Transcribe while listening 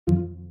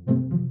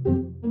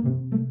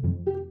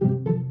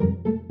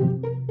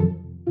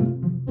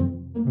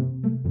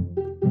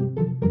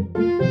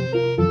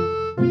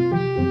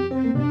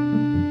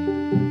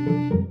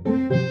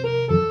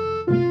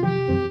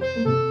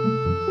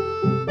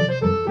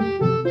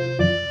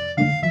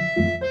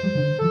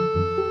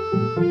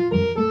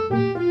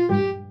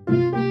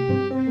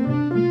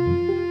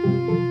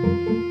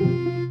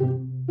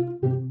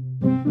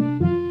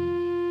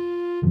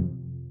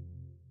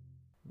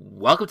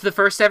Welcome to the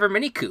first ever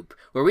mini Coop,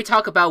 where we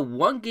talk about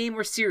one game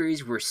or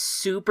series we're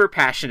super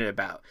passionate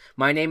about.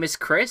 My name is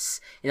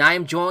Chris, and I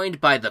am joined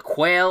by the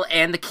Quail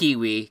and the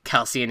Kiwi,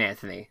 Kelsey and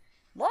Anthony.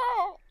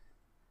 Wow.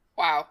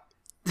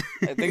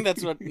 I think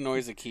that's what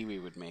noise a kiwi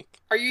would make.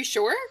 Are you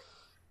sure?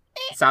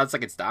 It sounds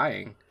like it's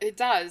dying. It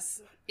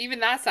does. Even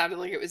that sounded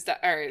like it was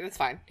Alright, that's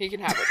fine. You can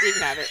have it. You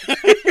can have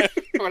it.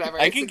 Whatever.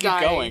 I can keep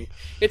going.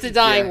 It's a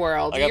dying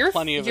world. I got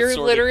plenty of You're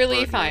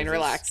literally bird fine.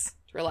 noises.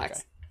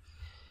 Relax.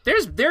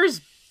 Okay.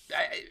 There's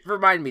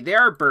remind me, there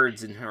are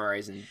birds in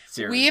Horizon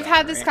Zero We've Dawn,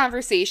 had this right?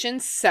 conversation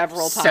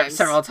several times.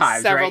 Several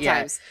times. Several right?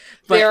 times. Yeah.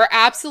 But There are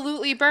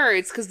absolutely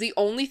birds, because the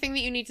only thing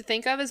that you need to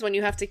think of is when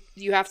you have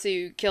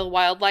to kill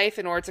wildlife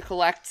in order to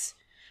collect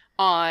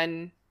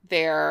on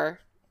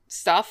their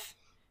stuff.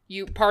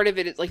 Part of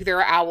it is like there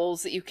are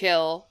owls that you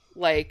kill,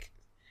 like.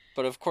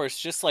 But of course,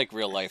 just like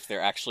real life,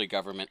 they're actually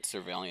government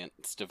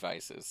surveillance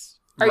devices.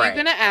 Are you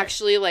gonna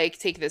actually like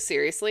take this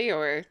seriously,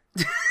 or?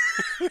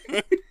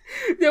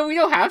 No, we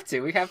don't have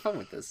to. We have fun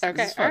with this. Okay,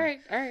 this is fun.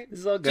 all right. This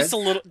is all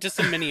good. Just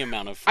a mini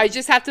amount of fun. I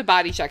just have to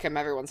body check him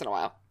every once in a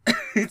while.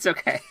 It's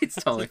okay. It's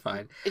totally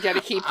fine. You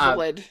gotta keep the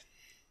lid.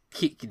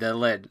 Keep the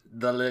lid.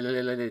 The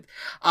lid.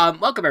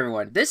 Welcome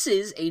everyone. This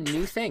is a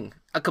new thing,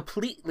 a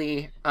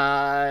completely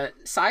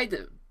side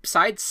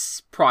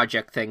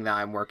project thing that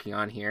I'm working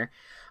on here.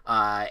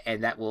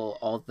 And that will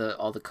all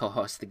the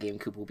co-hosts of the Game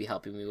Coop will be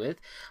helping me with,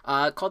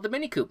 called the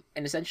Mini Coop.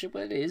 And essentially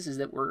what it is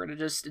that we're gonna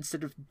just,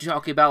 instead of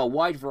talking about a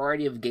wide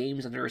variety of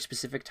games under a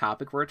specific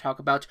topic, we're gonna talk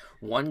about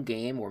one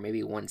game or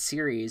maybe one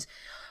series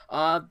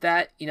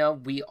that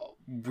we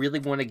really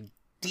want to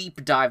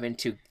deep dive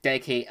into,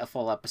 dedicate a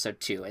full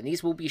episode to. And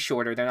these will be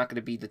shorter. They're not going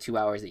to be the 2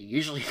 hours that you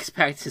usually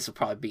expect. This will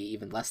probably be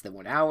even less than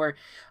 1 hour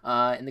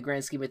in the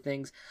grand scheme of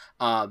things.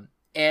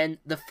 And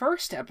the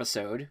first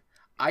episode,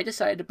 I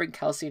decided to bring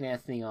Kelsey and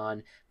Anthony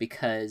on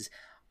because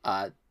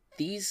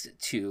these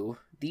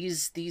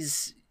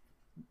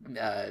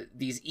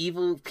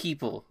evil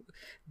people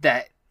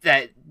that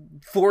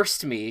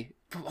forced me,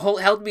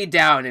 held me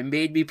down and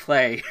made me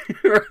play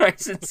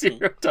Horizon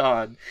Zero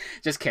Dawn.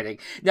 Just kidding.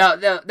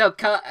 No.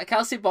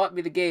 Kelsey bought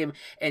me the game,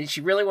 and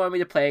she really wanted me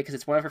to play it because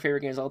it's one of her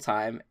favorite games of all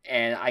time,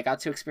 and I got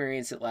to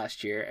experience it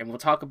last year, and we'll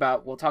talk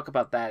about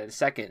that in a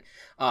second.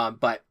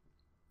 But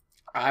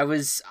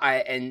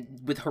and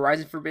with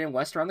Horizon Forbidden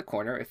West around the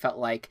corner, it felt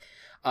like,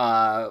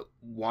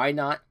 why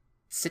not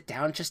sit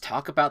down and just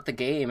talk about the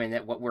game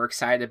and what we're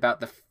excited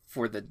about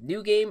for the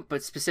new game,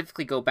 but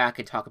specifically go back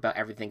and talk about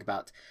everything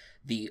about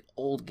the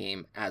old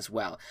game as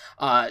well.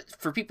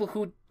 For people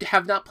who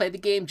have not played the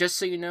game, just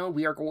so you know,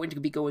 we are going to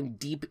be going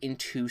deep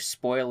into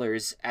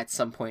spoilers at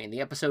some point in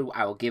the episode.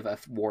 I will give a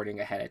warning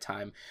ahead of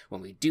time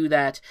when we do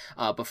that,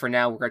 but for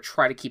now, we're going to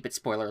try to keep it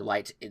spoiler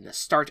light in the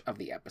start of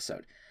the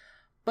episode.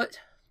 But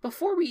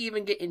before we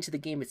even get into the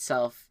game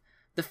itself,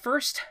 the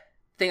first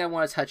thing I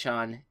want to touch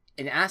on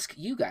and ask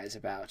you guys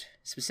about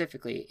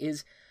specifically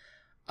is,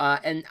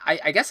 and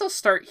I guess I'll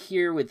start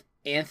here with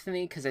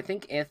Anthony, because I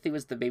think Anthony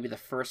was maybe the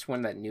first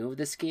one that knew of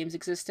this game's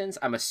existence.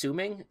 I'm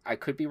assuming. I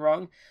could be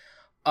wrong.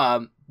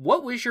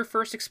 What was your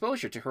first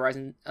exposure to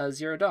Horizon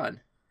Zero Dawn?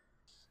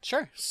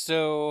 Sure.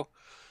 So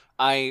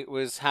I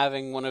was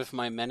having one of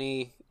my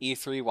many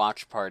E3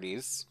 watch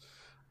parties,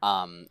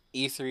 E3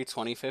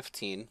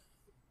 2015,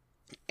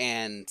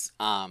 and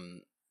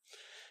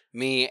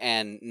me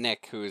and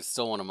Nick, who is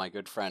still one of my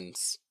good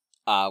friends,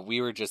 we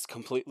were just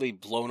completely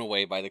blown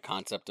away by the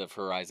concept of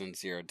Horizon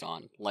Zero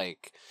Dawn.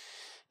 Like,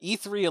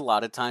 E3 a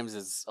lot of times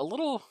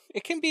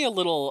it can be a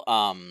little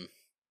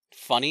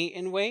funny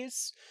in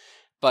ways,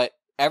 but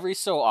every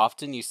so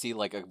often you see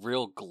like a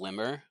real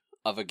glimmer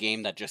of a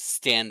game that just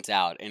stands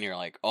out, and you're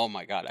like, oh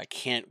my god, I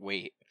can't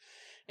wait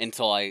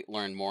until I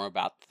learn more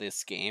about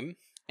this game.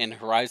 And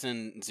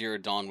Horizon Zero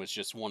Dawn was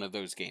just one of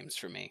those games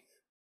for me.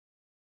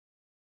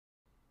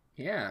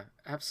 Yeah,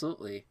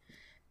 absolutely.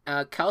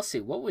 Kelsey,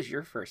 what was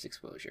your first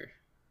exposure?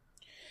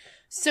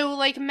 So,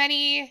 like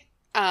many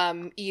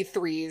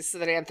E3s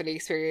that Anthony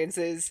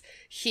experiences,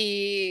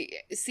 he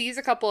sees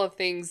a couple of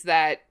things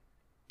that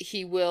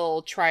he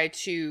will try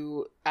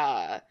to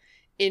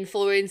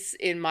influence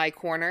in my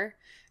corner,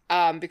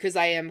 because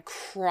I am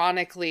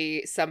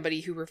chronically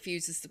somebody who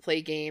refuses to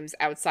play games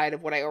outside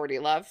of what I already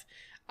love.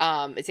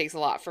 It takes a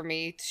lot for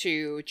me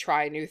to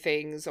try new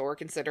things or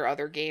consider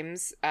other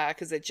games,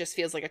 because it just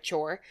feels like a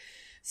chore.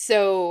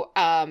 So,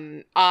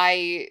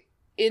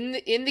 in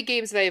the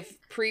games that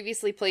I've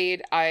previously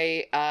played,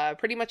 I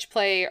pretty much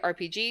play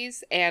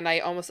RPGs, and I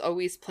almost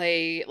always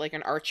play like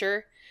an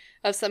archer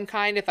of some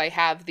kind if I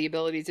have the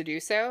ability to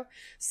do so.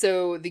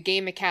 So the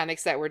game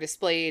mechanics that were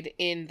displayed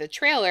in the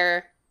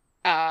trailer,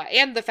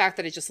 and the fact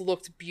that it just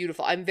looked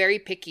beautiful. I'm very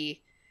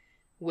picky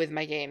with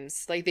my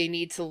games. Like, they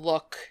need to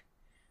look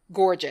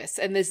gorgeous,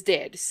 and this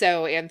did.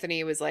 So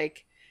Anthony was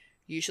like,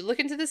 you should look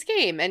into this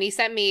game, and he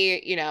sent me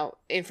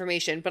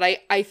information. But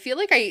I feel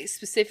like I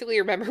specifically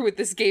remember with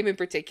this game in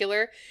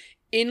particular,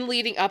 in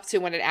leading up to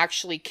when it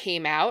actually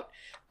came out,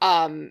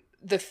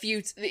 the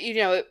few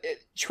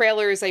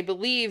trailers, I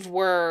believe,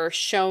 were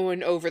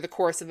shown over the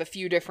course of a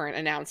few different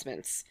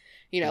announcements.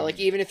 You know, like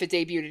even if it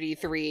debuted at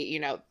E3, you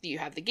know, you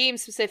have the game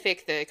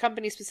specific, the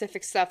company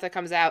specific stuff that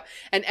comes out.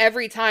 And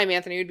every time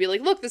Anthony would be like,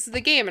 look, this is the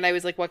game. And I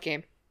was like, what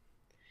game?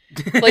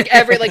 Like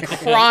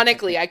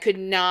chronically, I could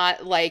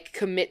not like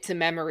commit to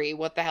memory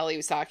what the hell he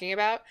was talking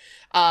about.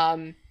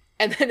 And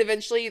then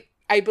eventually,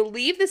 I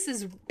believe this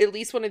is at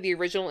least one of the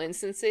original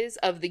instances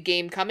of the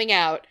game coming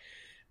out.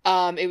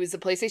 It was a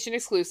PlayStation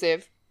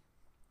exclusive.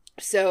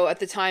 So at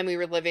the time we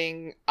were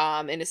living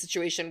in a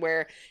situation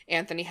where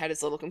Anthony had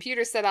his little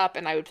computer set up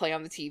and I would play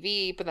on the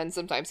TV, but then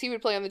sometimes he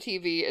would play on the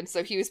TV. And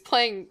so he was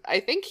playing, I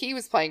think he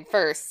was playing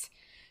first.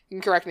 You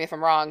can correct me if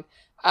I'm wrong.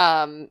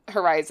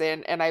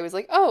 Horizon. And I was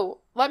like, oh,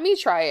 let me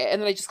try it.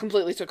 And then I just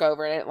completely took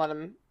over and I didn't let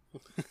him,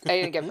 I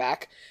didn't get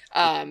back.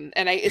 And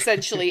I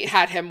essentially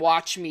had him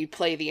watch me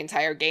play the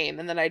entire game.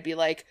 And then I'd be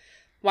like,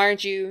 why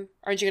aren't you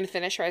going to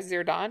finish Horizon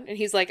Zero Dawn? And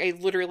he's like, I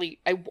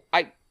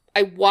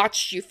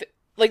watched you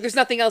like, there's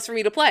nothing else for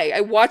me to play.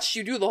 I watched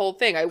you do the whole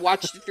thing. I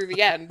watched it through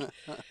the end.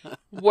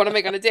 What am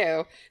I going to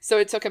do? So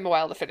it took him a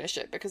while to finish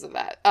it because of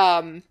that.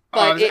 But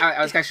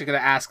I was actually going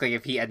to ask, like,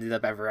 if he ended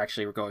up ever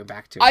actually going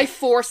back to it. I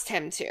forced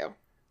him to.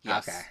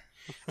 Yes. Okay.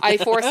 I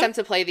forced him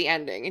to play the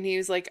ending. And he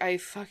was like, I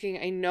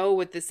know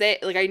what this is.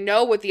 Like, I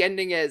know what the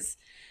ending is.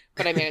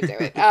 But I made him do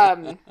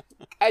it.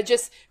 I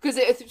just, because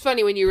it's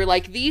funny when you were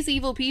like, these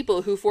evil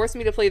people who forced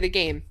me to play the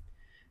game.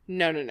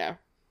 No.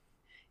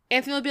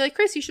 Anthony will be like,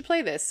 Chris, you should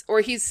play this.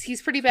 Or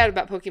he's pretty bad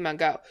about Pokemon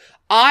Go.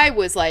 I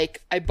was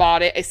like, I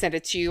bought it. I sent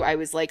it to you. I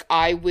was like,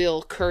 I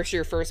will curse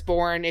your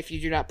firstborn if you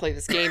do not play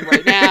this game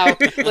right now.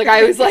 Like,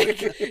 I was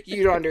like,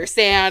 you don't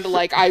understand.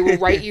 Like, I will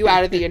write you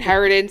out of the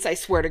inheritance. I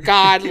swear to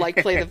God. Like,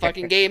 play the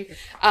fucking game.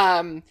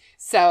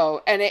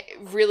 So, and it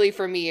really,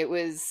 for me, it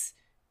was,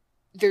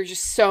 there's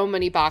just so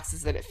many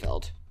boxes that it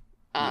filled.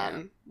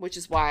 Which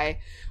is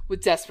why we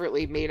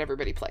desperately made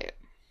everybody play it.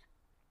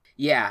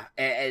 Yeah,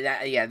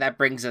 and that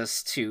brings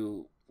us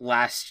to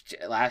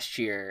last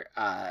year.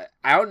 I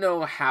don't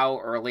know how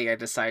early I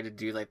decided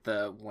to do like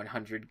the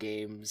 100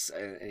 games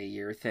in a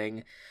year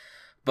thing,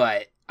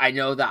 but I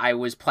know that I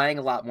was playing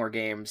a lot more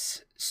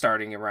games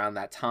starting around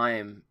that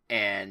time,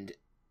 and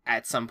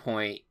at some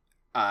point,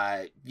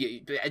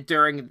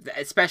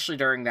 especially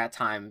during that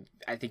time,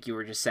 I think you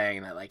were just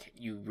saying that like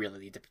you really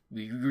need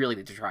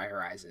to try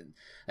Horizon.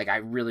 Like, I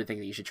really think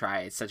that you should try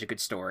it. It's such a good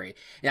story.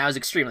 And I was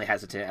extremely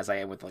hesitant, as I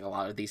am with like a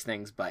lot of these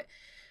things, but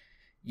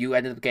you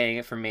ended up getting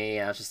it for me,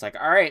 and I was just like,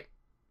 all right,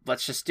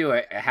 let's just do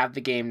it. I have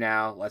the game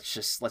now. Let's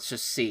just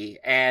see.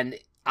 And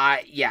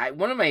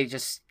one of my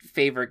just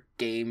favorite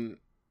game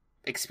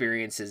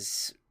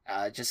experiences,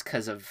 just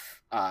because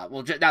of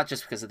not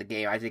just because of the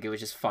game. I think it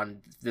was just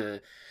fun,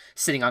 the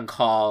sitting on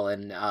call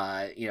and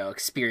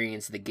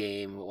experience the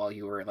game while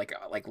you were like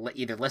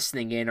either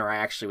listening in, or I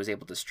actually was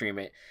able to stream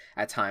it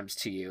at times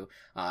to you,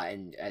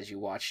 and as you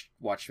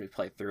watched me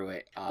play through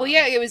it.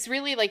 It was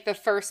really like the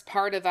first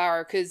part of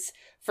because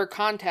for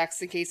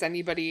context, in case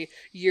anybody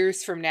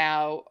years from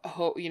now,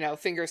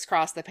 fingers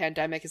crossed, the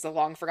pandemic is a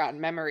long forgotten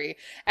memory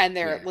and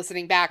they're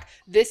listening back.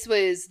 This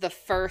was the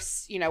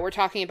first, we're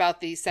talking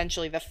about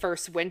essentially the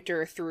first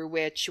winter through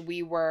which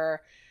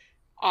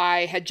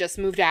I had just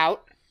moved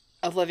out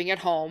of living at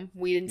home.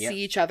 We didn't see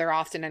each other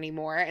often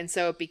anymore. And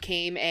so it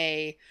became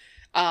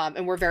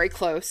and we're very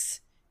close,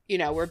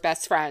 we're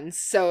best friends.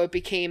 So it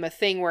became a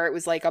thing where it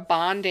was like a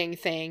bonding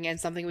thing and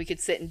something we could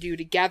sit and do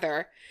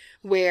together,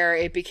 where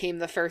it became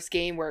the first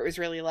game where it was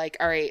really like,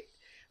 all right,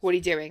 what are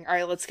you doing? All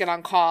right, let's get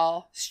on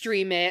call,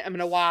 stream it. I'm going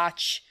to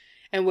watch.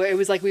 And it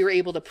was like we were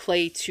able to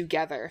play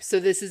together. So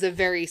this is a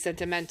very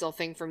sentimental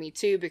thing for me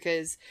too,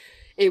 because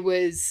it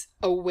was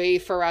a way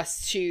for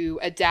us to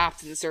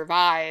adapt and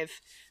survive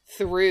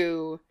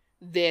through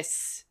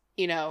this,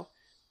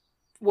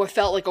 what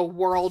felt like a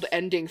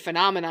world-ending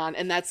phenomenon,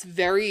 and that's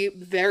very,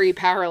 very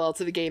parallel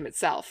to the game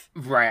itself.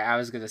 Right, I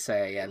was gonna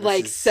say, yeah.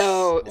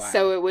 So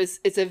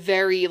it's a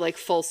very like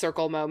full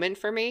circle moment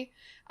for me,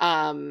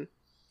 and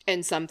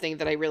something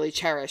that I really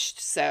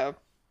cherished. So,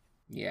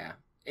 yeah,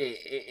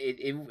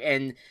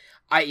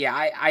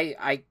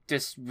 I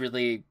just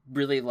really,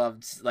 really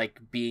loved like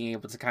being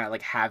able to kind of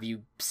like have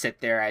you sit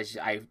there as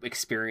I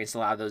experienced a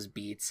lot of those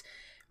beats.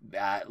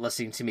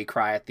 Listening to me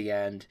cry at the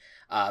end,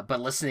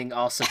 but listening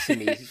also to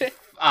me,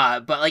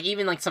 but like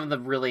even like some of the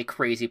really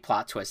crazy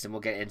plot twists, and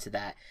we'll get into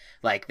that.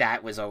 Like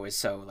that was always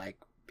so like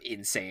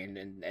insane,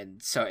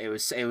 and so it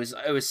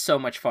was so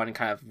much fun and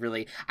kind of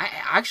really.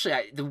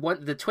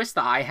 The twist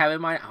that I have in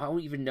mind, I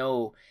don't even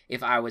know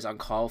if I was on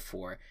call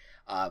for,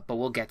 but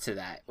we'll get to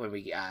that when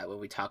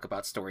we talk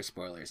about story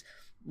spoilers.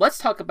 Let's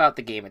talk about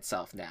the game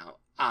itself now.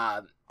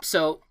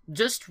 So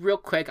just real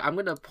quick, I'm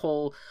gonna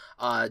pull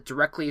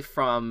directly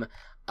from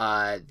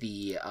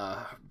the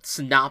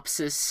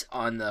synopsis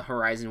on the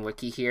Horizon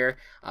wiki here,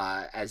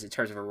 as in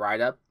terms of a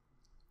write-up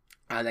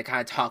that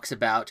kind of talks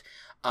about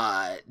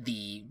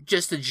the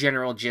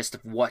general gist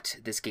of what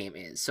this game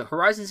is. So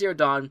Horizon Zero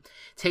Dawn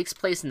takes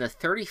place in the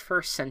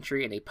 31st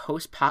century in a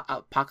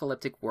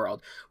post-apocalyptic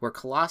world where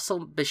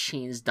colossal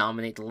machines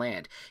dominate the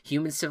land.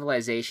 Human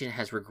civilization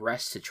has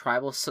regressed to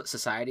tribal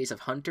societies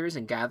of hunters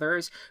and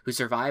gatherers who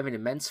survive in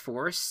immense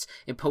forests,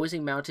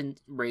 imposing mountain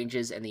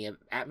ranges, and the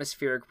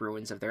atmospheric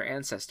ruins of their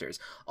ancestors,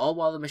 all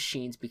while the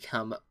machines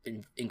become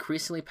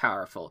increasingly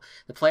powerful.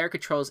 The player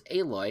controls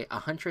Aloy, a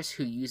huntress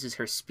who uses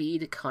her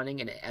speed,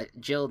 cunning, and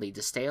agility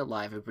to stay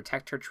alive and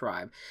protect her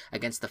tribe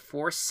against the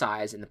force,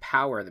 size, and the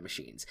power of the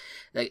machines.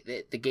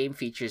 The game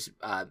features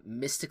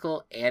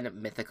mystical and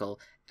mythical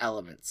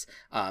elements.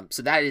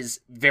 So that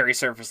is very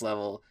surface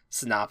level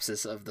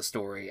synopsis of the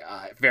story.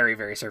 Very,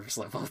 very surface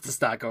level.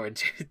 Does not go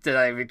into, did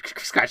I even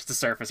scratch the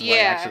surface of what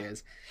it actually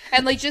is.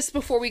 And like, just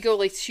before we go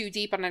like too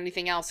deep on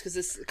anything else, because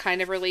this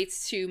kind of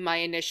relates to my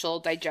initial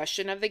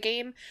digestion of the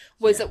game,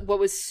 was that what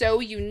was so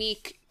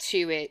unique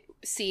to it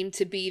seemed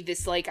to be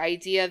this like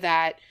idea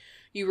that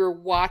you were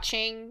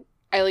watching.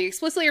 I like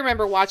explicitly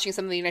remember watching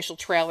some of the initial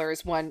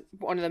trailers one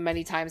of the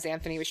many times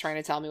Anthony was trying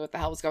to tell me what the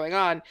hell was going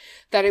on,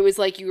 that it was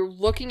like you were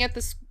looking at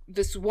this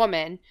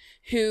woman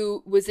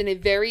who was in a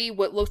very,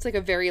 what looked like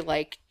a very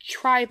like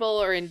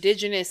tribal or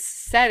indigenous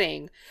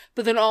setting,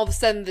 but then all of a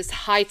sudden this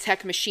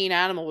high-tech machine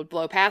animal would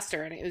blow past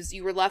her, and it was,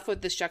 you were left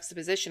with this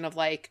juxtaposition of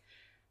like,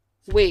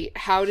 wait,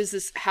 how is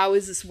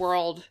this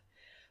world,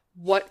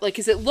 what, like,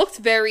 because it looked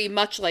very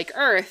much like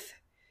Earth,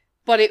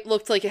 but it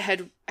looked like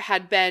it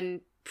had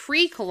been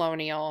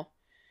pre-colonial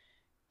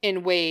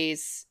in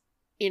ways,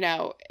 you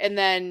know, and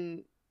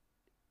then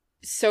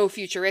so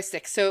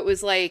futuristic. So it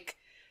was like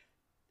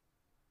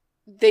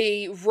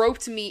they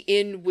roped me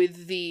in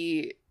with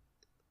the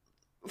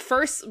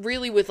first,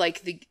 really with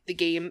like the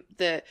game,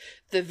 the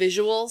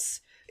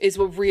visuals is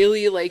what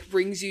really like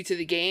brings you to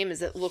the game,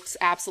 is it looks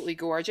absolutely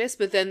gorgeous,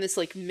 but then this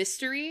like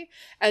mystery,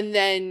 and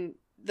then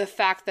the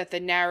fact that the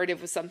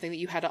narrative was something that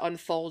you had to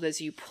unfold as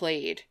you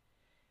played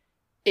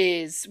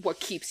is what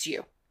keeps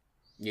you.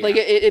 Yeah. Like,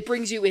 it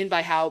brings you in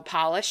by how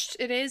polished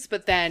it is,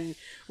 but then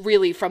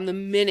really from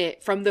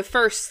the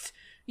first,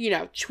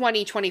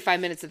 20, 25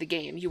 minutes of the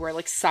game, you are,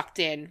 like, sucked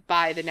in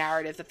by the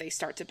narrative that they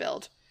start to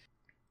build.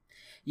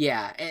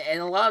 Yeah, and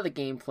a lot of the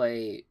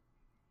gameplay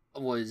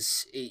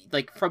was,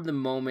 like, from the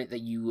moment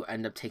that you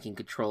end up taking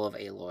control of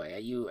Aloy,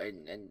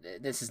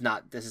 and this is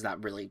not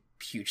really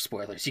huge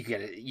spoilers. You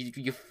get it.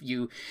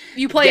 You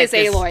play as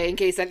Aloy, in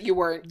case that you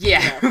weren't.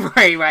 Yeah,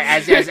 right.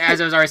 As I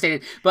was already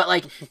stated, but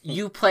like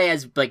you play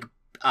as like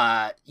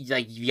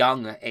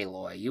young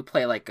Aloy. You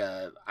play like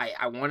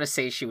I want to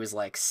say she was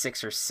like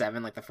 6 or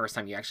 7, like the first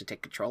time you actually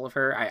take control of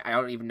her. I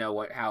don't even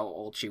know how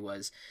old she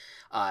was.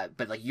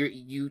 But like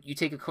you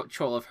take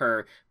control of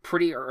her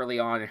pretty early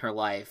on in her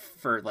life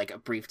for like a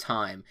brief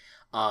time,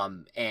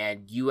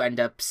 and you end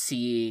up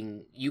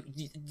seeing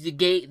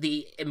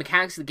the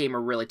mechanics of the game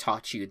are really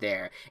taught to you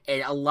there,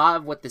 and a lot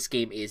of what this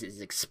game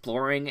is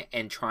exploring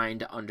and trying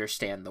to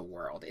understand the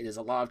world. It is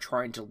a lot of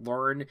trying to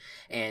learn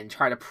and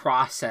try to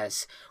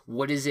process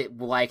what is it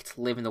like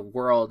to live in the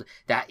world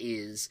that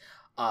is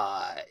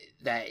what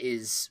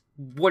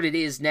it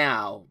is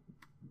now.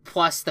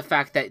 Plus the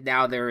fact that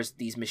now there's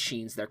these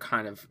machines that are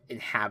kind of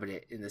inhabit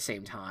it in the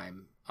same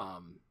time.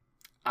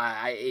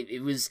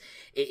 It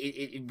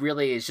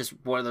really is just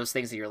one of those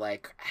things that you're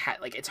like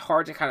it's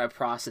hard to kind of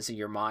process in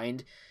your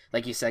mind.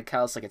 Like you said,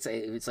 Kels, like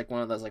it's like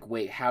one of those like,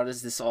 wait, how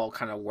does this all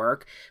kind of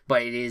work?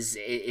 But I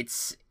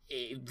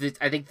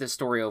think the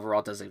story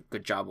overall does a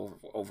good job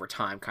over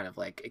time, kind of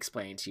like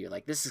explaining to you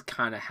like this is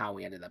kind of how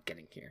we ended up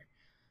getting here.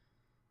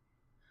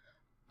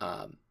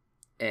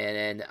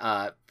 And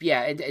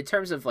then, in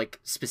terms of,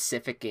 like,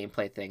 specific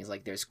gameplay things,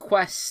 like, there's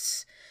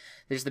quests.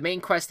 There's the main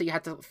quest that you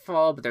have to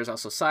follow, but there's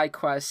also side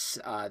quests.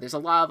 There's a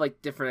lot of,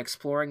 like, different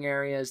exploring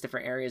areas,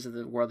 different areas of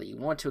the world that you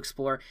want to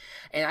explore.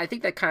 And I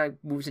think that kind of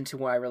moves into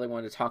what I really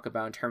wanted to talk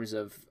about in terms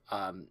of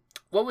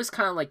what was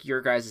kind of, like,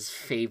 your guys'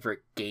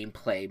 favorite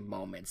gameplay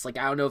moments. Like,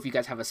 I don't know if you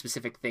guys have a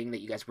specific thing that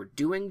you guys were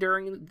doing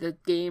during the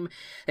game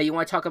that you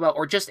want to talk about,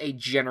 or just a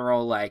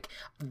general, like,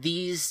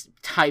 these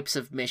types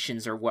of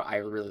missions are what I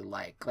really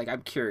like. Like,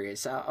 I'm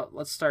curious.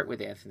 Let's start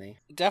with Anthony.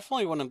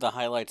 Definitely one of the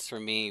highlights for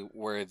me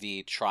were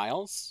the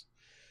trials.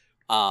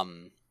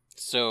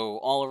 So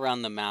all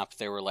around the map,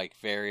 there were, like,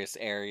 various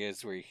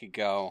areas where you could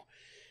go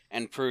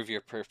and prove your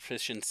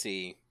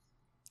proficiency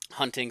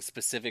hunting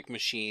specific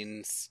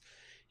machines,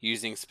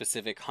 using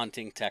specific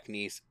hunting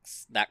techniques,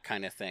 that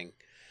kind of thing.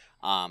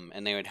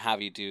 And they would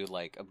have you do,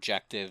 like,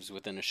 objectives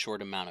within a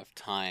short amount of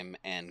time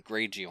and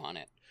grade you on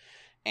it.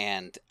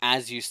 And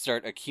as you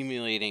start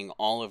accumulating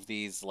all of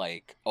these,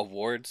 like,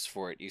 awards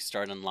for it, you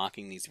start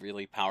unlocking these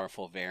really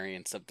powerful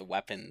variants of the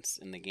weapons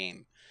in the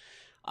game.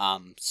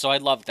 So I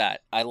love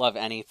that. I love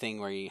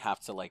anything where you have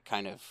to, like,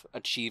 kind of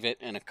achieve it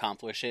and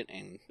accomplish it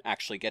and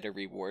actually get a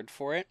reward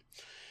for it,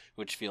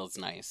 which feels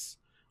nice.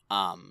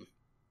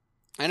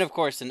 And of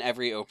course, in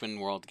every open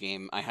world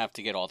game, I have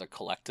to get all the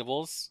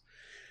collectibles.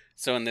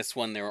 So in this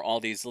one, there were all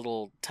these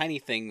little tiny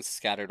things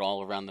scattered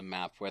all around the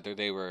map, whether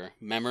they were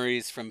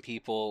memories from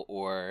people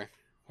or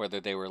whether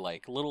they were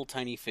like little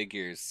tiny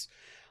figures.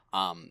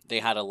 They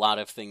had a lot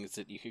of things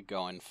that you could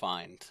go and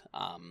find.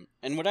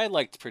 And what I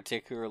liked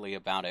particularly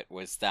about it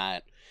was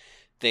that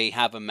they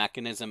have a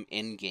mechanism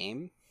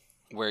in-game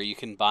where you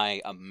can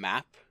buy a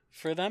map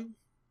for them.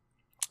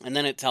 And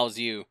then it tells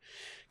you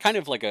kind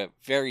of like a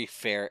very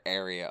fair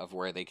area of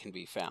where they can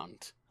be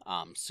found.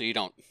 So you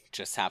don't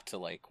just have to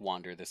like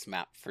wander this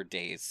map for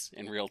days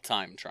in real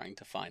time trying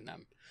to find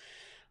them.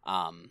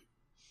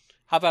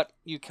 How about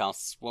you,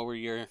 Kels? What were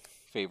your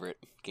favorite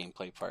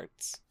gameplay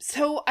parts?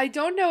 So I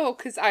don't know,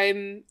 because I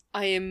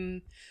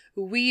am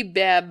wee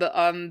beb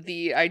on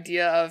the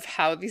idea of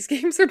how these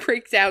games are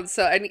breakdown.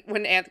 So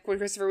when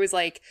Christopher was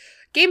like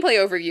gameplay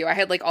overview, I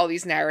had like all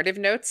these narrative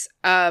notes.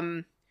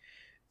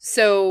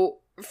 So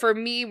for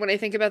me, when I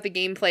think about the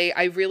gameplay,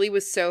 I really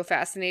was so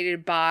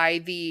fascinated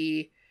by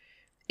the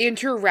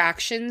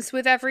interactions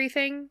with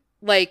everything.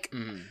 Like,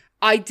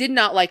 I did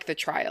not like the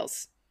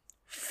trials.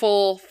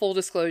 Full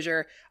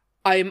disclosure.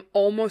 I'm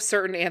almost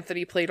certain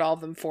Anthony played all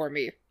of them for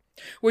me,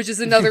 which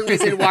is another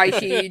reason why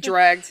he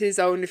dragged his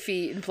own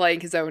feet in playing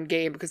his own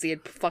game, because he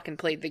had fucking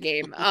played the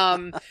game.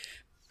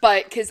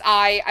 But because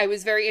I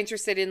was very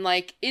interested in,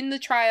 like, in the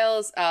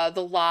trials,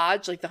 the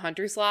lodge, like the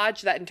Hunter's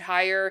Lodge, that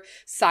entire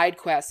side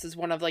quest is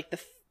one of, like, the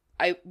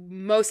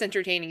most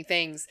entertaining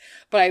things,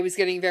 but I was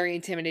getting very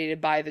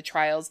intimidated by the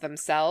trials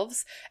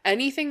themselves.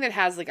 Anything that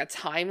has, like, a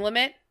time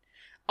limit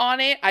on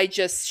it, I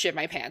just shit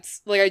my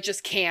pants. Like, I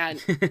just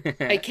can't.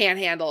 I can't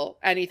handle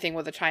anything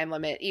with a time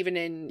limit, even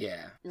in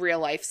real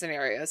life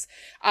scenarios.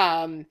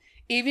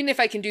 Even if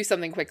I can do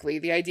something quickly,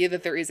 the idea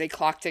that there is a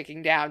clock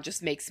ticking down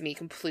just makes me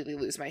completely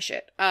lose my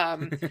shit.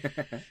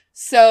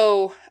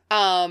 So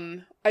I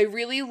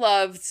really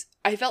loved.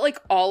 I felt like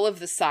all of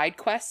the side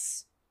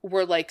quests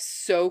were like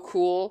so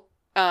cool.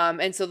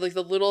 And so like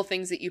the little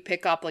things that you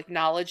pick up, like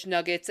knowledge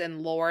nuggets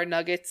and lore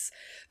nuggets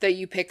that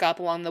you pick up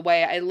along the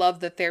way. I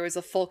love that there was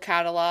a full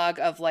catalog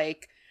of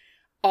like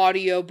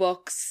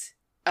audiobooks,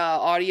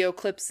 audio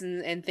clips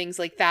and things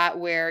like that,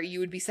 where you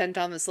would be sent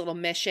on this little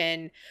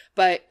mission,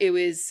 but it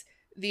was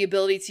the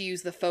ability to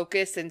use the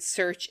focus and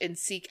search and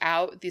seek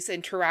out this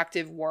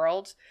interactive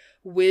world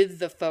with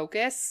the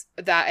focus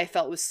that I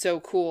felt was so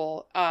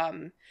cool,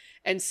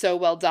 and so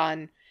well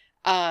done.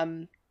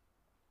 And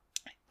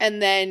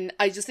then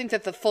I just think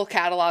that the full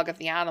catalog of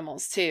the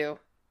animals too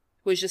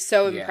was just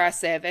so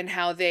impressive, and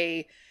how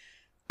they,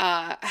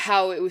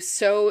 how it was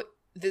so,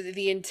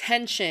 the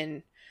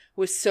intention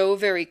was so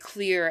very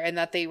clear, and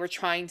that they were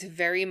trying to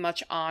very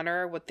much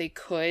honor what they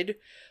could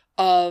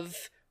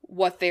of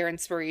what their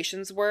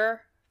inspirations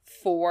were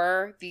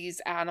for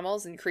these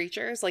animals and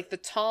creatures. Like the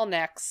tall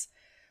necks,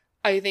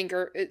 I think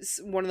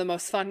is one of the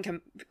most fun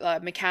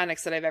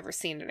mechanics that I've ever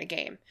seen in a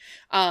game.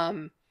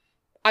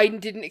 I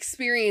didn't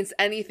experience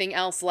anything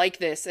else like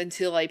this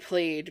until I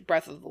played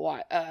Breath of the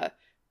Wild.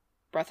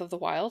 Breath of the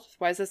Wild?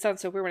 Why does that sound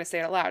so weird when I say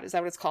it out loud? Is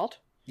that what it's called?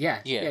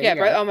 Yeah.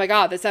 Oh my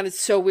god, that sounded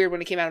so weird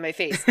when it came out of my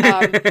face.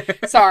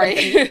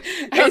 Sorry.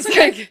 I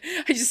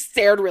just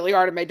stared really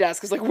hard at my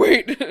desk. I was like,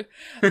 wait.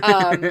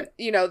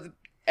 You know,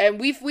 and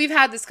we've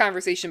had this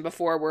conversation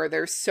before where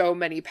there's so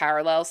many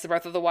parallels to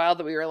Breath of the Wild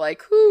that we were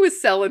like, who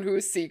is selling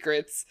whose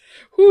secrets?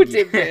 Who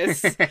did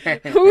this?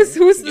 Who's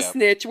the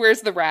snitch?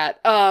 Where's the rat?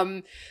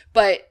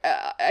 But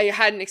I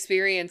had an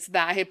experience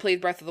that I had played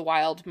Breath of the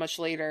Wild much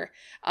later,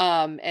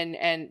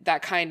 and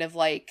that kind of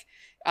like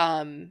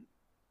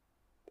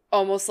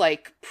almost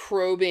like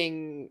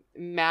probing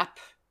map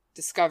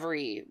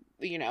discovery,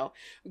 you know,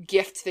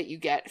 gift that you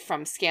get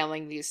from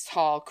scaling these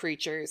tall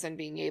creatures and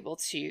being able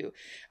to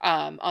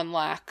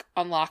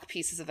unlock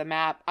pieces of the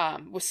map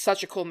was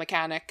such a cool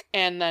mechanic.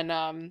 And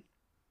then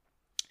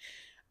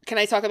can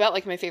I talk about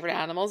like my favorite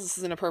animals? This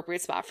is an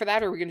appropriate spot for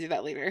that, or are we gonna do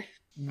that later?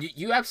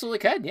 You absolutely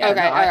can. Yeah.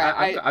 Okay. No, All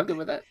right. I'm good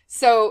with that.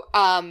 So,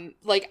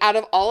 like, out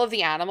of all of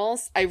the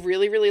animals, I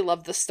really, really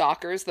loved the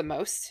stalkers the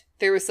most.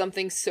 There was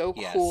something so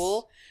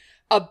cool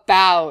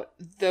about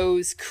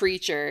those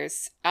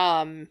creatures,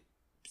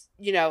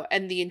 you know,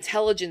 and the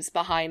intelligence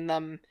behind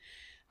them.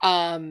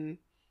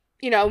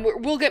 You know,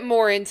 we'll get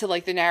more into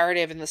like the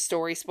narrative and the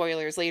story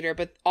spoilers later,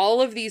 but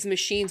all of these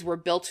machines were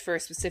built for a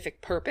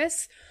specific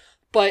purpose.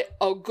 But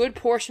a good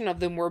portion of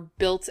them were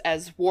built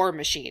as war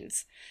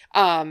machines.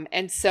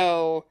 And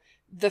so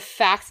the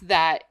fact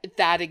that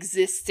that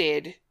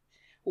existed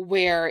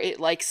where it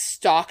like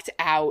stalked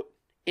out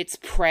its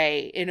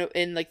prey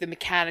in like the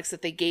mechanics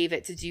that they gave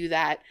it to do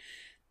that,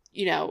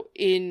 you know,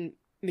 in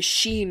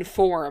machine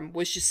form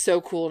was just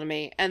so cool to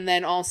me. And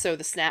then also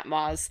the snap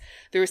maws.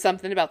 There was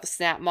something about the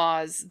snap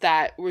maws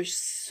that was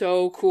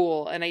so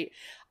cool. And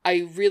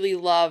I really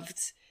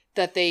loved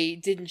that they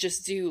didn't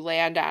just do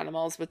land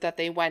animals, but that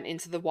they went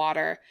into the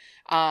water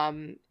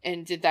and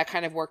did that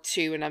kind of work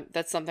too. And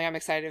that's something I'm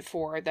excited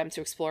for them to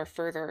explore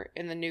further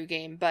in the new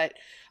game. But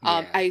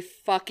I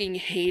fucking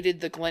hated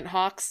the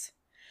Glinthawks.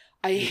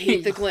 I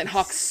hate the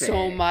Glinthawks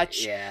so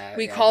much.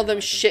 We call them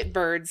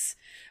shitbirds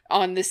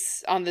on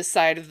this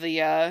side of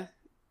the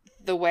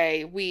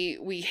way.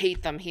 We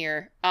hate them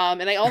here.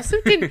 And I also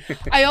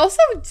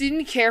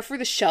didn't care for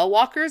the shell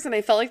walkers, and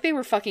I felt like they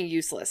were fucking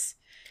useless.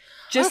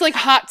 Just like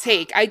hot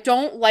take, I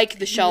don't like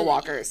the shell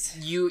walkers.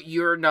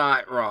 You're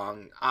not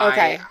wrong.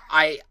 Okay.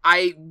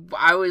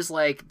 I was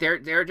like,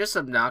 they're just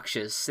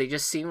obnoxious. They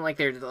just seem like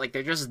they're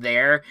just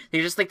there.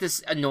 They're just like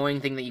this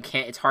annoying thing that you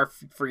can't. It's hard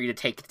for you to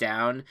take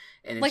down.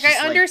 And it's Like,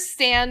 just I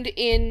understand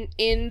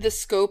in the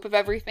scope of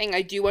everything.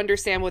 I do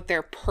understand what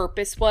their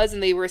purpose was,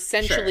 and they were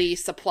essentially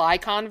supply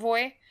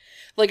convoy.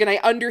 Like, and I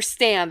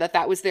understand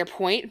that was their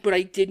point, but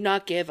I did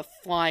not give a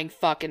flying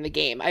fuck in the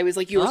game. I was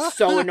like, you are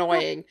so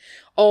annoying.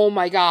 Oh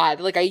my god.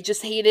 Like, I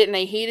just hate it, and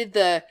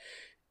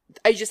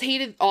I just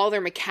hated all their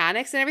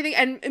mechanics and everything,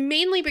 and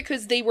mainly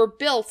because they were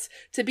built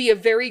to be a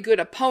very good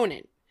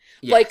opponent.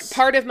 Yes. Like,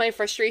 part of my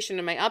frustration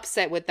and my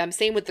upset with them,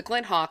 same with the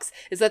Glinthawks,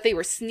 is that they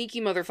were sneaky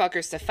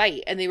motherfuckers to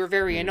fight, and they were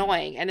very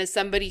annoying. And as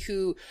somebody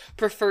who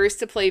prefers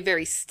to play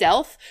very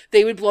stealth,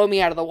 they would blow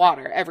me out of the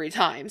water every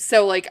time.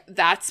 So, like,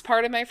 that's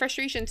part of my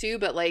frustration too,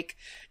 but, like,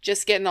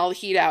 just getting all the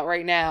heat out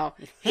right now.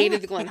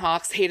 Hated the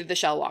Glinthawks, hated the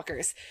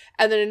Shellwalkers.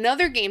 And then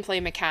another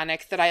gameplay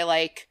mechanic that I,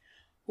 like,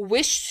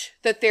 wished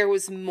that there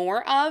was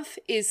more of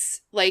is,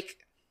 like,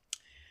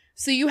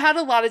 so you had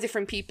a lot of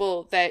different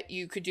people that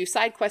you could do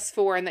side quests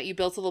for and that you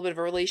built a little bit of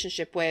a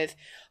relationship with,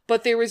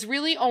 but there was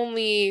really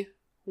only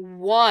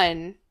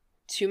one,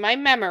 to my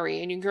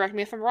memory, and you can correct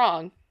me if I'm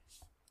wrong,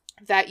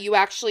 that you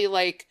actually,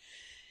 like,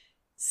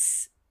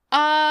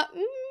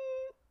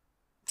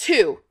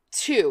 two.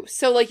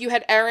 So, like, you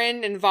had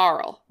Aaron and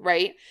Varl,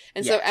 right?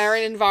 And yes. So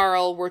Aaron and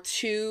Varl were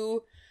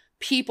two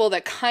people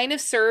that kind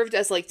of served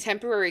as, like,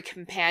 temporary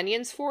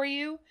companions for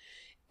you.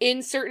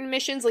 In certain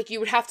missions, like, you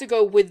would have to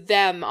go with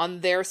them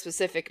on their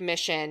specific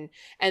mission,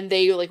 and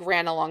they, like,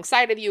 ran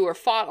alongside of you or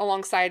fought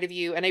alongside of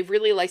you, and I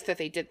really liked that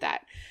they did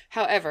that.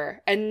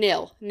 However, and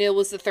Nil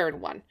was the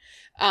third one,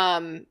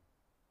 and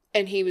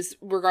he was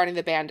regarding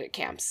the bandit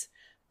camps.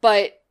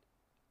 But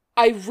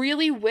I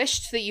really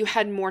wished that you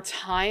had more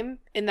time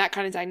in that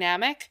kind of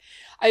dynamic.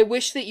 I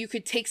wish that you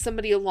could take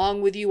somebody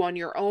along with you on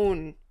your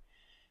own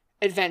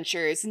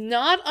adventures,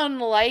 not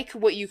unlike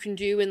what you can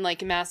do in,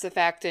 like, Mass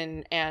Effect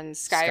and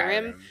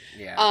Skyrim.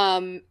 Yeah.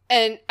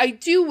 And I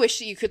do wish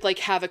that you could, like,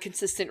 have a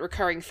consistent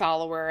recurring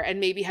follower and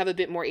maybe have a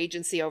bit more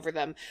agency over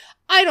them.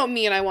 I don't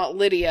mean I want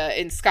Lydia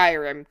in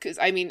Skyrim, because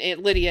I mean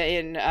Lydia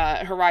in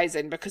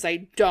Horizon, because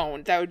I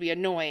don't. That would be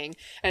annoying,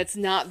 and it's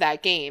not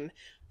that game.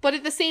 But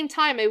at the same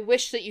time, I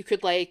wish that you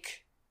could,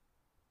 like,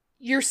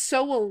 you're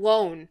so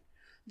alone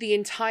the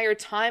entire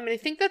time, and I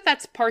think that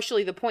that's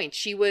partially the point.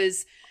 She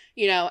was,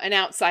 you know, an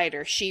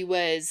outsider. She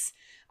was,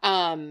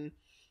 you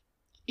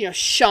know,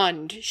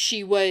 shunned.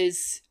 She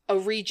was a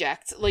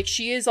reject. Like,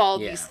 she is all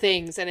these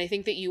things. And I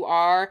think that you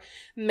are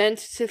meant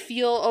to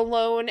feel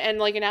alone and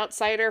like an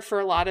outsider for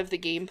a lot of the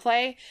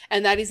gameplay.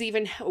 And that is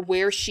even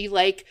where she,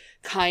 like,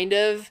 kind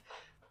of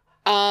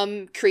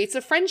creates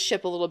a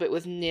friendship a little bit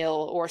with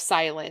Nil or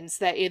Silence,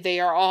 that they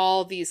are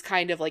all these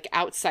kind of, like,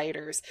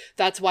 outsiders.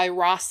 That's why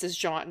Ross is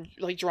drawn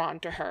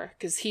to her,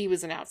 because he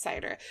was an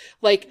outsider.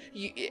 Like,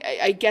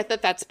 I get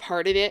that that's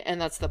part of it and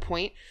that's the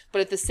point,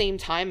 but at the same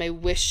time, I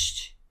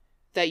wished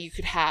that you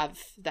could have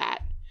that.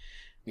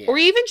 Yeah, or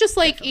even just,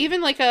 like, definitely.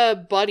 Even like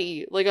a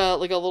buddy, like a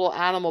little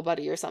animal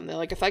buddy or something.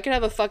 Like, if I could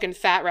have a fucking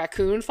fat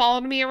raccoon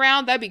following me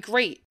around, that'd be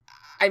great.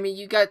 I mean,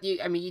 you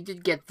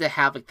did get to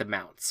have, like, the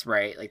mounts,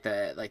 right? Like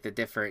the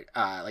different,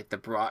 like the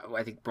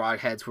I think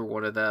Broadheads were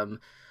one of them.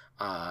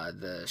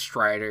 The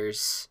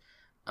Striders,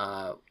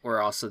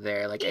 were also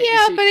there. Like,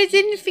 yeah, but it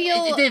didn't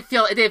feel. It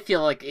did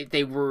feel like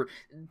they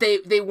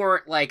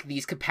weren't like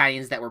these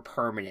companions that were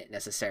permanent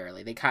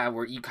necessarily. They kind of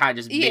were. You kind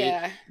of just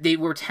they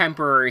were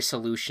temporary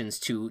solutions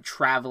to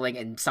traveling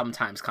and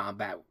sometimes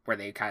combat, where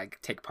they kind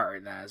of take part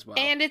in that as well.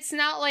 And it's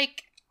not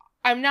like.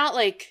 I'm not,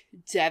 like,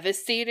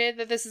 devastated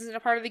that this isn't a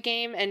part of the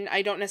game, and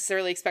I don't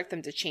necessarily expect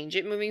them to change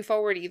it moving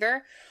forward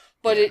either,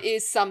 but it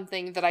is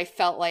something that I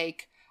felt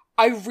like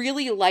I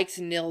really liked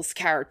Nil's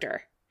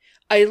character.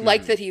 I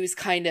liked that he was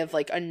kind of,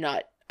 like, a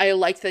nut. I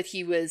liked that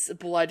he was a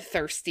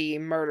bloodthirsty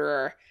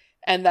murderer,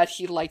 and that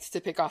he liked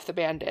to pick off the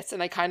bandits,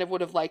 and I kind of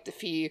would have liked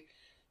if he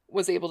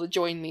was able to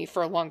join me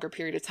for a longer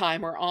period of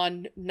time or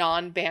on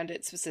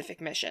non-bandit specific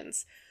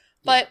missions.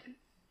 But,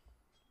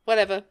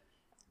 whatever.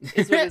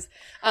 Is what it is.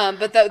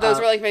 But those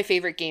were, like, my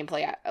favorite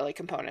gameplay, like,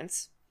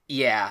 components.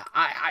 Yeah,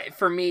 I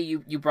for me,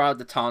 you brought up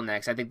the tall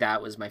necks. I think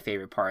that was my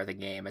favorite part of the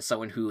game. As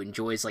someone who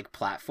enjoys, like,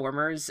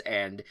 platformers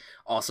and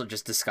also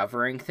just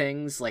discovering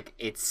things, like,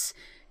 it's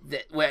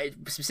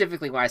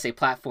specifically when I say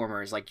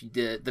platformers, like,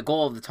 the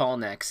goal of the tall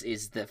necks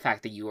is the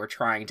fact that you are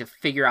trying to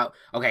figure out,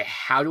 okay,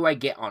 how do I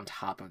get on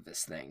top of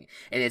this thing?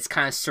 And it's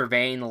kind of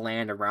surveying the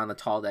land around the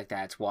tall deck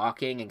that it's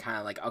walking, and kind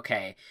of like,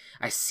 okay,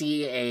 I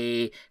see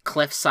a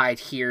cliffside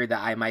here that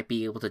I might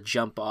be able to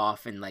jump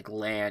off and, like,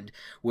 land,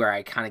 where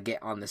I kind of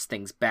get on this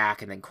thing's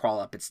back and then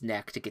crawl up its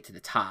neck to get to the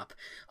top.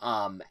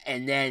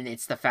 And then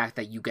it's the fact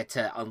that you get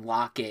to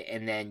unlock it,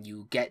 and then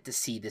you get to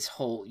see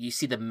you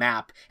see the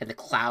map, and the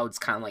clouds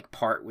kind of, like,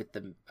 part with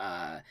the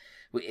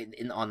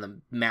on the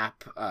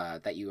map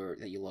that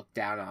you look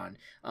down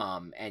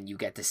on, and you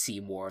get to see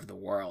more of the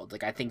world.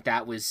 Like I think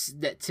that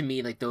to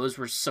me, like those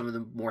were some of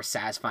the more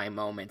satisfying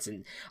moments,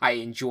 and I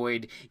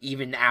enjoyed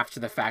even after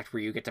the fact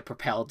where you get to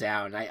propel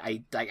down.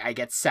 I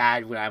get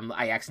sad when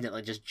I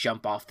accidentally just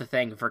jump off the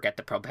thing and forget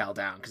to propel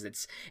down, because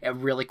it's a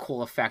really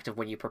cool effect of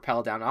when you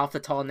propel down off the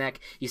tall neck,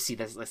 you see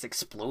this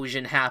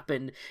explosion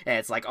happen, and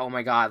it's like, oh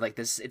my god, like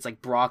this, it's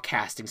like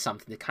broadcasting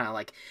something to kind of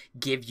like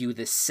give you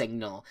this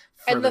signal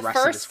for and the the rest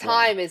of first this world.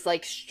 time is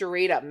like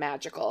straight up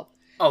magical.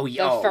 Oh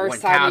yeah, The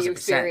first time that you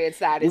experience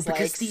that is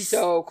like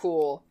so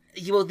cool.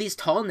 Well, these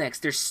tall necks,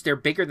 they're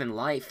bigger than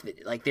life.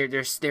 Like they're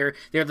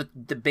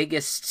the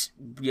biggest,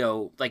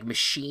 like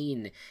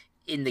machine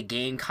in the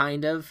game,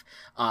 kind of.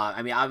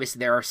 I mean, obviously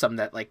there are some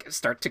that like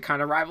start to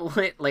kind of rival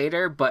it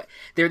later, but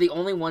they're the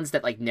only ones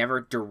that like never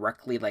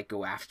directly like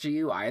go after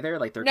you either.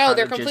 Like they're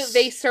completely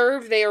they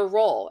serve their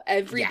role.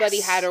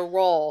 Everybody had a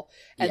role,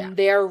 and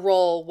their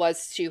role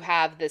was to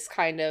have this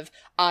kind of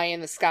eye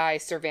in the sky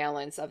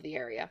surveillance of the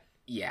area.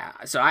 Yeah,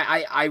 so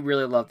I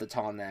really love the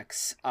tall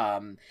necks.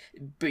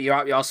 But you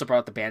also brought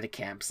up the bandit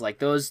camps. Like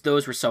those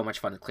were so much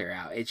fun to clear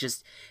out. It's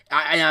just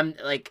I'm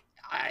like,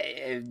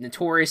 I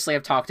notoriously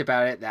have talked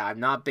about it that I'm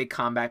not a big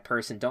combat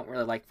person, don't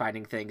really like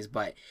fighting things,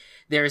 but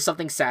there is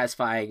something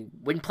satisfying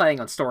when playing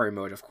on story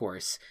mode, of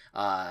course,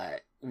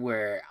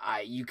 where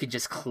you could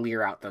just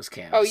clear out those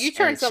camps. Oh, you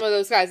turned some of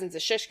those guys into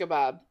shish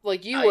kebab.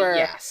 Like you were,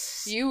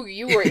 yes,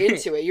 you were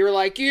into it. You were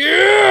like,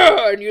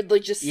 yeah, and you'd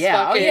like just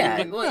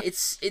fucking Well,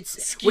 it's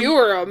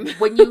skewer them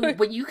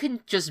when you can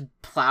just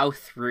plow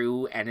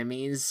through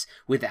enemies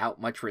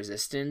without much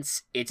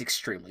resistance. It's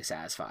extremely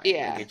satisfying.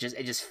 Yeah, like,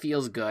 it just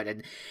feels good,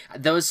 and a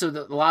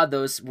lot of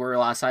those were a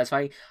lot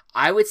satisfying.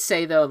 I would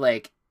say though,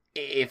 like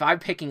if I'm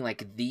picking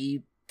like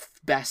the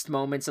best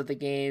moments of the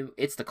game,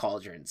 it's the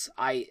cauldrons.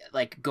 I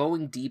like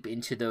going deep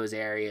into those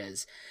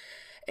areas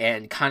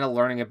and kind of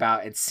learning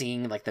about and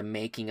seeing like the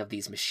making of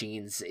these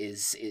machines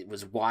it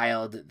was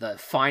wild. The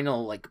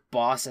final like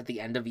boss at the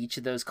end of each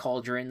of those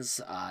cauldrons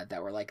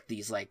that were like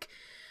these like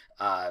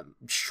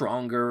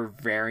stronger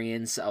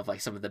variants of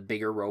like some of the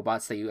bigger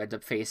robots that you end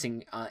up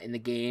facing in the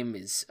game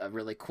is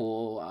really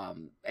cool.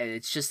 And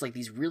it's just like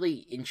these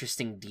really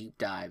interesting deep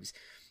dives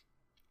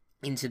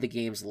into the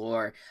game's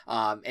lore,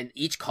 and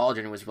each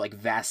cauldron was like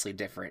vastly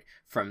different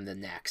from the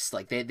next.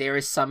 Like there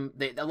is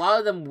a lot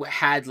of them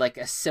had like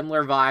a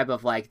similar vibe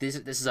of like this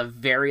is a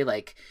very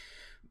like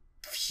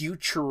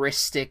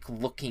futuristic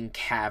looking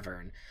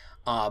cavern,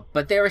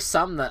 but there were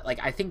some that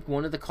like I think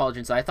one of the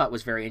cauldrons that I thought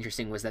was very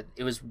interesting was that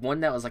it was one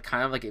that was like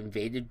kind of like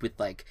invaded with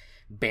like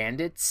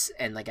bandits,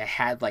 and like I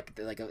had like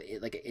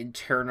an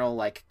internal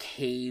like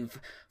cave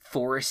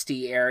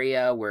foresty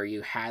area where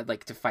you had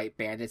like to fight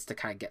bandits to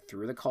kind of get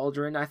through the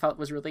cauldron. I thought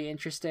was really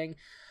interesting.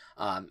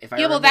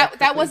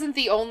 That wasn't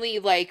the only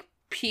like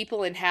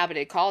people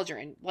inhabited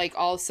cauldron. Like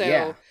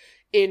also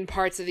in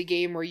parts of the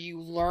game where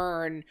you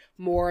learn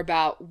more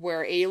about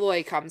where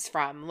Aloy comes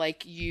from,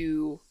 like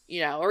you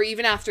know, or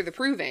even after the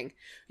proving,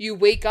 you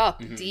wake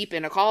up deep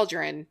in a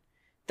cauldron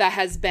that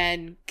has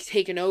been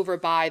taken over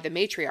by the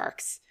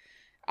matriarchs.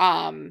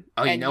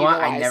 You know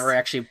what? I never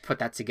actually put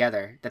that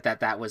together.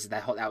 That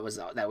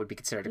would be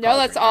considered a cauldron. No,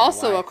 that's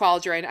also a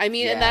cauldron. I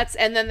mean,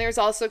 and then there's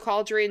also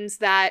cauldrons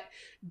that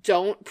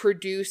don't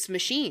produce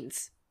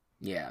machines.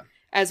 Yeah.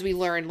 As we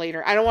learn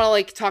later. I don't want to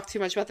like talk too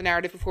much about the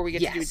narrative before we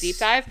get to do a deep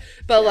dive,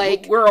 but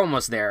like we're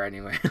almost there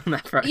anyway on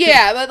that front.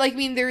 Yeah, but like I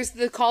mean there's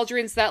the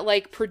cauldrons that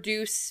like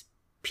produce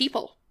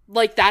people.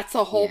 Like that's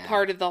a whole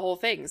part of the whole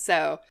thing.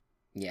 So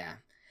yeah,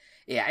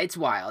 it's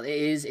wild.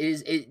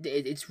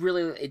 It's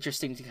really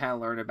interesting to kind of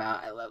learn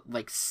about,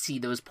 like see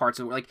those parts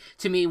of like,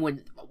 to me,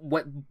 when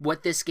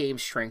what this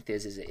game's strength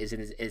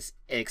is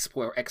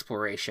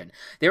exploration.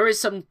 There is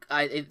some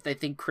I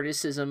think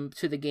criticism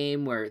to the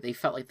game where they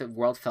felt like the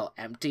world felt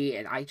empty,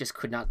 and I just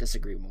could not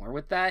disagree more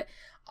with that.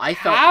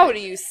 How do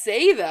you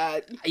say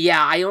that?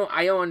 Yeah, I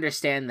don't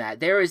understand that.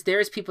 There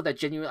is people that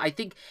genuinely, I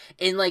think,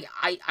 and like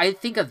I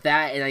think of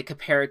that and I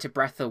compare it to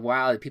Breath of the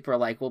Wild, and people are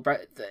like, well,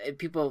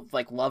 people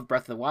like love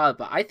Breath of the Wild,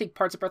 but I think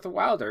parts of Breath of the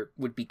Wild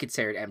would be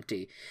considered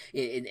empty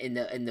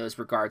in those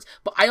regards.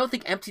 But I don't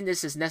think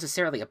emptiness is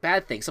necessarily a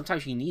bad thing.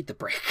 Sometimes you need the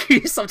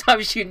break.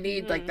 Sometimes you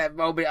need like that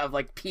moment of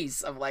like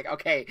peace of like,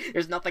 okay,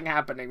 there's nothing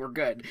happening, we're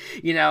good.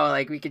 You know,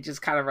 like we could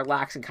just kind of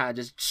relax and kind of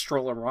just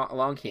stroll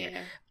along here.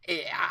 Yeah.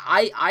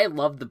 I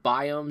love the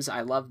biomes.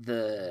 I love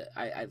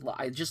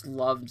I just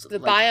loved the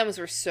biomes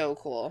were so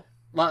cool.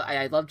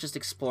 I love just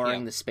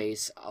exploring the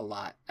space a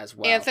lot as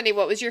well. Anthony,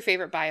 what was your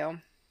favorite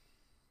biome?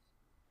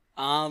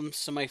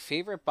 So my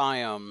favorite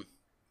biome,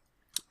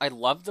 I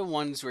love the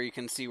ones where you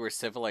can see where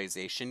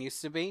civilization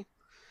used to be,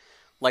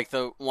 like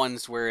the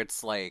ones where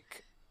it's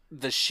like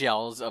the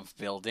shells of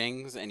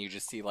buildings and you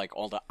just see like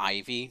all the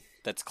ivy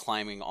that's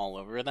climbing all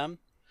over them.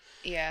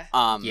 Yeah.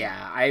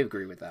 Yeah, I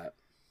agree with that.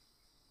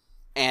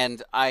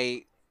 And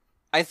I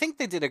think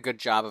they did a good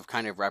job of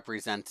kind of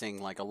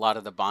representing like a lot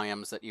of the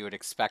biomes that you would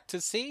expect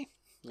to see,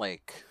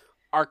 like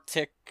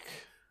Arctic,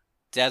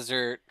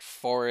 desert,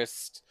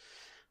 forest,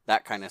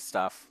 that kind of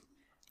stuff.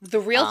 The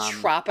real I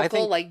tropical,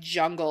 think like,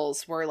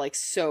 jungles were, like,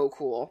 so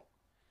cool.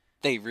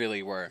 they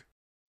really were.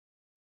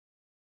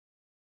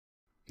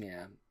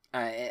 Yeah.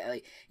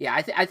 I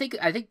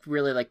think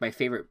really like my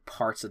favorite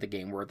parts of the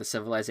game were the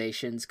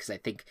civilizations, because I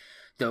think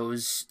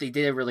they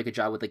did a really good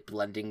job with like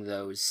blending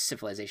those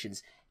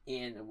civilizations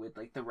in with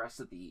like the rest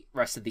of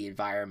the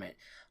environment.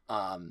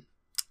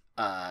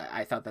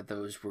 I thought that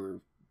those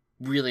were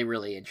really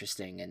really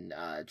interesting, and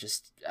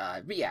just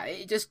a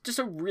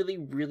really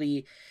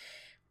really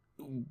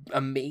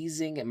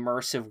amazing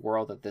immersive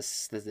world that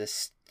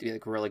this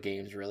Guerrilla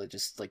Games really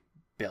just like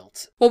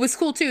built. What was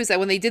cool, too, is that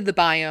when they did the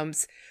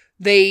biomes,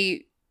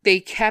 they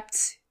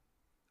kept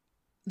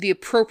the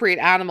appropriate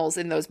animals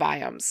in those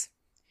biomes.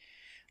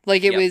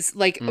 Like, it was,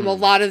 like, a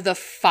lot of the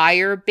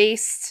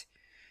fire-based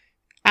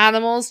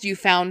animals you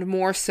found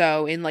more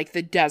so in, like,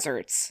 the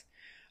deserts.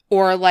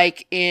 Or,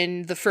 like,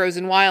 in the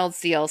Frozen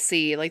Wilds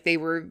DLC, like, they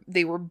were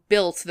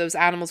built, those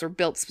animals were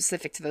built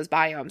specific to those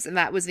biomes. And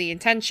that was the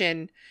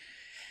intention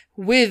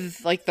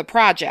with, like, the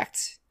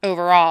project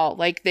overall.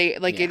 Like,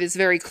 it is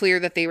very clear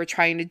that they were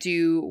trying to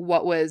do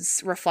what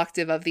was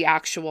reflective of the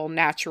actual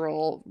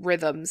natural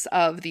rhythms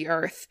of the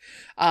earth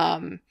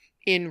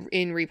in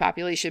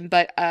repopulation.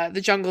 But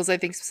the jungles, I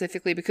think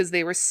specifically because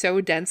they were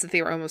so dense that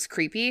they were almost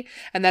creepy,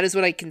 and that is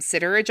what I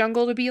consider a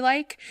jungle to be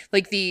like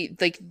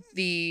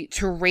the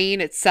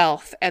terrain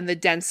itself and the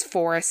dense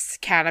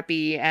forest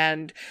canopy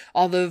and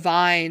all the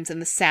vines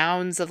and the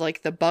sounds of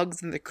like the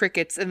bugs and the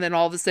crickets, and then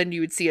all of a sudden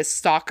you would see a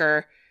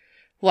stalker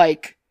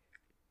like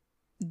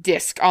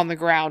disc on the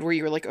ground where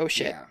you were like, oh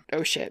shit,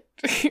 oh shit,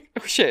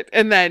 oh shit.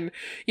 And then,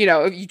 you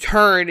know, if you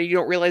turn and you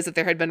don't realize that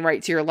there had been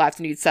right to your left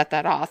and you'd set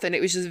that off. And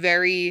it was just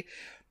very,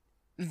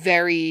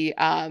 very,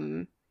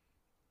 kind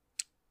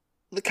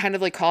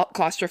of like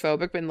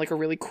claustrophobic, but in like a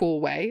really cool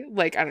way.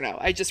 Like, I don't know.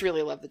 I just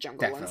really love the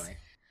jungle ones.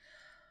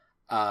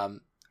 All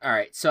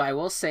right. So I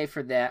will say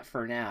for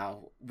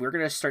now, we're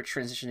going to start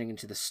transitioning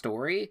into the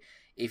story.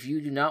 If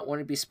you do not want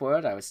to be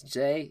spoiled, I would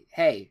say,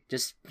 hey,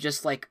 just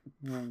like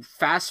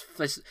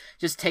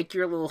just take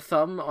your little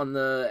thumb on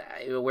the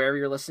wherever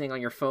you're listening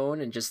on your phone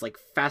and just like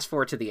fast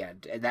forward to the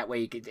end, and that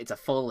way it's a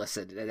full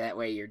listen, and that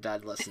way you're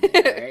done listening.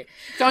 Right?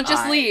 Don't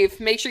just leave.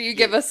 Make sure you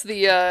give us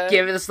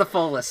the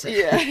full listen.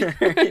 Yeah,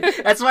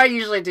 that's what I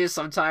usually do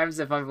sometimes.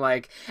 If I'm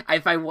like,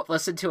 if I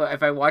watch a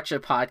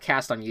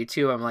podcast on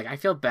YouTube, I'm like, I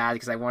feel bad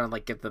because I want to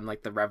like give them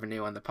like the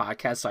revenue on the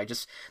podcast, so I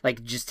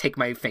just take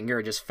my finger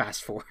and just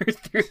fast forward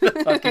through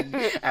the fucking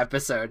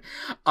episode.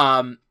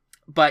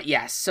 But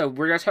yes, so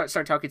we're gonna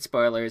start talking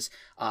spoilers.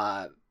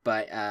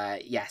 But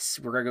yes,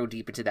 we're gonna go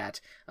deep into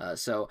that.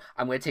 So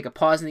I'm gonna take a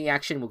pause in the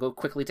action. We'll go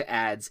quickly to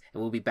ads,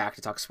 and we'll be back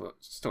to talk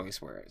story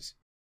spoilers.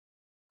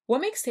 What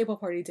makes Table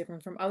Party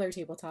different from other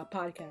tabletop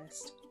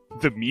podcasts?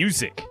 The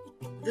music.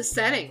 the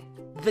setting,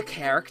 The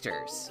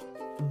characters.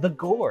 The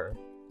gore.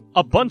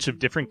 A bunch of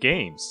different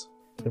games.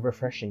 The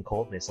refreshing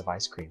coldness of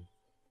ice cream.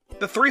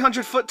 The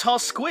 300-foot tall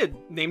squid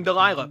named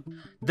Delilah.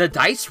 The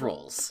dice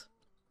rolls.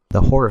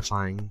 The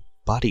horrifying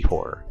body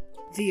horror.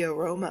 the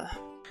aroma,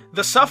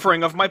 The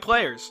suffering of my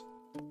players.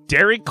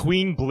 Dairy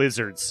Queen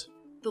blizzards.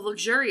 the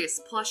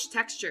luxurious plush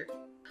texture.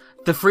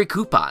 The free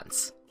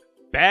coupons.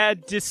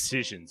 Bad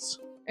decisions.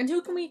 And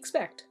who can we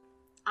expect?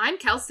 I'm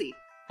Kelsey.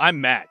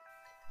 I'm Matt.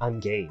 I'm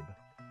Gabe.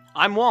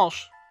 I'm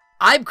Walsh.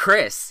 I'm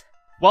Chris.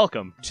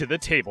 Welcome to the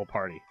Table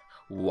Party.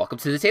 Welcome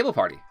to the table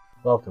party.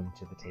 Welcome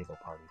to the Table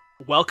Party.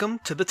 Welcome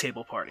to the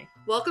Table Party.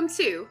 Welcome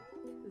to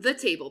the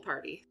Table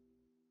Party.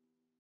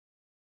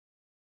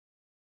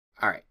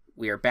 All right,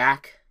 we are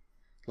back.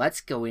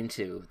 Let's go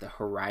into the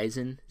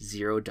Horizon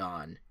Zero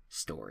Dawn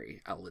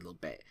story a little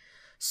bit.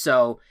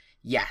 So,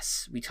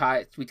 yes, we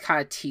kind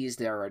of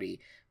teased it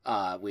already.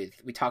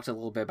 We talked a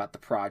little bit about the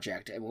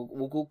project, and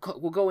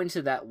we'll go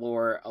into that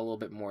lore a little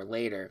bit more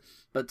later.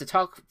 But to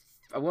talk,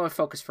 I want to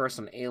focus first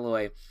on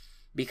Aloy,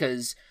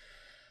 because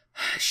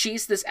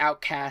she's this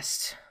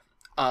outcast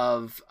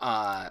of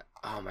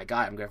oh my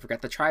god, I'm gonna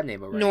forget the tribe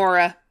name already.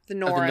 Nora. The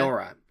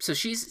Nora. So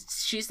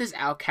she's this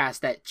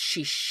outcast that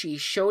she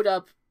showed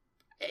up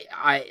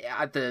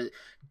at the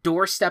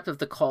doorstep of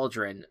the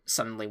cauldron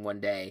suddenly one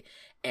day,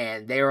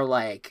 and they were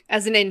like,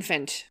 As an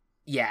infant.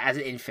 yeah, as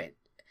an infant,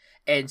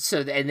 and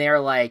they're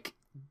like,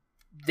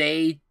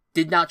 they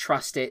did not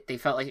trust it. They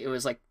felt like it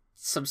was like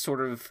some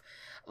sort of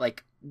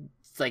like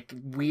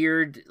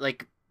weird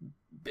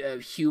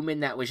human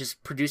that was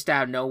just produced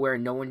out of nowhere,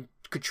 and no one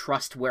could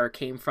trust where it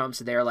came from.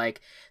 So they're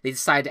like, they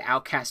decided to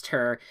outcast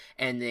her,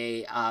 and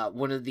they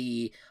one of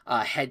the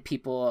head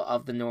people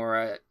of the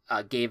Nora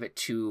gave it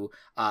to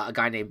a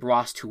guy named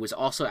Rost, who was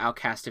also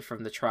outcasted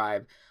from the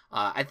tribe.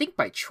 I think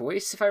by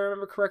choice, if I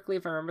remember correctly,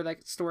 if I remember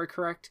that story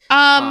correct.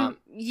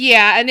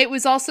 Yeah, and it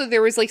was also,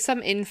 there was like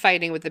some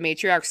infighting with the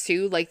matriarchs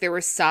too. Like there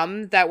were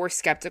some that were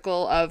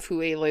skeptical of who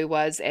Aloy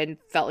was and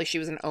felt like she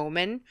was an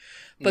omen.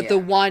 But the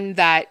one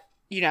that,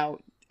 you know,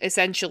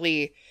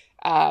 essentially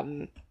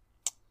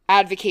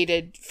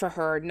advocated for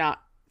her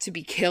not to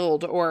be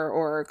killed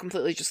or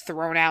completely just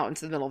thrown out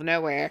into the middle of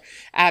nowhere,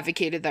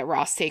 advocated that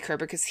Ross take her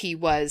because he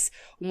was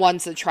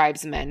once a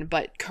tribesman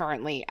but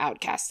currently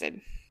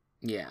outcasted.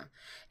 Yeah,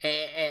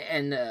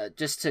 and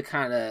just to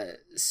kind of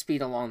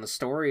speed along the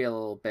story a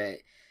little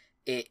bit,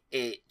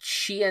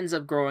 she ends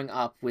up growing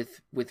up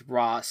with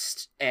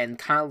Ross and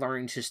kind of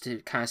learning just to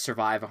kind of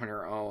survive on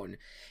her own,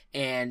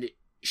 and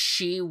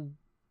she.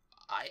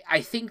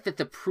 I think that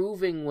the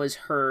proving was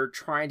her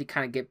trying to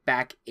kind of get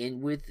back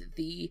in with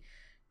the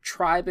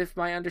tribe, if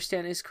my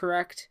understanding is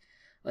correct.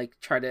 Like,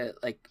 try to,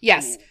 like...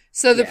 Yes.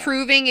 So yeah.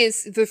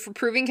 the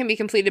proving can be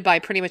completed by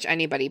pretty much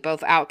anybody,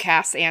 both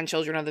outcasts and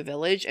children of the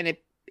village, and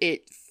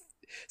it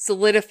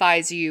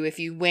solidifies you if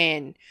you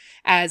win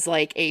as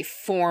like a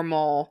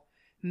formal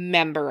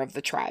member of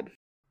the tribe.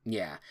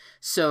 Yeah.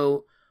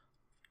 So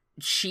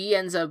she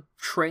ends up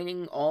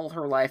training all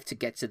her life to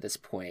get to this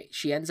point.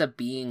 She ends up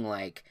being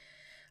like,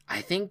 I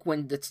think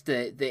when that's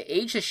the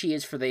age that she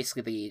is for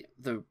basically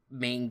the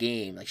main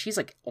game, like she's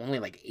like only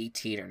like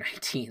 18 or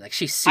 19. Like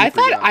she's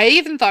super young. I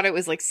even thought it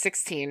was like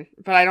 16,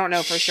 but I don't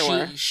know for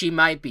sure. She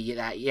might be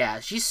that. Yeah,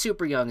 she's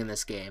super young in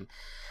this game.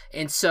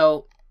 And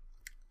so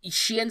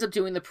she ends up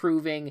doing the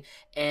proving,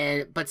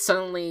 but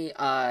suddenly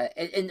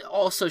and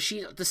also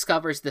she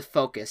discovers the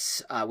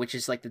focus, which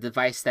is like the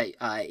device that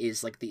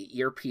is like the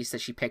earpiece that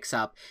she picks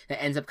up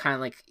that ends up kind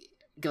of like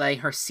letting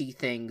her see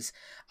things,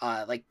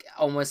 like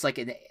almost like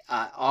an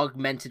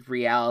augmented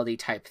reality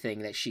type thing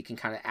that she can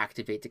kind of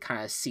activate to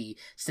kind of see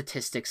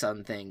statistics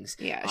on things.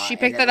 Yeah, she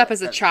picked that up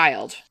as a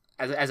child.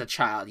 As a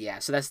child, yeah.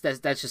 So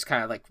that's just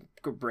kind of like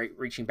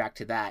reaching back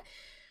to that.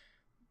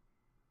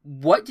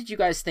 What did you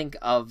guys think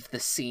of the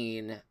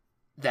scene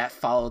that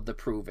followed the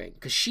proving?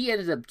 Because she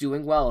ended up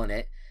doing well in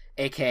it,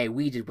 aka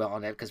we did well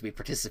in it because we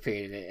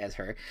participated in it as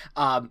her.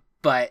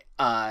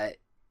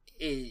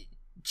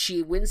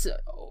 She wins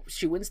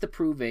the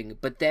proving,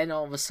 but then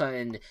all of a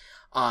sudden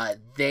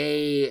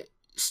they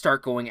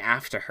start going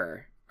after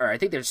her, or I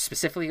think they're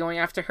specifically going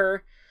after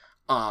her.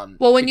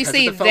 Well, when you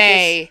say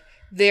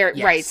they're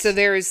yes. Right, so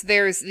there's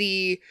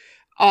the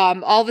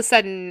all of a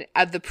sudden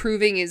the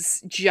proving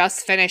is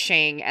just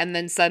finishing, and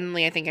then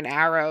suddenly I think an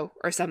arrow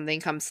or something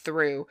comes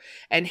through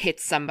and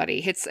hits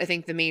I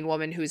think the main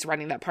woman who's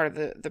running that part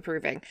of the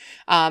proving,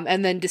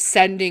 and then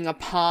descending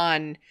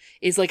upon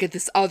is like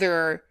this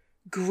other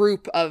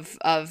group of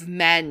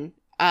men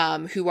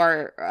who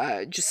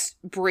are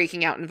just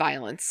breaking out in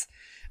violence.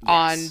 Yes.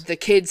 On the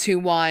kids who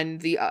won,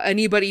 the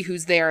anybody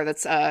who's there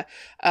that's a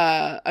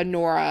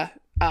Nora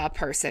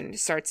person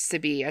starts to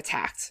be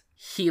attacked.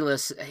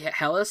 Hellas,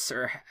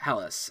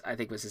 I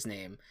think was his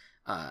name,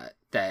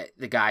 that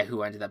the guy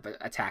who ended up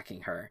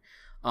attacking her,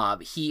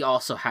 he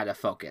also had a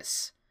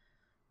focus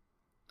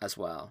as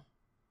well,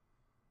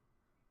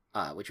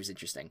 which was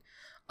interesting.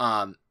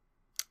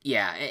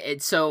 Yeah,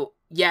 and so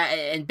yeah,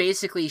 and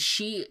basically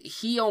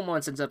he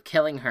almost ends up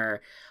killing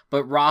her,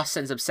 but Ross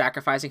ends up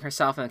sacrificing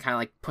herself and kind of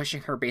like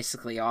pushing her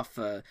basically off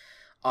a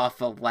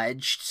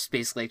ledge, just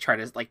basically try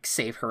to like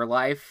save her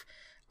life.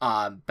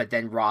 But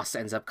then Ross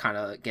ends up kind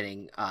of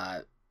getting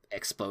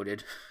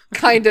exploded.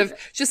 Kind of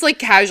just like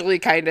casually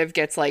kind of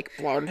gets like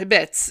blown to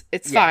bits.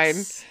 It's fine.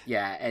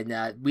 Yeah,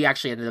 and we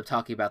actually ended up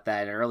talking about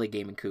that in an early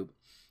game in Coop.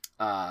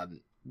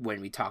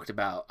 When we talked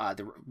about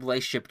the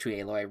relationship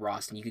between Aloy and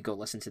Ross, and you could go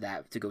listen to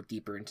that to go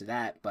deeper into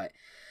that. But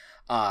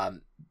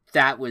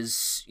that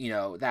was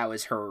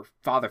her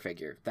father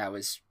figure. That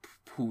was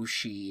who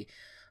she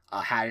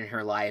had in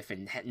her life,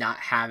 and not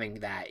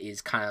having that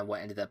is kind of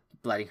what ended up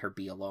letting her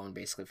be alone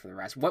basically for the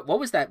rest. What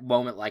was that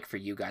moment like for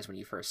you guys when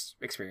you first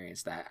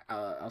experienced that?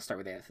 I'll start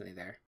with Anthony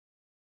there.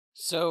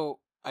 So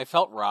I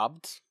felt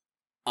robbed,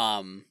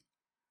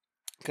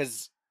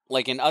 because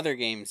like in other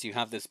games, you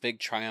have this big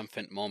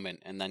triumphant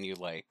moment, and then you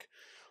like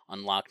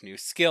unlock new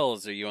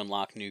skills or you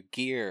unlock new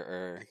gear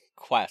or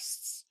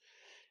quests,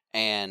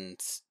 and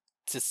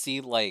to see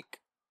like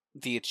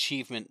the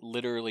achievement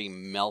literally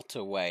melt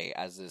away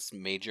as this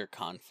major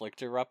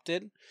conflict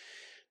erupted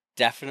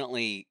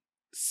definitely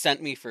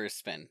sent me for a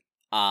spin.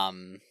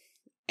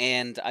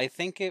 And I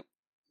think it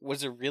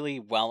was a really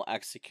well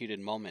executed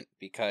moment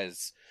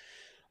because,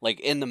 like,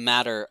 in the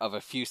matter of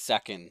a few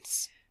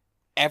seconds,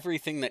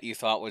 everything that you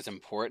thought was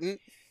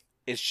important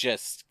is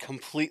just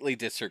completely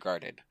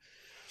disregarded.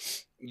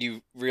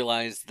 You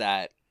realize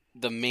that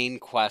the main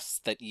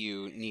quest that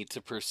you need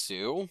to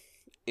pursue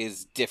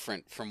is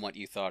different from what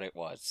you thought it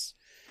was.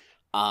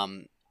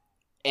 And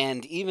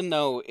even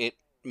though it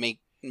made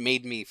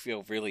me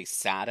feel really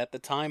sad at the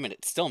time, and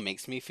it still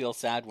makes me feel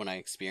sad when I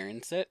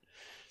experience it,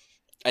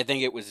 I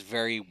think it was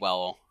very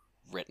well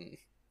written.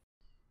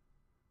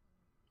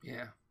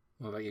 Yeah.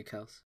 What about you,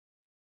 Kels?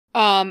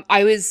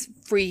 I was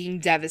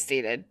freaking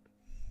devastated.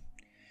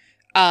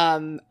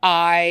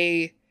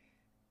 I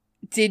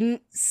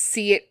didn't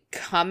see it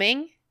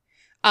coming.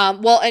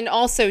 Well, and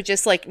also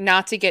just like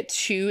not to get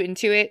too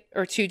into it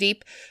or too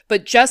deep,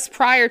 but just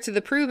prior to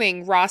the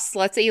proving, Ross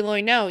lets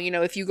Aloy know,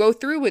 if you go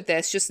through with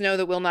this, just know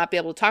that we'll not be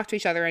able to talk to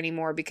each other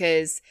anymore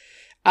because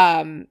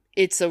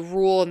it's a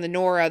rule in the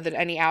Nora that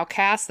any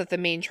outcast, that the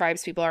main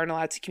tribes people aren't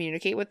allowed to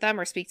communicate with them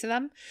or speak to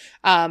them.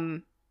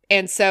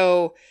 And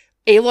so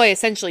Aloy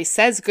essentially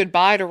says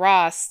goodbye to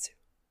Ross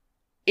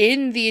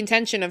in the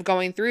intention of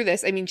going through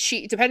this. I mean,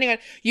 depending on,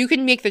 you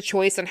can make the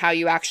choice on how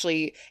you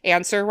actually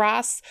answer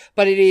Ross,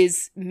 but it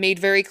is made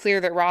very clear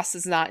that Ross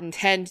does not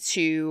intend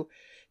to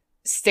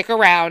stick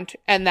around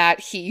and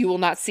that you will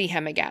not see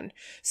him again.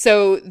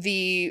 So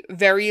the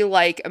very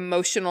like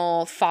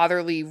emotional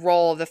fatherly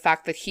role of the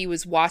fact that he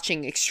was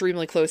watching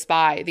extremely close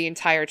by the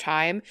entire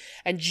time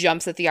and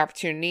jumps at the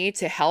opportunity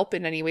to help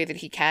in any way that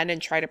he can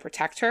and try to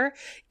protect her,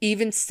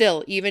 even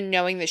still, even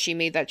knowing that she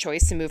made that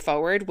choice to move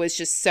forward, was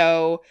just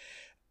so,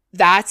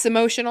 that's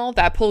emotional.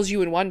 That pulls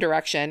you in one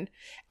direction.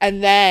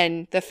 And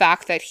then the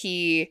fact that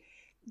he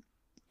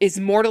is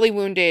mortally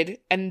wounded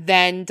and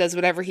then does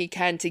whatever he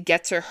can to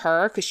get to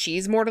her because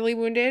she's mortally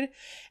wounded,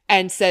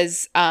 and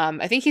says,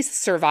 I think he says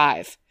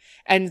survive,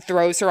 and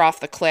throws her off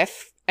the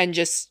cliff and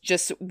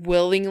just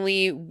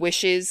willingly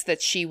wishes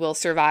that she will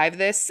survive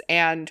this,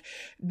 and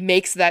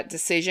makes that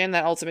decision,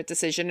 that ultimate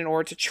decision, in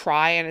order to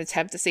try and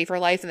attempt to save her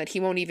life, and that he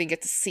won't even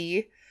get to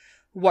see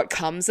what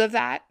comes of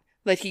that.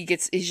 That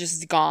is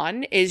just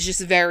gone, is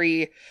just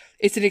very,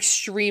 it's an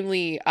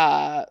extremely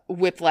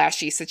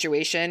whiplashy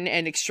situation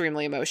and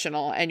extremely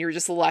emotional, and you're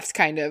just left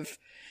kind of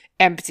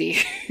empty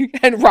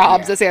and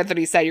robbed, as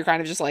Anthony said. You're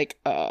kind of just like,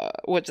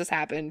 what just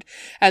happened?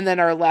 And then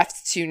are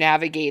left to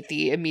navigate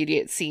the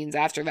immediate scenes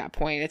after that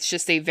point. It's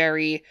just a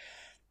very,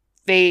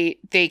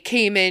 they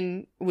came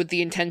in with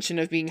the intention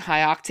of being high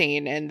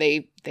octane, and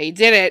they did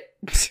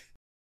it.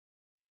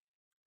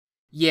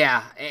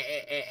 Yeah,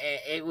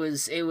 it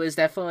was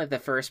definitely the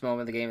first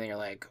moment of the game that you're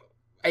like,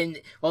 and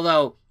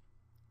although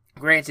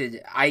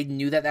granted, I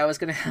knew that was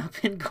going to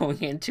happen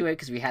going into it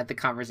because we had the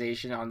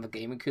conversation on the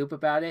Game and Coop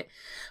about it,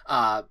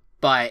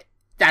 but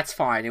that's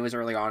fine. It was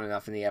early on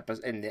enough in the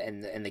episode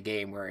in the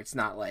game where it's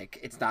not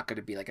going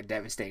to be like a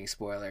devastating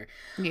spoiler.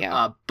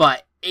 Yeah,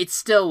 but it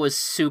still was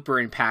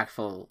super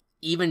impactful,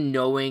 even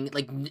knowing,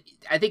 like,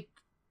 I think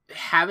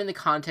having the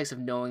context of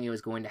knowing it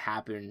was going to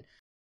happen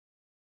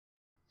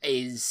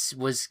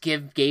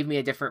gave me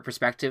a different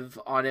perspective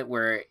on it,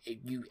 where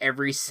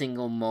every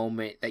single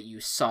moment that you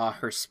saw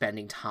her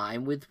spending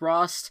time with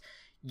Rost,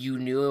 you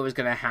knew it was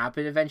going to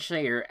happen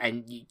eventually,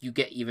 and you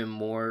get even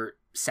more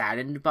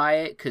saddened by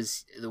it,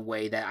 because the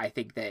way that I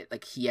think that,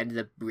 like, he ended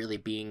up really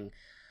being,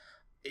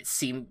 it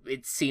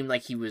seemed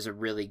like he was a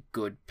really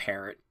good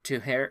parent to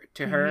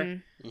her.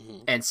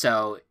 Mm-hmm. And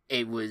so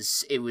it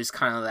was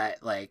kind of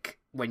that, like,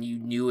 when you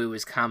knew it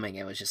was coming,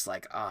 it was just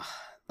like,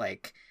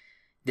 like,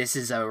 this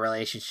is a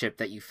relationship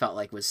that you felt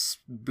like was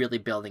really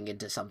building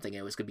into something.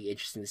 It was going to be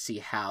interesting to see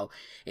how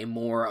a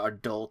more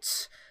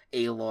adult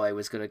Aloy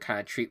was going to kind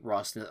of treat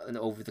Ross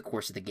over the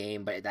course of the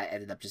game, but that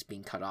ended up just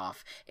being cut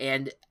off.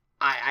 And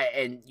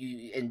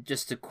and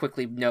just to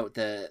quickly note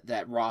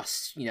that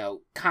Ross,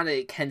 kind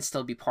of can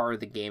still be part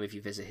of the game if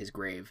you visit his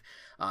grave,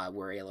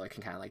 where Aloy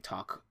can kind of like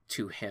talk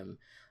to him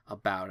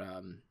about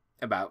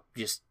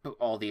just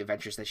all the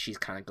adventures that she's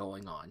kind of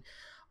going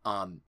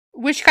on.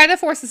 Which kind of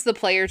forces the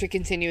player to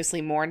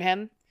continuously mourn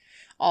him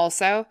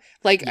also.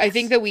 Like, yes. I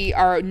think that we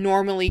are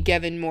normally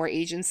given more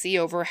agency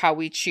over how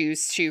we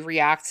choose to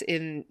react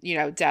in,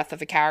 death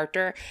of a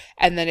character,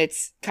 and then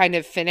it's kind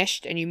of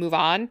finished and you move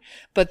on.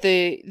 But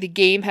the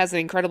game has an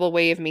incredible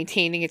way of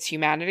maintaining its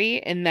humanity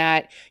in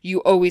that you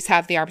always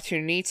have the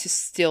opportunity to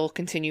still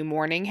continue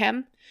mourning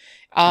him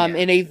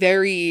in a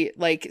very,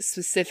 like,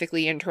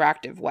 specifically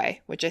interactive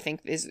way, which I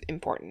think is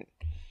important.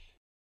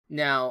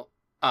 Now,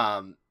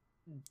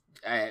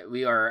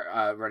 we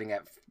are running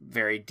at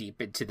very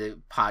deep into the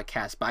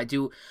podcast, but I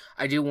do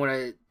want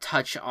to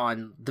touch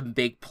on the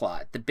big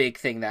plot, the big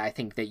thing that I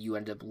think that you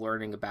end up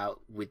learning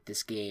about with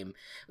this game,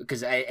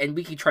 because and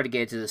we can try to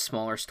get into the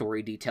smaller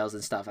story details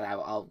and stuff, and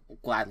I'll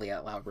gladly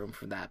allow room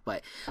for that.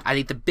 But I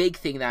think the big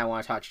thing that I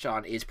want to touch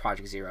on is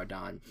Project Zero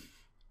Dawn,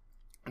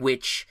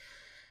 which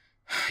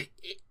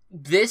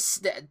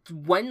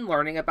when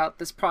learning about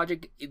this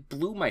project, it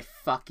blew my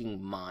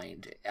fucking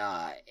mind.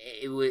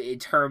 In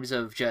terms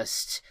of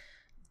just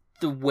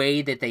the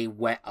way that they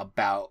went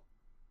about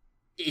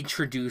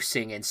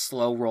introducing and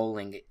slow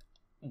rolling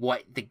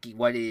what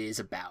it is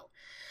about.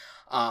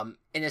 And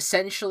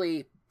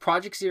essentially,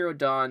 Project Zero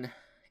Dawn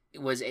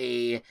was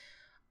a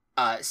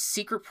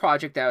secret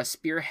project that was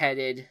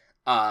spearheaded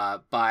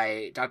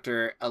by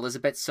Dr.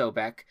 Elizabeth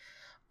Sobek,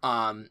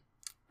 and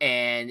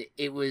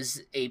it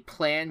was a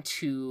plan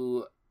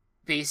to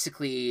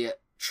basically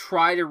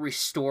try to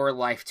restore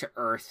life to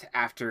Earth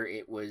after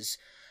it was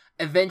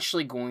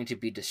eventually going to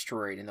be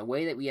destroyed. And the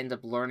way that we end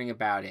up learning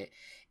about it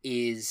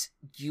is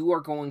you are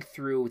going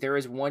through, there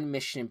is one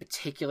mission in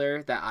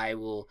particular that I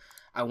want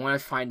to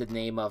find the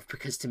name of,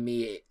 because to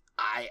me,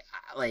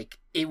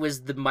 it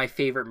was my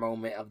favorite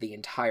moment of the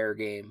entire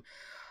game.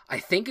 I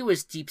think it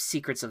was Deep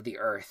Secrets of the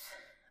Earth,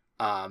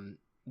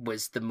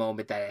 was the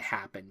moment that it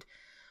happened.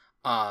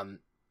 And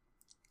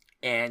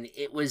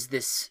it was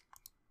this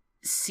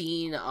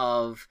scene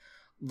of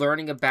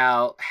learning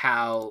about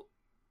how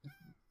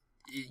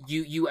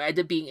you end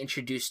up being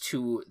introduced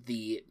to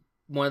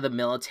one of the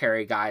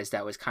military guys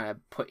that was kind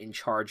of put in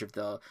charge of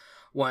the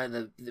one of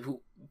the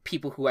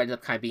people who ended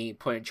up kind of being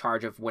put in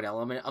charge of one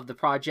element of the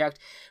project,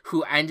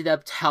 who ended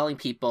up telling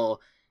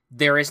people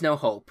there is no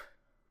hope.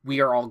 We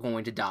are all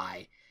going to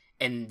die,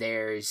 and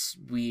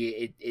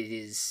it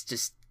is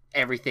just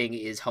everything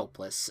is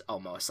hopeless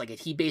almost. Like,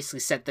 he basically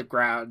set the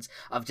grounds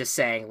of just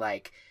saying,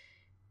 like,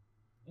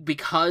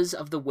 because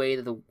of the way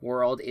that the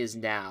world is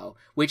now,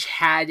 which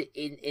had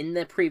in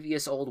the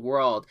previous old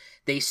world,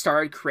 they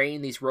started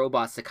creating these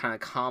robots to kind of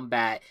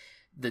combat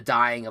the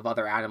dying of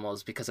other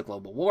animals because of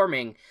global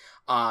warming.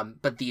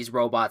 But these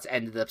robots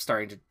ended up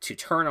starting to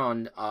turn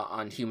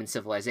on human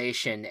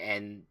civilization,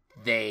 and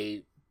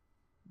they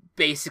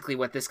basically,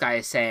 what this guy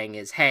is saying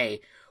is,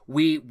 hey,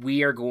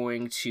 we are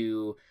going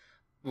to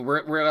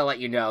we're gonna let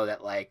you know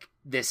that, like,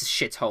 this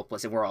shit's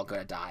hopeless and we're all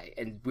gonna die,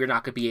 and we're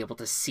not gonna be able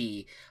to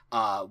see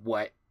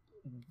what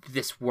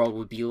this world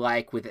would be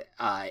like with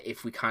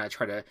if we kind of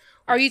try to.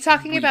 Are you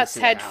talking about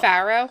Ted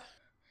Farrow?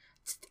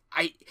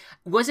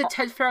 Was it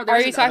Ted Farrow? There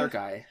was another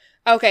guy.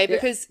 Okay,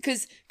 because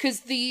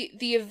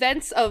the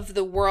events of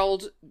the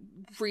world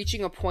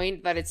reaching a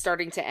point that it's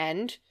starting to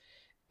end.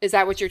 Is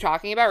that what you're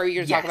talking about, or are you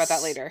going to talk about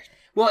that later?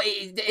 Well,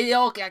 it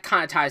all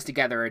kind of ties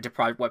together into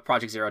what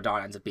Project Zero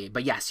Dawn ends up being.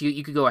 But yes,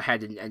 you could go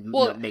ahead and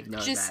make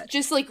note of that.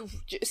 Just like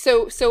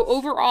so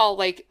overall,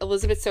 like,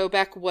 Elizabeth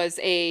Sobek was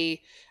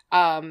a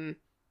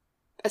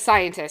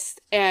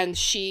scientist, and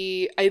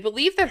I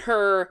believe that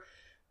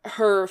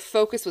her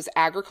focus was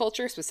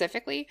agriculture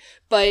specifically,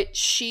 but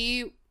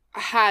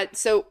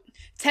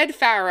Ted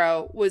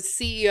Farrow was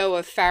CEO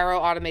of Farrow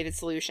Automated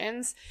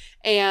Solutions,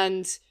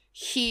 and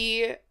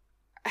he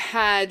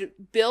had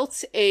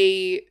built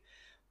a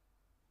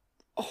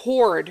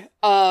horde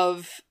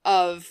of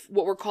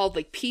what were called,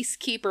 like,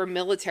 peacekeeper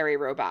military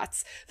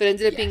robots that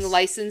ended up being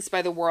licensed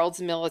by the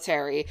world's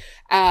military,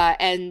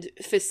 and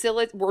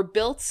were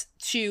built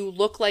to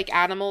look like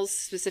animals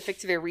specific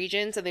to their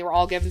regions, and they were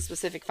all given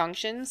specific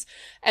functions,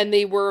 and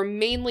they were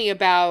mainly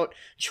about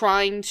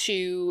trying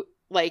to,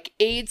 like,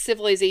 aid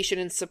civilization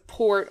and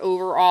support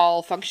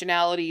overall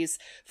functionalities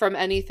from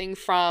anything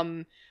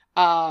from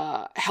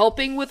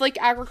helping with,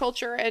 like,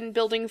 agriculture and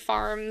building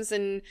farms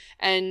and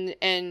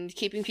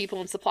keeping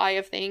people in supply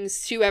of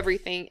things, to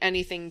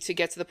anything to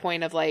get to the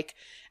point of, like,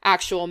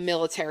 actual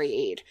military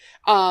aid.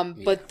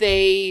 But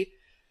they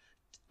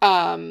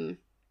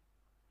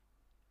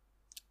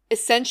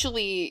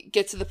essentially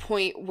get to the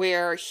point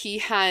where he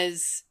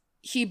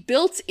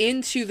built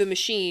into the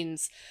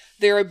machines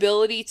their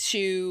ability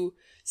to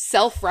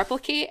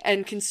self-replicate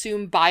and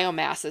consume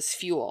biomass as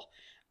fuel.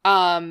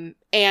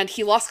 And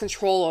he lost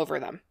control over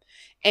them.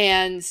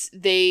 And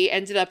they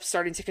ended up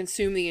starting to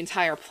consume the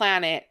entire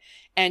planet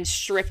and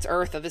stripped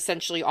Earth of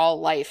essentially all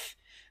life.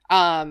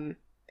 And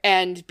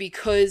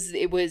because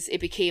it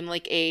became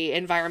like a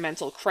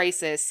environmental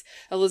crisis,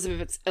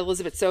 Elizabeth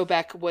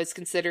Sobek was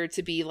considered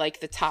to be, like,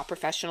 the top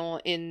professional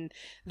in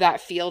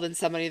that field and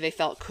somebody they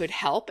felt could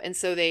help. And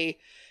so the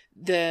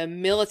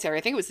military,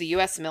 I think it was the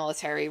US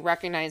military,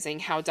 recognizing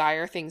how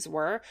dire things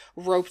were,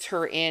 roped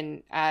her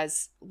in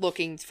as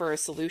looking for a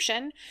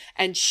solution.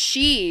 And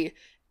she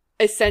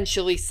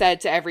essentially said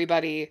to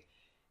everybody,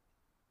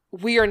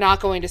 we are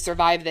not going to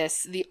survive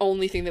this. The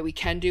only thing that we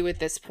can do at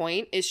this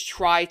point is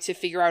try to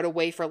figure out a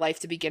way for life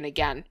to begin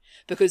again,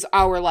 because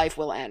our life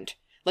will end.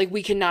 Like,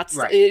 we cannot,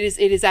 right. It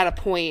is at a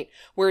point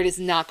where it is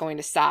not going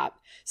to stop.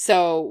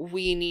 So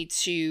we need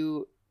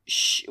to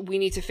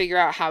figure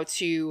out how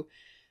to,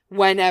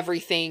 when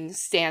everything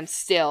stands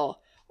still,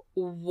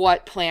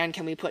 what plan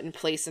can we put in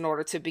place in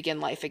order to begin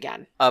life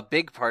again? A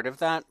big part of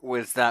that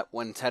was that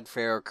when Ted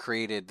Farrow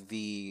created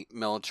the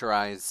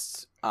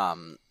militarized,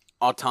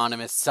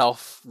 autonomous,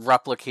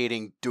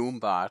 self-replicating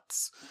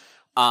Doombots,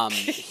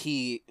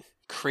 he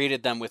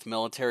created them with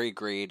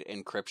military-grade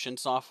encryption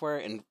software,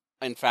 and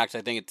in fact, I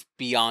think it's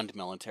beyond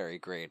military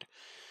grade.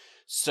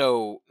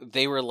 So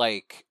they were,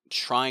 like,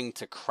 trying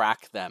to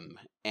crack them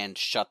and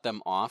shut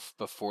them off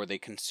before they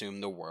consume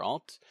the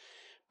world.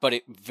 But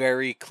it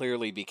very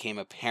clearly became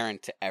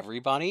apparent to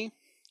everybody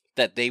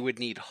that they would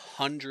need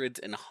hundreds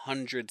and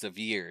hundreds of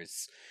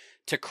years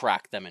to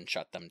crack them and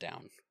shut them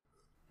down.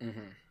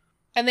 Mm-hmm.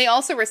 And they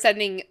also were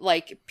sending,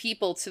 like,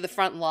 people to the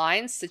front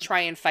lines to try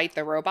and fight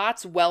the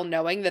robots, well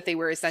knowing that they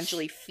were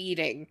essentially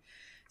feeding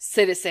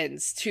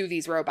citizens to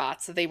these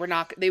robots. So they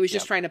was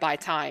just trying to buy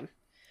time.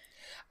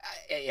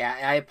 Yeah,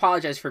 I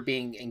apologize for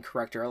being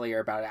incorrect earlier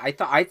about it. I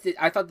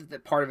thought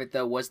that part of it,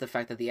 though, was the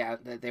fact that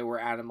that they were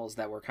animals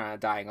that were kind of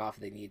dying off.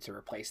 And they needed to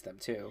replace them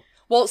too.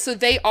 Well, so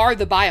they are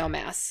the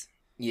biomass.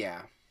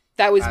 Yeah,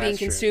 that was being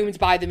consumed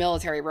by the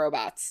military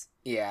robots.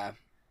 Yeah,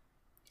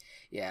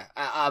 yeah.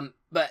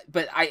 But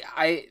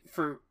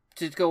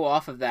to go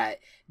off of that,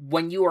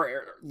 when you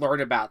learn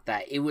about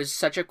that, it was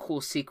such a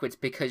cool sequence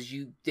because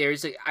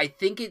I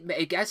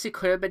guess it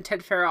could have been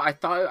Ted Farrow. I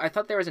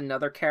thought there was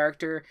another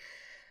character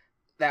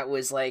that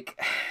was,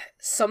 like,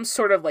 some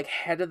sort of, like,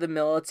 head of the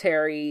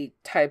military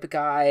type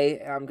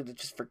guy. I'm gonna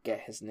just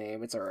forget his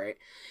name. It's all right.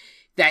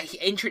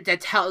 That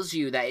tells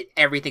you that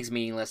everything's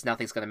meaningless,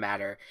 nothing's gonna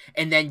matter,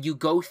 and then you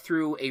go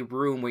through a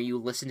room where you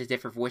listen to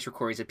different voice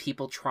recordings of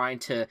people trying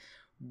to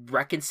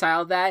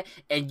reconcile that,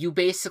 and you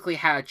basically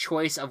had a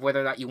choice of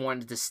whether or not you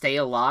wanted to stay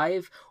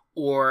alive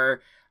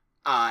or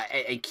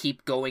and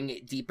keep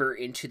going deeper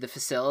into the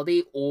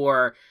facility,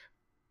 or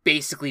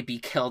basically be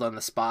killed on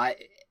the spot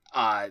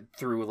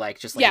through like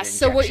just like yes. an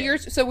So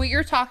injection. what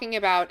you're talking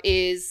about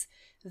is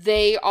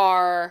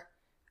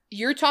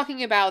you're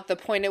talking about the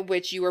point at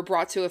which you were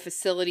brought to a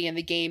facility in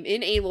the game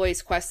in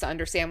Aloy's quest to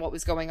understand what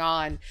was going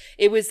on.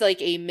 It was like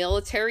a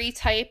military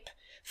type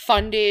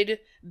funded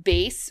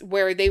base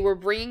where they were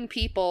bringing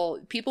people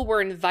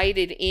were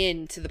invited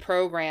into the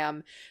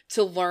program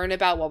to learn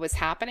about what was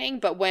happening.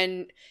 But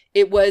when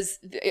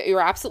you're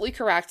absolutely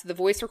correct, the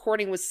voice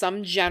recording was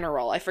some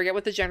general. I forget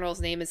what the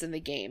general's name is in the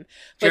game.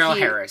 But General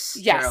Harris.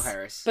 Yes. General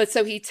Harris. But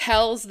so he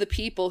tells the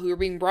people who are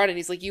being brought in,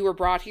 he's like, you were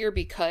brought here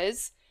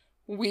because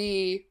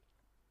we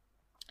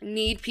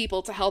need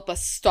people to help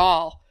us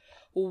stall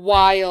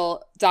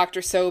while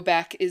Dr.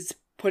 Sobek is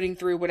putting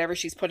through whatever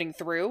she's putting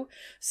through.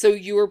 So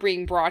you are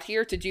being brought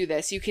here to do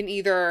this. You can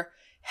either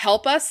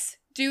help us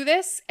do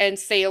this and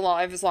stay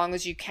alive as long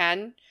as you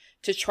can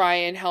to try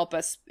and help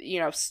us,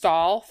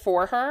 stall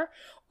for her,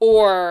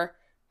 or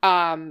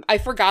I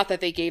forgot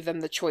that they gave them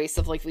the choice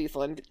of like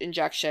lethal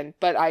injection,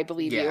 but I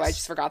believe you. I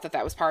just forgot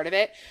that was part of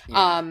it.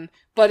 Yeah.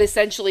 But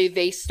essentially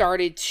they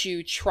started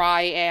to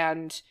try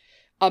and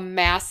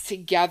amass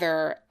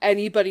together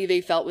anybody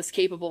they felt was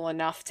capable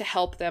enough to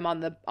help them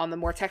on the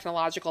more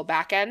technological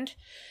back end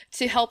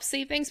to help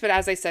save things. But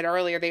as I said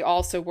earlier, they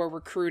also were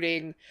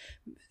recruiting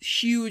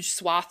huge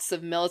swaths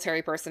of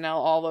military personnel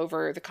all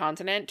over the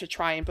continent to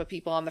try and put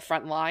people on the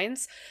front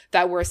lines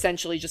that were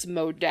essentially just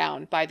mowed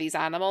down by these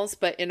animals,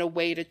 but in a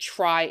way to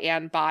try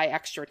and buy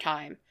extra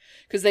time.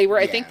 Because they were,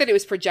 I think that it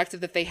was projected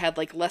that they had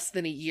like less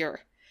than a year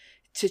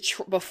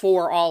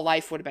before all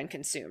life would have been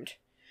consumed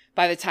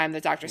by the time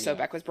that Dr.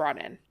 Sobek was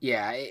brought in.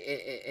 Yeah,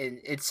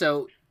 and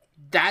so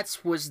that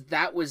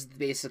was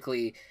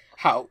basically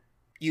how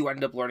you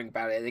ended up learning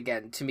about it. And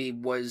again, to me,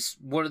 was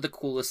one of the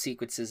coolest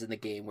sequences in the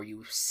game where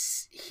you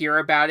hear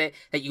about it,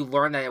 that you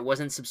learn that it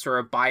wasn't some sort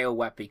of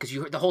bioweapon, because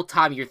the whole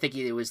time you're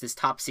thinking it was this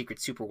top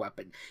secret super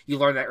weapon. You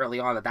learn that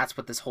early on that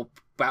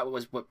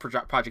was what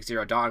Project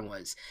Zero Dawn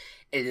was.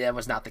 And that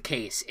was not the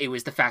case. It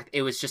was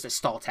it was just a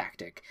stall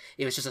tactic.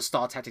 It was just a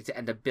stall tactic to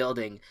end up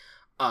building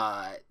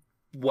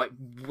what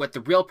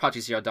the real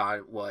Project Zero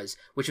Dawn was,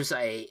 which was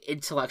a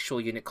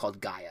intellectual unit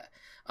called Gaia.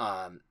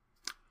 And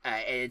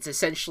it's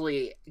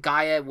essentially,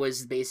 Gaia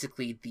was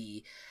basically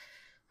the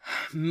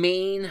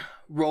main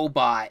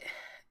robot,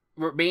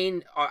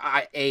 main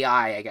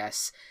AI, I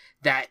guess,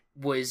 that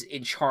was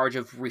in charge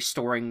of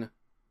restoring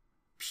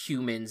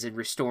humans and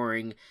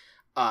restoring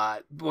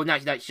not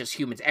just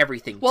humans,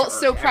 everything. Well,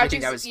 so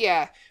Project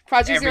everything.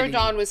 Zero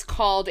Dawn was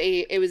called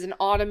it was an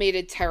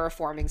automated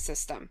terraforming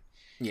system.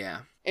 Yeah.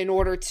 In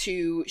order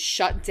to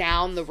shut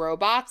down the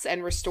robots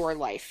and restore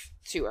life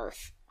to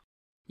Earth.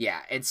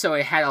 Yeah, and so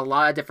it had a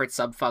lot of different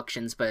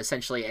sub-functions, but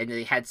essentially, and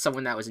they had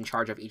someone that was in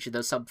charge of each of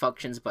those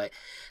sub-functions, but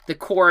the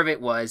core of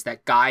it was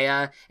that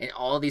Gaia and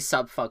all these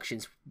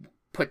sub-functions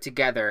put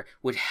together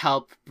would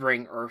help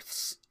bring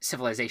Earth's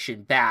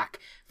civilization back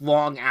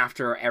long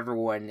after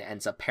everyone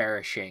ends up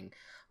perishing.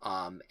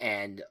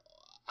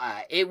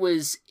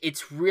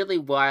 It's really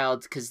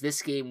wild, because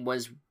this game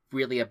was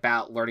really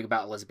about learning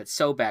about Elizabeth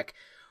Sobek,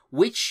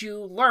 which you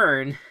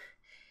learn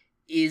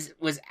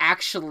was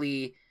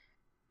actually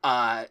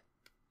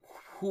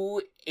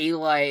who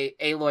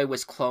Aloy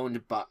was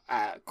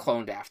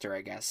cloned after,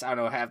 I guess. I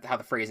don't know how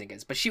the phrasing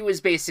is, but she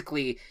was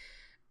basically,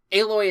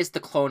 Aloy is the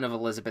clone of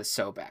Elizabeth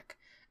Sobek.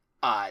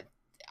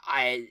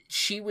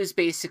 She was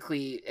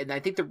basically, and I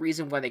think the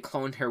reason why they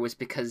cloned her was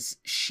because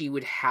she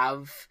would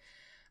have,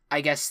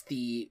 I guess,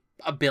 the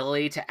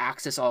ability to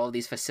access all of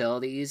these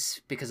facilities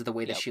because of the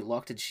way that she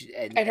looked and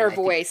her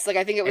voice.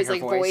 I think it was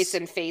like voice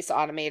and face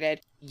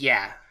automated.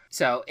 Yeah.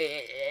 So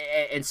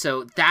and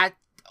so that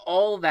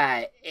all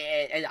that,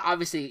 and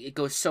obviously it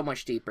goes so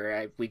much deeper.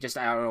 I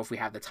don't know if we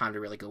have the time to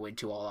really go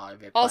into a lot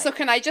of it. Also,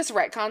 can I just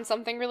retcon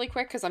something really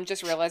quick, because I'm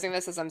just realizing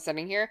this as I'm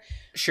sitting here?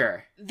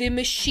 Sure. The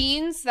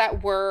machines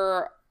that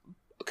were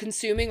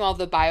consuming all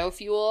the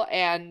biofuel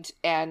and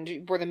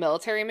were the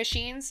military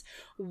machines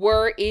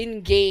were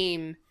in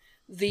game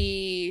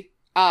the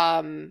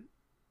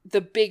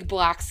big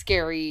black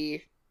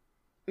scary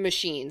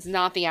machines,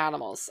 not the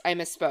animals. I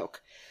misspoke.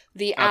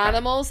 The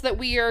animals that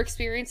we are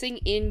experiencing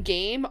in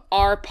game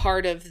are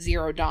part of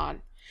Zero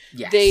Dawn.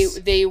 Yes.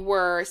 They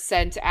were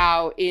sent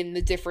out in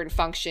the different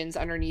functions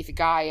underneath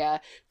Gaia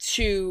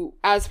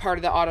as part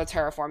of the auto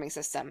terraforming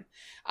system.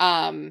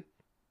 And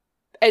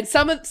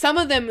some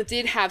of them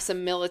did have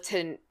some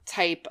militant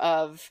type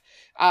of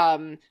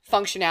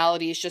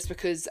functionalities just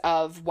because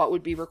of what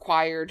would be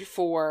required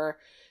for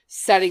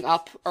setting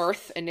up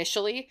Earth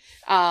initially.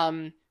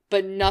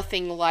 But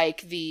nothing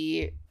like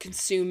the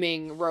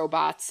consuming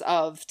robots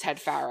of Ted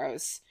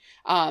Farrow's,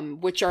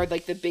 which are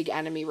like the big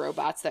enemy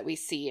robots that we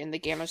see in the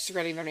game. I'm just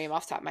forgetting their name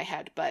off the top of my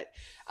head, but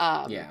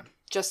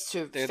just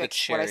to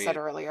fix what I said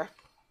earlier.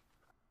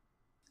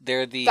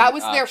 That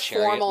was their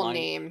formal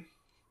name.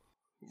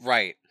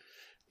 Right.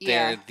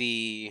 Yeah. They're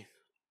the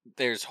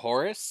there's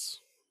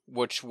Horus,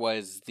 which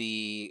was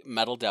the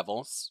Metal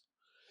Devils,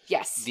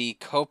 Yes. the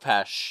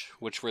Kopesh,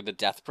 which were the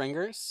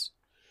Deathbringers,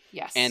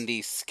 Yes. and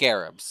the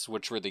Scarabs,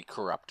 which were the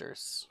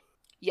Corruptors.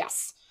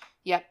 Yes.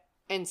 Yep.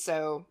 And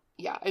so,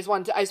 yeah, I just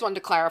wanted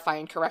to clarify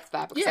and correct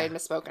that because I Yeah. had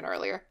misspoken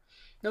earlier.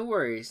 No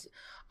worries.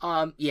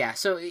 Yeah,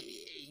 so,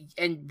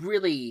 and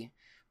really,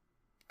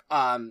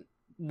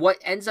 what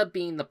ends up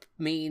being the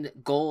main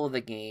goal of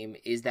the game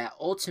is that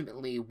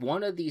ultimately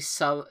one of these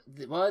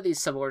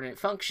subordinate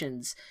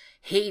functions,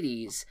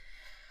 Hades,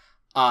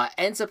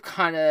 ends up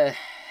kind of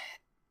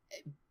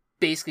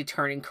basically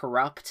turning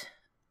corrupt,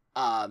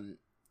 and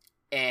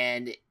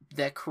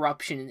that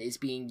corruption is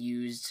being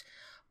used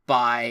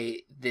by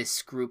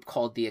this group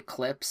called the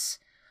Eclipse,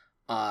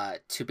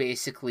 to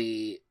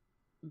basically,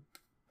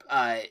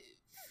 the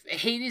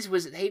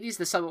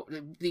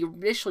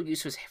initial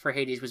use was for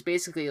Hades was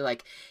basically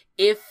like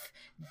if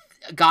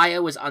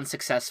Gaia was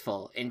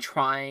unsuccessful in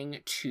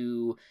trying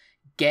to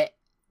get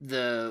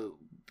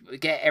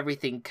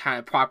everything kind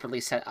of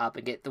properly set up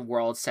and get the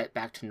world set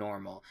back to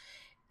normal,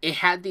 it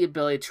had the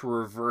ability to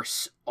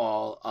reverse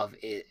all of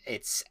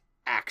its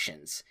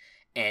actions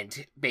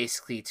and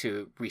basically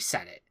to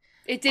reset it.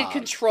 It did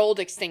controlled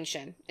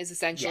extinction is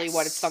essentially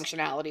what its yes.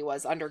 functionality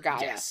was under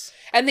Gaia. Yes.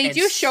 And they And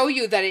do show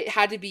you that it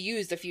had to be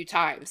used a few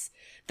times,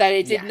 that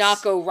it did not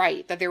Yes. go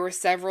right, that there were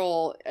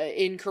several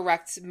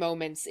incorrect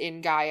moments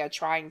in Gaia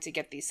trying to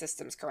get these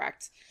systems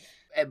correct.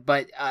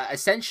 But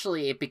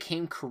essentially it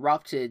became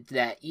corrupted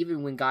that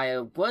even when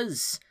Gaia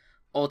was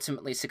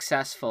ultimately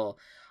successful,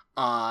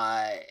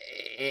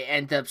 it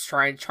ended up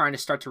trying to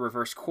start to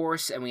reverse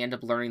course, and we end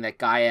up learning that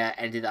Gaia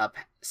ended up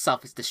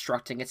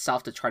self-destructing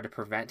itself to try to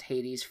prevent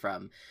Hades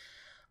from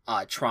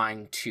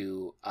trying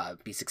to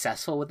be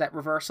successful with that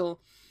reversal.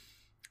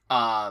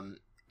 But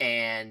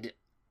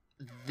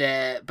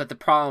the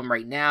problem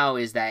right now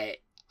is that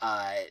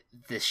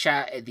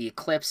the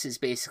Eclipse is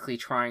basically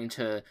trying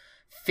to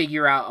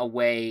figure out a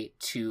way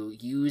to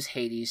use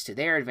Hades to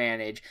their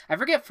advantage. I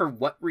forget for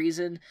what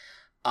reason.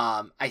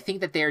 I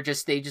think that they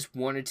just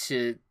wanted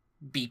to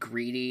be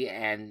greedy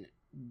and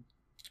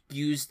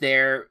use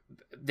their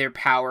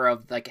power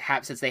of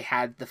since they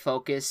had the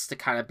focus to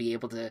kind of be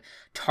able to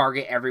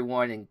target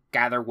everyone and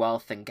gather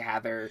wealth and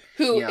gather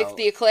It's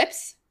the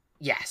Eclipse?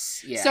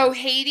 Yes, yeah. So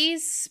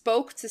Hades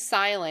spoke to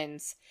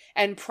Silence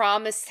and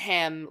promised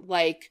him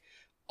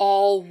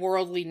all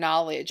worldly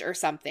knowledge or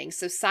something.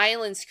 So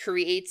Silence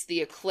creates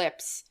the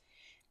Eclipse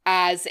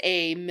as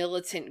a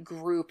militant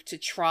group to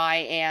try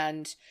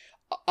and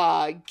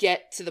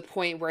get to the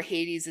point where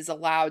Hades is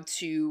allowed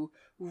to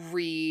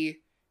resurface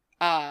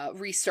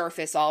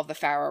all of the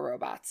Pharaoh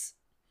robots.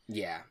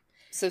 Yeah.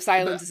 So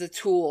Silence is a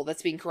tool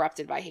that's being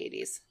corrupted by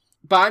Hades.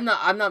 But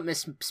I'm not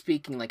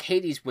misspeaking.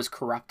 Hades was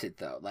corrupted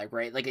though.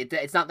 Right.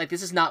 It's not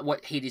this is not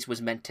what Hades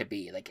was meant to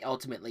be.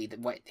 Ultimately,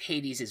 what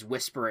Hades is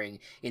whispering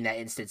in that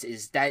instance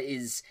is that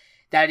is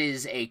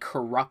a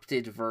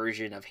corrupted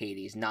version of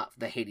Hades, not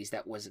the Hades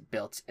that was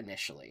built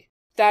initially.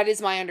 That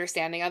is my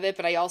understanding of it,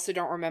 but I also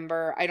don't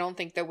remember. I don't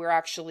think that we're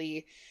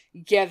actually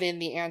given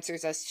the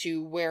answers as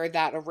to where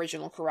that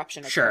original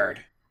corruption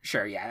occurred.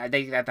 Sure, yeah. I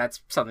think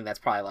that's something that's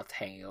probably left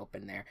hanging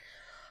open there.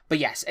 But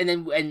yes,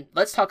 and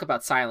let's talk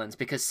about Silence,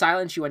 because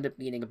Silence you end up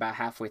meeting about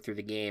halfway through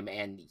the game,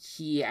 and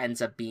he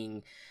ends up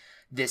being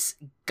this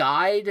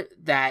guide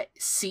that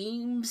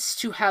seems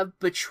to have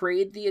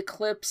betrayed the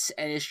Eclipse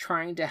and is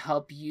trying to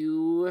help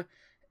you,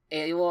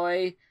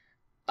 Aloy,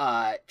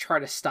 try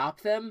to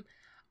stop them.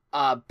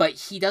 But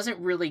he doesn't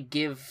really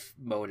give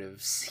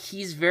motives.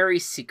 He's very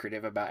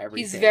secretive about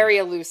everything. He's very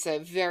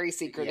elusive, very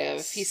secretive.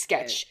 Yes. He's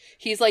sketch.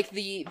 He's like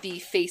the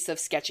face of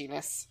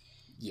sketchiness.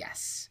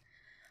 Yes.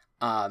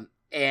 But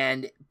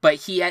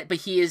he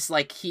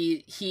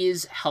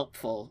is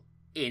helpful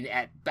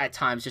at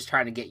times, just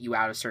trying to get you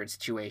out of certain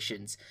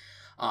situations.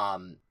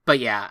 But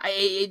yeah,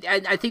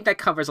 I think that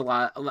covers a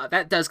lot.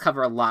 That does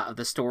cover a lot of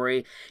the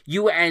story.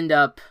 You end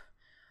up,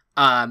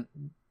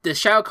 the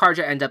Shadow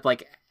Carja end up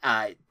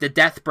the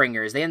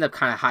Deathbringers, they end up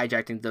kind of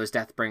hijacking those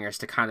Deathbringers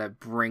to kind of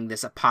bring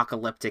this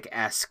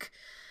apocalyptic-esque,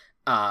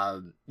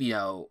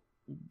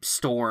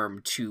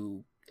 storm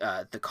to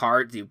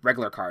the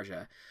regular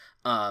Carja,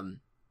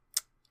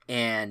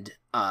 and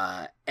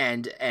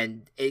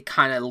it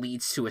kind of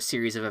leads to a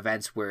series of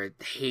events where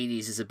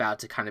Hades is about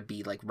to kind of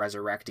be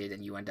resurrected,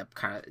 and you end up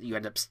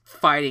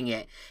fighting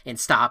it and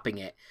stopping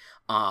it,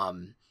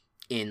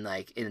 in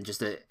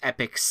just an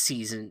epic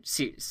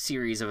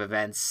series of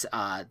events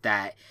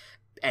that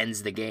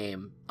ends the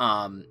game,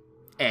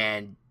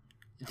 and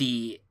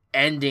the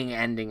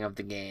ending of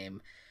the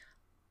game,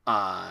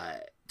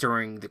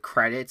 during the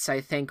credits,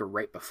 I think, or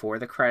right before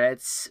the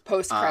credits,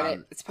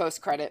 Post-credit. It's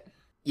post-credit.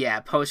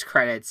 Yeah,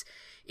 post-credits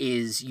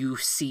is you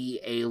see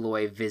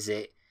Aloy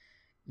visit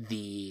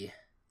the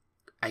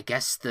I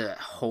guess the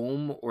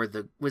home or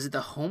was it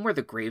the home or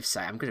the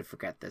gravesite? I'm gonna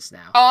forget this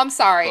now. Oh, I'm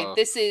sorry. Oh.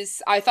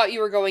 I thought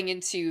you were going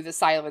into the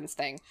silence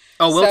thing.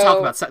 Oh, we'll So-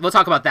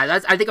 talk about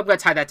that. I think I'm gonna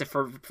tie that to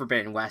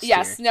Forbidden West.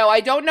 Yes, here. no,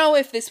 I don't know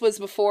if this was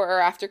before or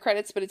after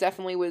credits, but it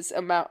definitely was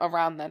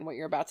around then, what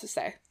you're about to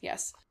say.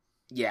 Yes.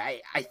 Yeah,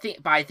 I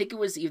think it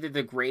was either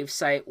the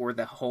gravesite or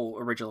the whole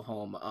original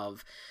home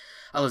of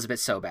Elizabeth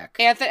Sobek.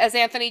 As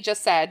Anthony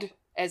just said,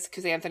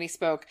 because Anthony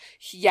spoke,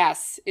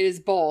 yes, it is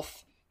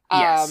both.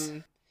 Yes.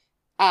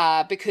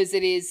 Because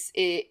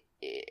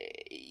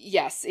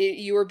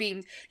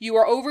you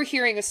are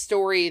overhearing a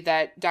story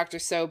that Dr.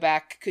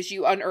 Sobek, because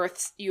you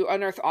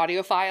unearth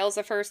audio files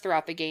of hers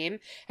throughout the game,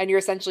 and you're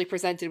essentially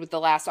presented with the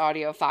last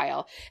audio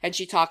file, and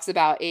she talks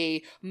about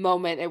a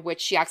moment at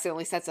which she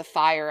accidentally sets a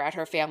fire at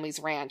her family's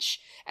ranch,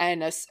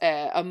 and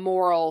a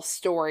moral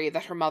story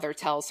that her mother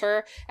tells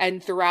her,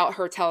 and throughout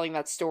her telling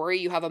that story,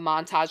 you have a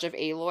montage of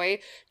Aloy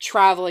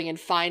traveling and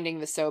finding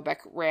the Sobek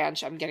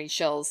ranch. I'm getting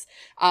chills.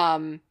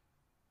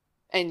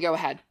 And go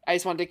ahead. I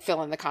just wanted to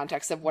fill in the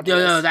context of what it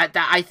is. No, that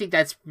I think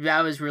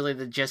that was really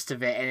the gist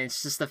of it, and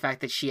it's just the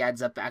fact that she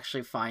ends up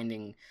actually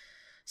finding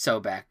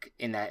Sobek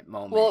in that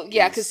moment. Well,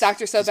 yeah, because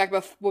Dr.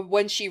 Sobek,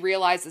 when she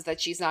realizes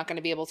that she's not going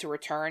to be able to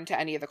return to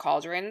any of the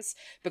cauldrons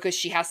because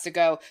she has to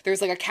go,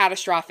 there's like a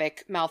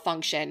catastrophic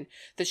malfunction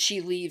that she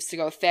leaves to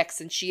go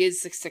fix, and she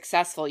is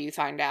successful. You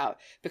find out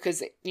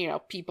because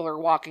people are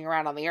walking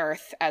around on the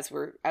earth as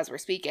we're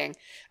speaking.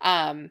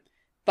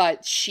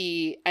 But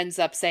she ends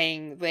up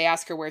saying, they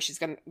ask her where she's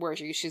gonna go, and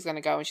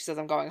she says,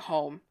 "I'm going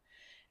home."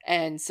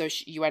 And so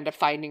you end up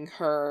finding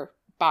her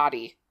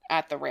body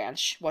at the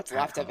ranch. What's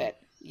left of it?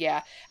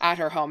 Yeah, at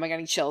her home. I'm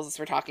getting chills as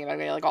we're talking about it. I'm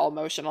getting, like, all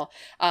emotional.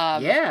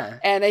 Yeah.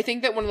 And I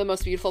think that one of the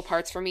most beautiful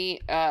parts for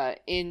me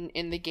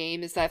in the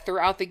game is that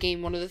throughout the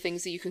game, one of the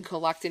things that you can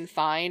collect and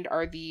find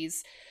are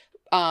these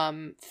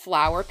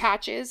flower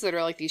patches that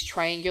are like these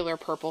triangular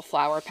purple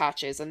flower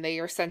patches, and they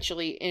are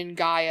essentially in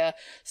Gaia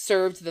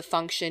served the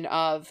function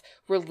of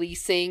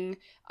releasing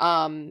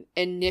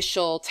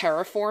initial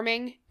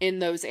terraforming in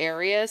those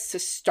areas to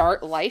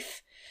start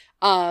life.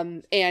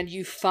 And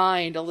you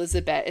find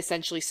Elizabeth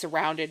essentially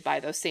surrounded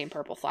by those same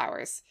purple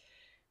flowers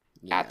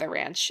at the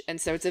ranch, and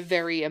so it's a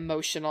very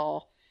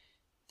emotional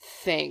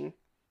thing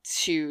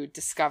to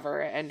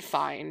discover and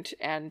find.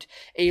 And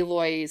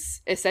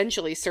Aloy's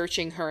essentially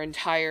searching her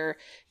entire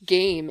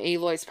game.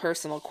 Aloy's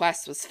personal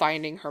quest was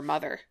finding her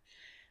mother.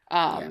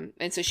 And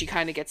so she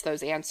kind of gets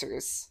those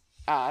answers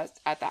at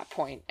that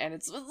point, and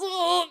it's so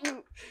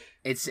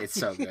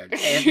good.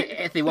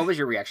 Anthony, what was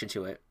your reaction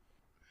to it?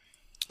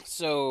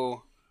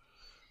 So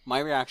my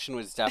reaction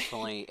was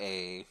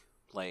definitely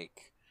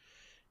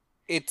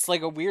it's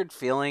like a weird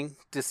feeling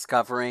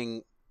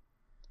discovering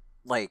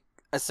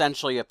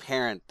essentially a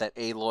parent that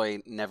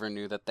Aloy never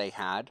knew that they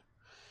had,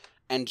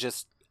 and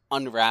just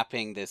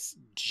unwrapping this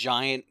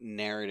giant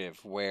narrative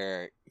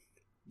where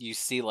you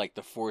see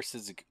the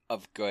forces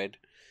of good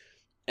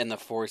and the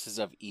forces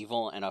of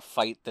evil in a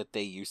fight that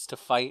they used to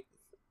fight,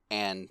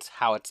 and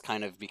how it's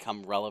kind of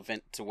become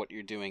relevant to what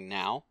you're doing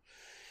now.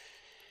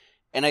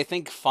 And I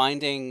think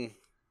finding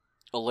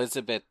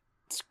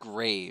Elizabeth's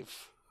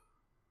grave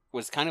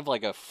was kind of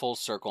like a full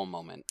circle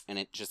moment, and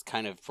it just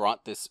kind of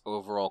brought this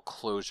overall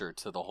closure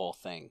to the whole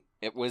thing.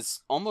 It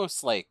was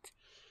almost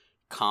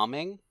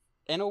calming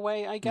in a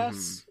way, I guess.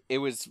 Mm-hmm. It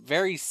was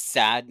very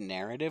sad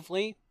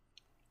narratively,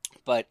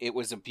 but it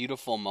was a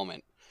beautiful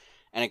moment.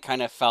 And it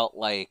kind of felt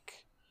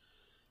like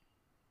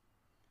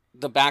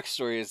the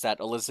backstory is that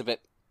Elizabeth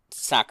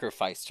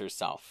sacrificed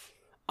herself.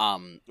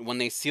 When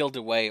they sealed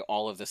away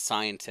all of the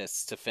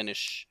scientists to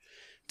finish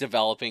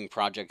developing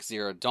Project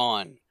Zero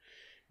Dawn,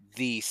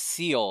 the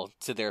seal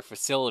to their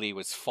facility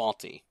was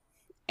faulty,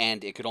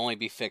 and it could only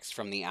be fixed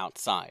from the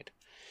outside.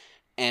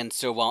 And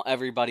so while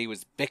everybody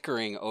was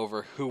bickering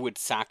over who would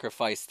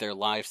sacrifice their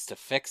lives to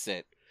fix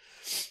it,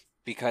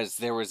 because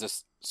there was a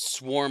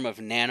swarm of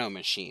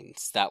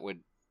nanomachines that would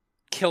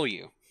kill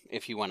you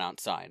if you went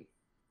outside,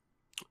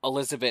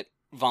 Elizabeth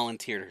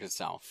volunteered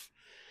herself.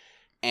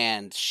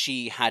 And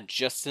she had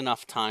just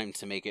enough time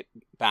to make it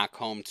back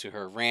home to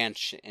her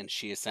ranch, and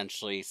she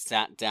essentially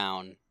sat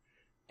down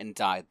and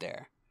died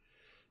there.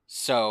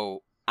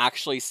 So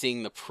actually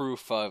seeing the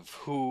proof of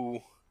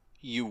who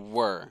you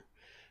were,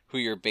 who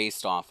you're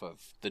based off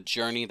of, the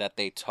journey that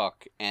they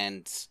took,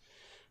 and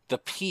the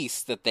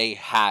peace that they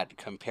had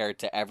compared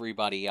to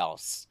everybody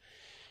else,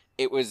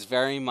 it was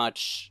very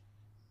much,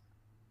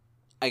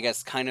 I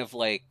guess, kind of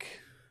I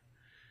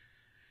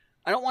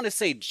don't want to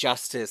say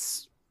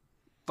justice,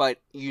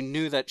 but you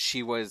knew that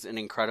she was an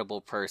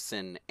incredible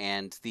person,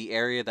 and the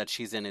area that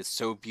she's in is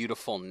so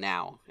beautiful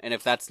now. And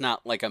if that's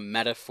not a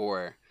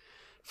metaphor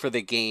for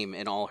the game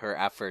and all her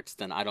efforts,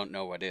 then I don't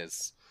know what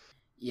is.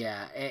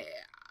 Yeah,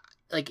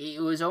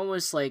 it was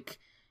almost like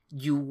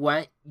you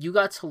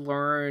got to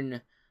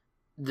learn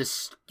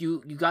this. You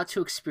got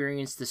to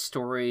experience the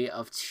story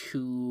of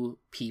two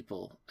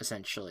people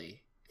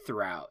essentially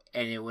throughout,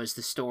 and it was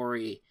the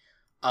story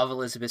of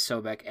Elizabeth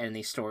Sobek and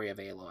the story of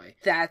Aloy.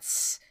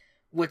 That's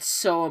what's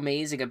so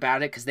amazing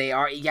about it, because they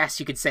are, yes,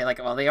 you could say like,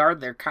 well,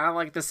 they're kind of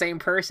like the same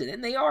person,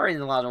 and they are in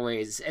a lot of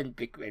ways, and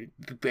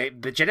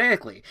but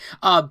genetically,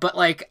 but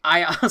like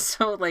I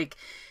also like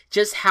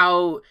just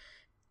how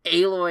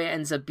Aloy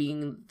ends up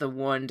being the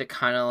one to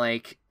kind of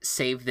like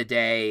save the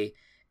day,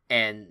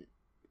 and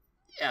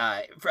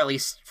for, at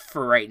least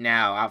for right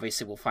now,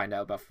 obviously we'll find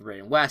out about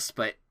Forbidden West,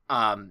 but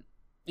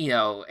you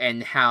know,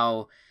 and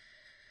how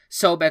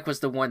Sobek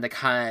was the one that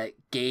kind of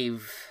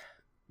gave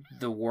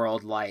the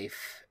world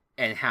life,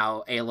 and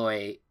how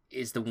Aloy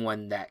is the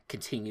one that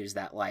continues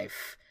that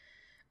life,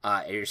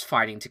 is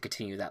fighting to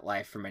continue that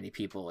life for many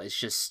people. It's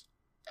just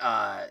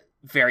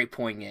very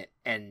poignant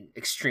and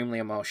extremely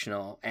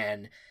emotional,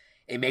 and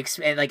it makes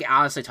me, like,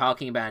 honestly,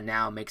 talking about it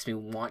now makes me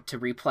want to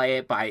replay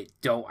it, but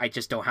I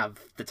just don't have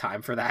the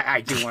time for that.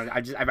 I do want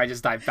I might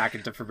just dive back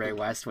into Forbidden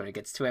West when it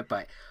gets to it,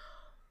 but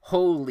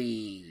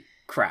holy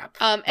crap.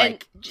 And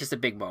like, just a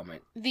big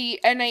moment.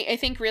 I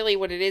think really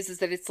what it is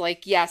that it's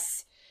like,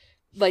 yes,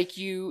 like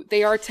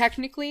they are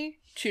technically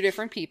two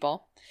different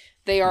people.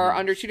 They are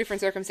under two different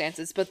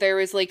circumstances, but there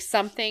is like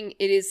something,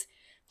 it is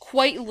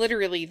quite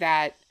literally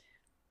that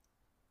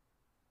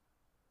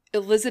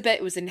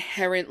Elizabeth was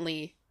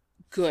inherently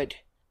good.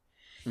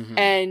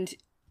 And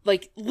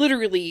like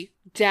literally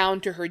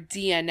down to her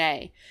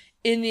DNA,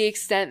 in the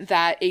extent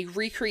that a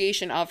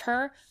recreation of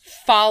her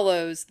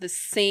follows the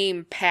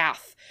same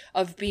path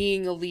of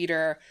being a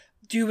leader,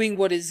 doing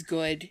what is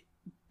good,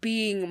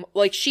 being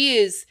like she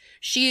is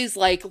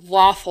like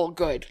lawful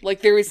good.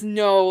 Like there is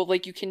no,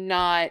 like, you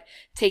cannot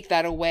take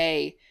that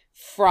away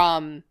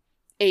from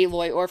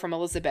Aloy or from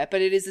Elizabeth,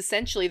 but it is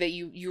essentially that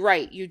you're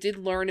right, you did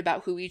learn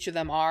about who each of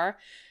them are,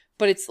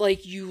 but it's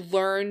like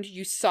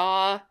you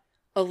saw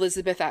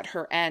Elizabeth at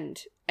her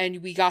end,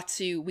 and we got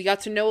to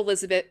know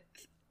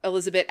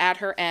Elizabeth at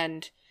her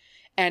end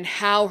and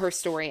how her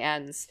story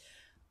ends,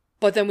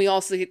 but then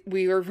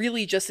we were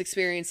really just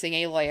experiencing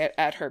Aloy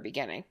at her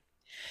beginning.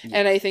 Yeah.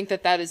 And I think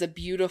that is a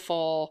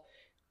beautiful,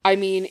 I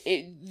mean,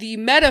 the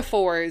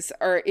metaphors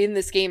are in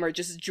this game are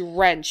just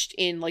drenched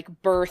in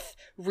like birth,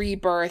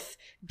 rebirth,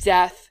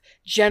 death,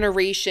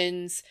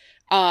 generations,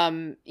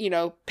 you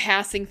know,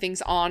 passing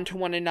things on to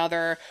one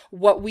another,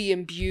 what we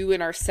imbue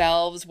in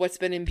ourselves, what's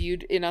been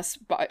imbued in us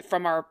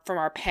from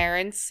our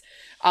parents.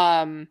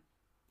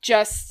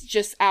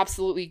 Just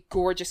absolutely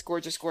gorgeous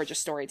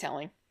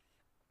storytelling.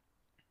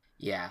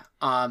 Yeah.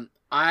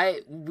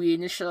 We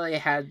initially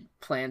had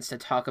plans to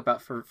talk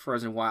about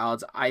Frozen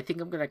Wilds. I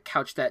think I'm going to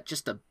couch that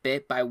just a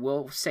bit, but I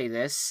will say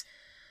this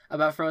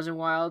about Frozen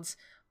Wilds.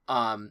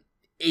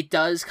 It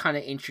does kind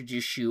of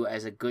introduce you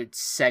as a good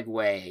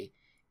segue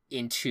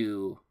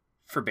into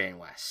Forbidden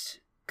West,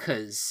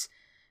 because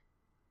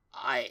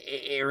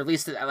or at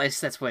least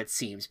that's what it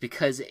seems,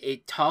 because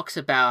it talks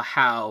about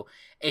how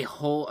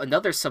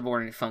another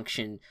subordinate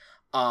function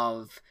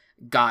of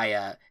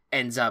Gaia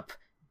ends up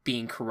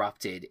being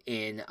corrupted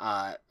in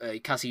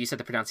Kelsey, you said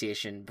the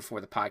pronunciation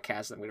before the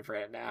podcast, I'm going to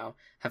forget it now.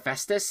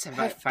 Hephaestus?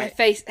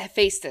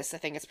 Hephaestus, I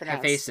think it's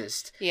pronounced.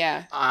 Hephaestus.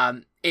 Yeah.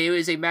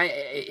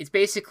 It's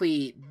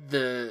basically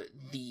the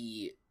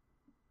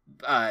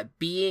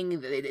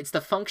being, it's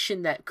the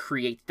function that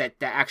creates that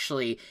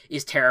actually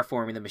is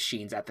terraforming the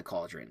machines at the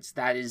cauldrons.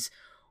 That is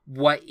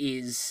what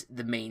is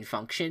the main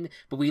function,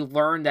 but we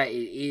learn that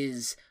it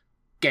is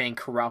getting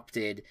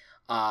corrupted,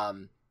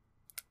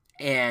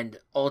 and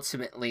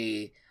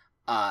ultimately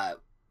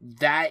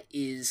that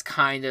is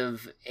kind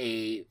of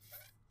a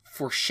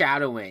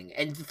foreshadowing.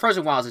 And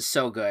Frozen Wilds is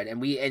so good,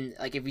 and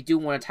like, if we do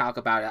want to talk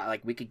about it,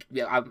 like, we could,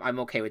 I'm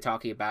okay with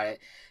talking about it,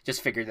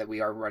 just figured that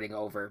we are running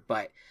over,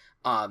 but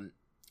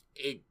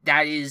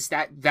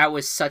that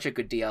was such a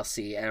good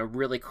DLC and a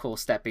really cool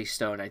stepping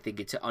stone, I think,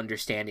 into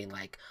understanding,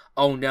 like,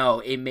 oh no,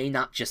 it may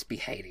not just be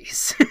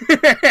Hades.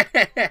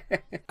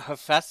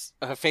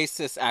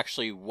 Hephaestus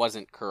actually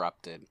wasn't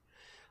corrupted.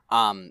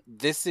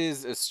 This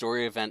is a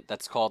story event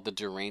that's called The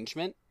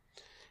Derangement,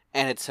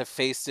 and it's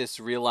Hephaestus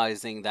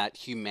realizing that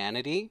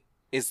humanity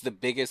is the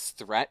biggest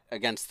threat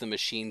against the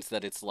machines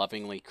that it's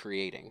lovingly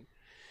creating.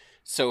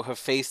 So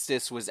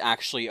Hephaestus was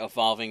actually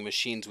evolving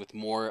machines with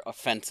more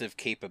offensive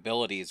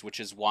capabilities, which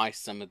is why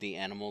some of the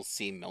animals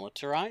seem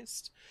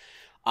militarized.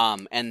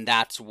 And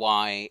that's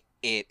why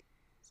it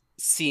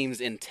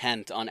seems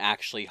intent on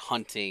actually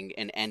hunting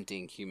and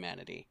ending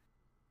humanity.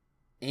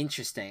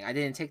 Interesting. I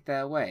didn't take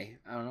that away.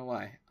 I don't know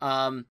why.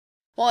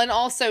 Well, and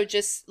also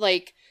just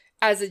like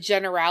as a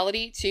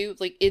generality too,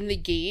 like in the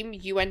game,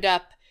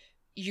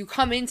 you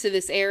come into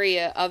this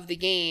area of the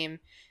game,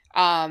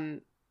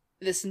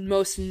 this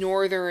most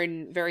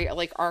northern, very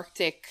like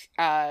Arctic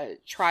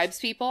tribes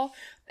people,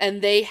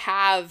 and they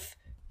have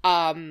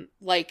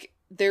like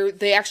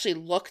they actually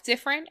look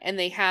different, and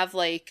they have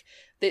like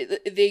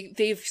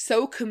they've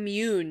so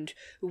communed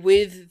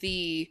with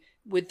the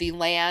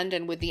land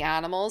and with the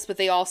animals, but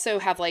they also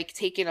have like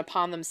taken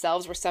upon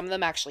themselves, where some of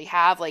them actually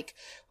have like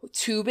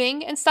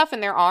tubing and stuff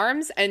in their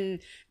arms, and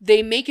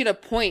they make it a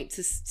point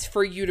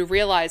for you to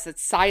realize that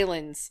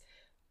Silence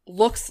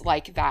looks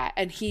like that,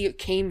 and he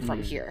came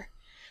from here.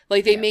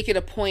 Like, they Yeah. make it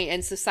a point,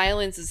 and so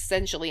Silence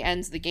essentially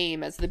ends the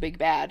game as the big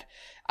bad.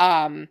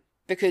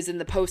 Because in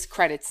the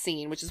post-credits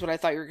scene, which is what I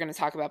thought you were going to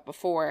talk about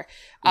before,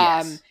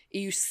 Yes.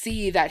 you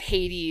see that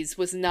Hades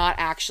was not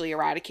actually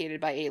eradicated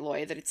by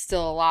Aloy, that it's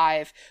still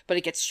alive, but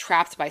it gets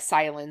trapped by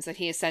Silence, and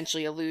he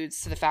essentially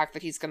alludes to the fact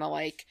that he's going to,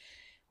 like,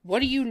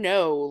 what do you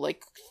know?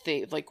 Like,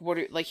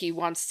 he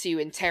wants to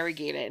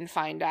interrogate it and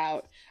find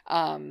out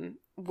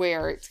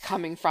where it's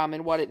coming from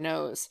and what it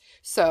knows.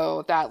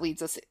 So that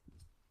leads us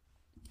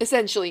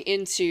essentially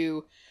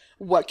into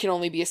what can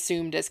only be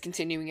assumed as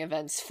continuing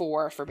events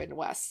for Forbidden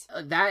West.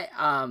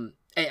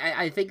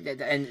 I think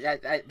that, and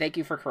thank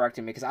you for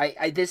correcting me, because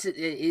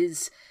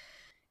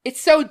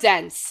it's so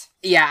dense.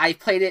 Yeah, I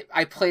played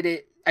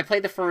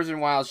the Frozen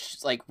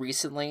Wilds like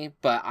recently,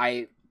 but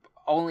I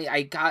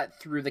got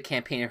through the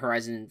campaign of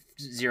Horizon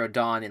Zero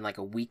Dawn in like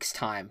a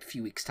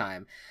few weeks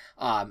time,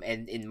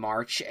 and in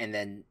March, and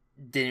then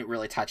didn't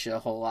really touch it a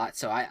whole lot.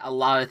 So a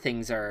lot of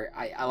things are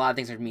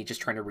me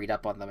just trying to read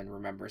up on them and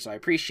remember. So I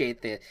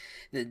appreciate the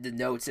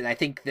notes, and I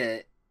think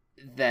that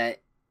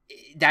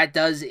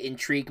does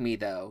intrigue me,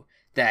 though,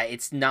 that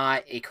it's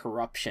not a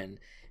corruption,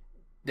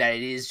 that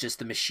it is just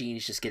the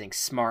machines just getting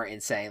smart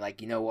and saying, like,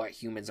 you know what,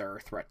 humans are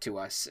a threat to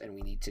us and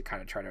we need to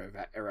kind of try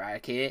to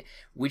eradicate it,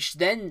 which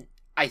then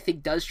I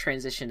think does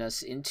transition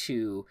us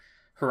into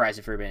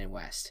Horizon Forbidden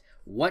West.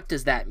 What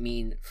does that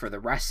mean for the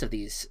rest of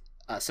these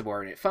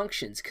subordinate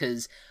functions?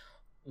 Because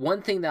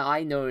one thing that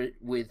I noted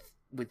with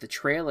the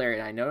trailer,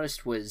 and I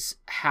noticed, was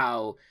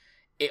how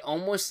it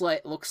almost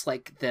looks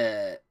like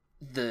the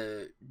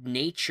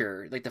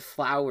nature, like the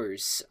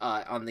flowers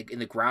in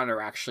the ground,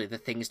 are actually the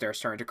things that are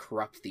starting to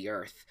corrupt the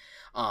earth.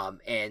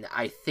 And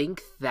I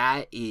think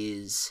that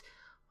is,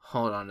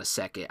 hold on a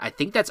second, I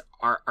think that's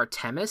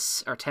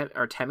Artemis. I think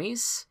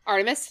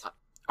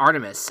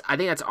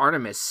that's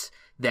Artemis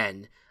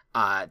then,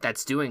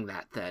 that's doing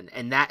that then.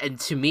 And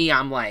to me,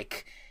 I'm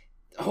like,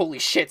 holy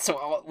shit,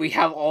 so we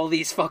have all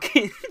these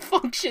fucking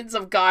functions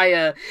of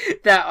Gaia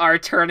that are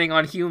turning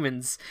on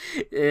humans.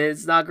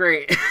 It's not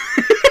great.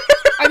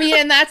 I mean,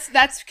 and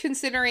that's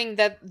considering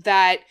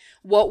that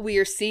what we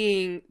are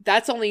seeing,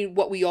 that's only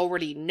what we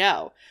already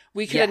know.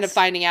 We could end up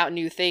finding out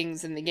new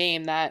things in the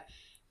game that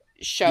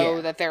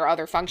show that there are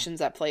other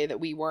functions at play that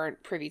we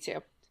weren't privy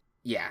to.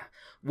 Yeah.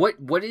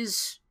 What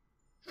is,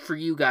 for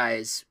you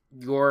guys,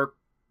 your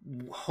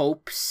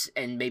hopes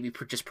and maybe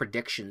just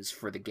predictions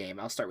for the game?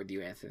 I'll start with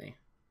you, Anthony.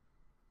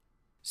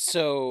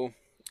 So,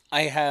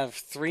 I have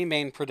 3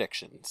 main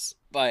predictions,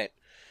 but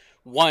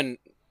one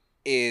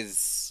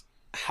is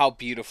how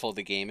beautiful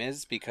the game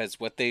is, because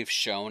what they've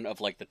shown of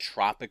like the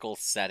tropical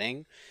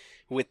setting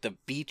with the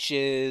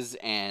beaches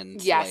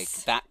and like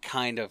that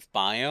kind of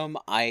biome,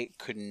 I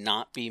could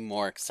not be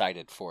more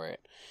excited for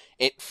it.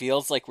 It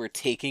feels like we're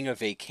taking a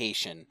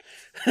vacation.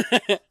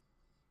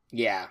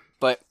 Yeah.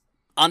 But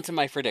onto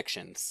my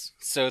predictions.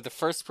 So the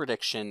first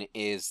prediction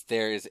is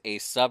there is a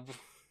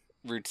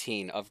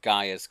sub-routine of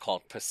Gaia's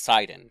called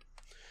Poseidon,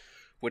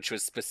 which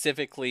was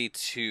specifically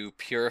to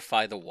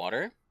purify the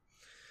water.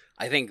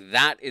 I think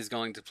that is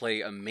going to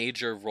play a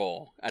major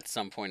role at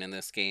some point in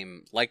this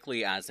game,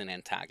 likely as an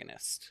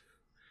antagonist.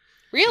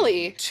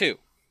 Really? 2.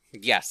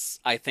 Yes,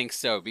 I think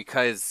so,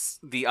 because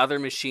the other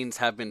machines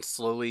have been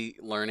slowly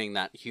learning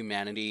that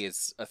humanity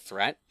is a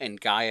threat, and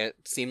Gaia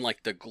seemed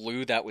like the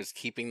glue that was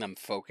keeping them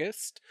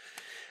focused.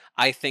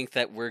 I think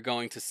that we're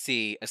going to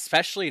see,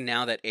 especially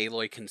now that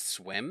Aloy can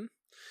swim,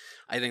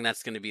 I think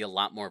that's going to be a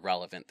lot more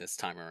relevant this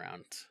time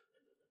around.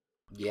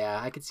 Yeah,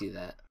 I could see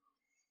that.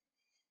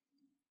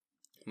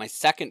 My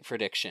second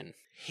prediction,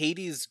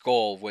 Hades'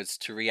 goal was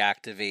to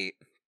reactivate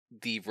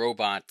the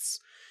robots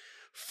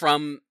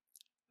from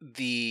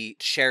the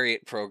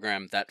chariot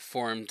program that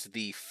formed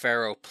the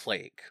Pharaoh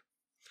Plague.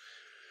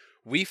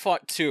 We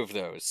fought 2 of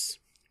those,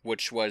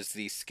 which was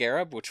the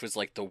Scarab, which was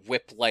like the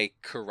whip-like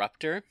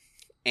corruptor,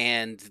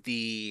 and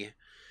the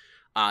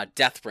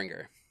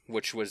Deathbringer,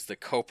 which was the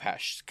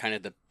Kopesh, kind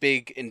of the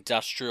big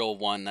industrial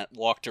one that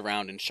walked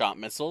around and shot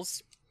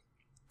missiles.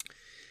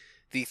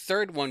 The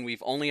third one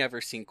we've only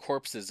ever seen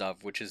corpses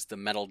of, which is the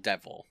Metal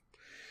Devil,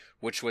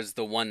 which was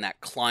the one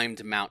that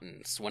climbed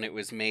mountains. When it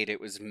was made, it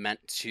was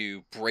meant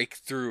to break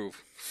through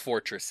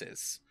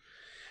fortresses.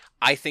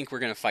 I think we're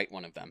going to fight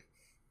one of them.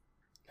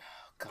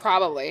 Oh,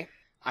 probably.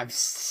 I'm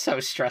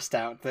so stressed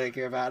out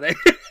thinking about it.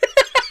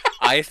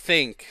 I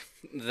think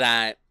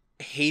that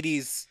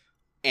Hades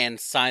and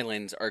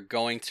Silence are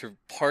going to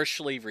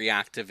partially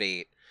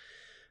reactivate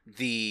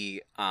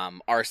the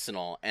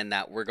arsenal, and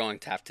that we're going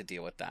to have to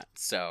deal with that.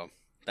 So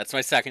that's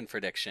my second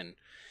prediction.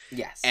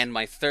 Yes. And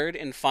my third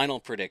and final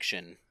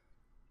prediction,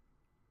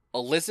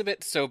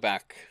 Elizabeth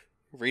Sobek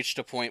reached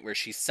a point where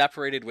she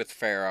separated with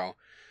Pharaoh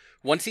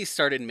once he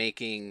started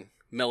making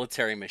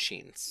military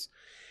machines.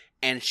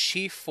 And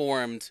she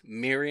formed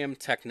Miriam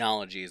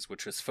Technologies,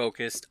 which was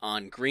focused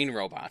on green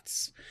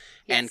robots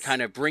and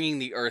kind of bringing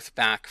the Earth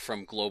back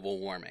from global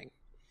warming.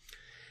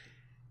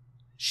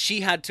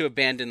 She had to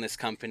abandon this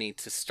company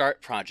to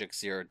start Project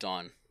Zero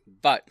Dawn,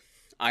 but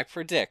I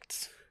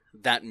predict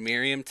that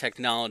Miriam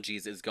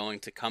Technologies is going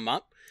to come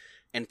up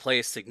and play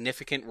a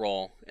significant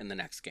role in the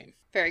next game.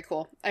 Very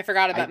cool. I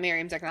forgot about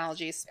Miriam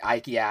Technologies. I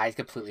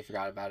completely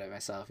forgot about it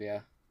myself. Yeah.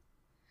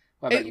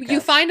 What about you? You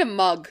Kev? find a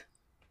mug.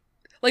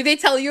 Like, they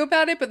tell you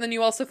about it, but then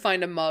you also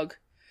find a mug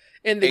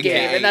in the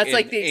game, and that's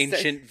like the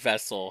ancient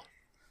vessel.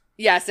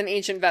 Yes, an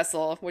ancient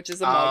vessel, which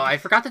is a mug. Oh, I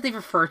forgot that they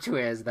refer to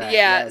it as that.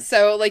 Yeah, yes.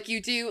 so like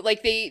you do,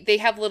 like they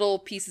have little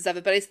pieces of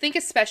it, but I think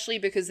especially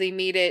because they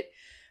made it.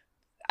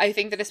 I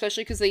think that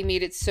especially because they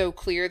made it so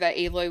clear that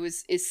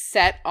Aloy is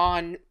set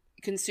on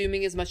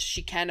consuming as much as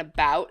she can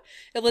about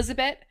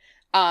Elizabeth,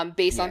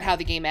 based on how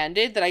the game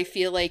ended, that I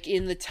feel like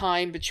in the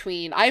time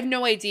between, I have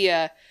no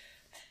idea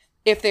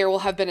if there will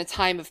have been a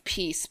time of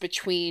peace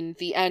between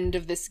the end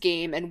of this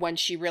game and when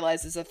she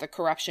realizes that the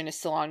corruption is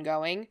still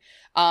ongoing.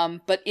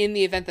 But in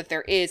the event that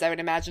there is, I would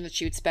imagine that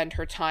she would spend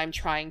her time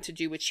trying to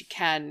do what she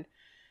can,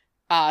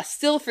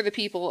 still for the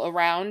people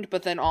around,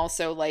 but then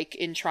also like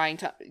in trying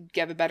to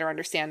give a better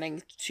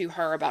understanding to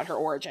her about her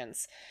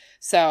origins.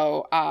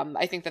 So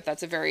I think that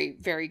that's a very,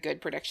 very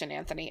good prediction,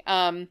 Anthony.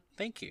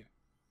 Thank you.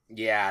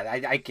 Yeah,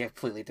 I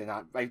completely did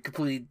not. I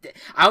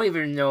don't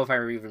even know if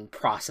I even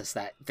processed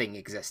that thing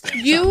existed.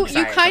 You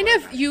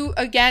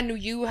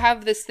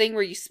have this thing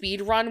where you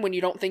speed run when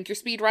you don't think you're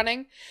speed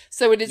running.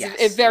 So it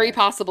is very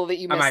possible that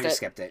you missed it. I might have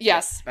skipped it.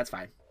 Yes. That's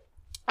fine.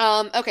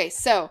 Okay,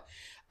 so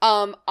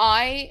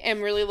I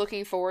am really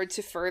looking forward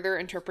to further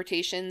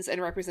interpretations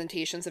and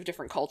representations of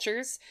different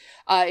cultures.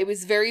 It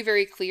was very,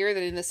 very clear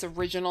that in this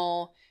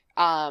original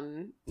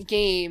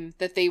game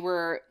that they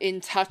were in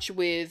touch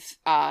with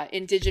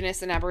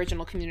indigenous and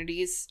aboriginal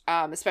communities,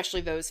 especially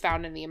those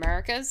found in the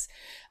Americas,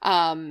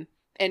 and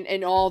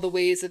all the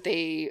ways that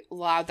they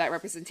allowed that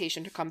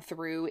representation to come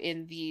through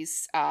in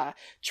these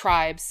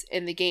tribes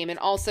in the game. And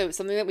also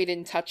something that we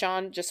didn't touch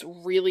on just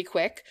really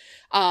quick,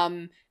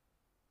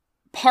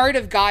 part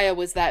of Gaia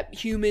was that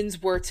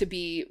humans were to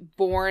be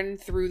born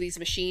through these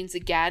machines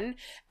again,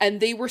 and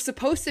they were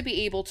supposed to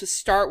be able to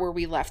start where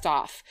we left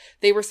off.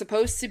 They were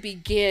supposed to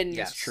begin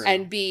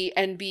and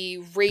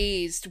be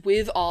raised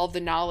with all the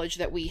knowledge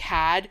that we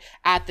had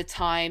at the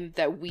time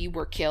that we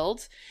were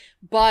killed.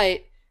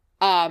 But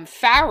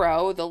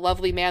Pharaoh, the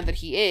lovely man that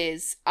he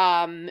is,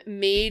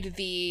 made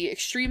the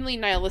extremely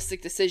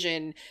nihilistic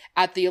decision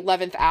at the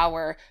 11th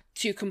hour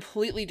to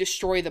completely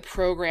destroy the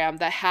program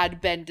that had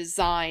been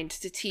designed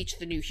to teach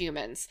the new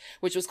humans,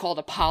 which was called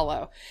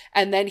Apollo.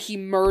 And then he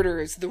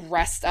murders the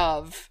rest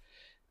of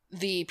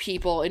the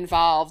people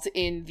involved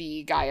in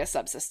the Gaia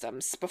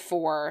subsystems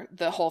before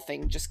the whole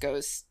thing just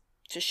goes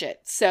to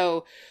shit.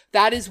 So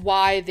that is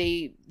why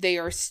they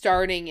are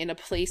starting in a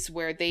place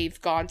where they've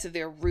gone to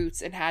their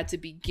roots and had to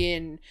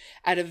begin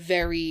at a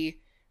very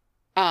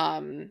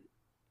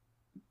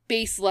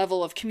base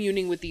level of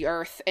communing with the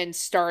earth and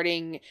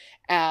starting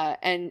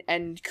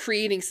and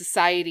creating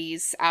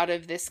societies out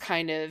of this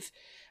kind of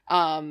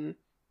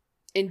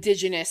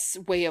indigenous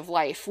way of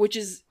life, which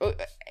is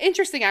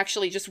interesting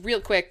actually, just real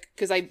quick,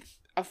 because I'm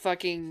a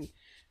fucking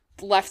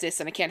leftist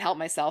and I can't help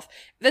myself.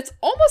 That's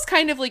almost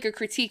kind of like a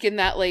critique in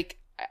that, like,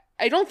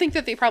 I don't think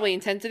that they probably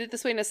intended it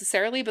this way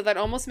necessarily, but that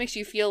almost makes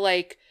you feel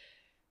like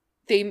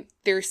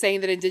they're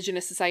saying that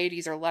indigenous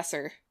societies are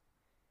lesser.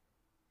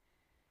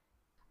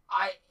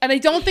 And I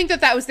don't think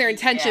that was their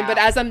intention, but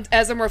as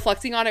I'm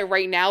reflecting on it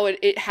right now,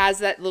 it has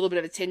that little bit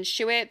of a tinge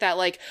to it that,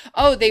 like,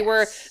 oh,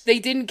 they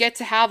didn't get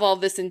to have all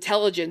this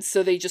intelligence,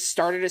 so they just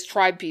started as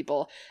tribe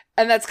people.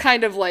 And that's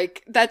kind of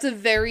like, that's a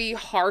very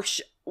harsh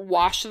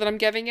wash that I'm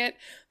giving it,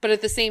 but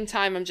at the same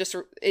time I'm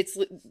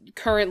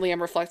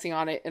reflecting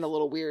on it in a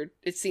little weird,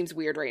 it seems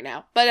weird right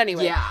now, but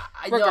anyway,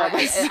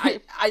 regardless.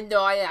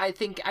 I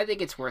think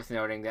it's worth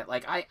noting that,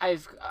 like,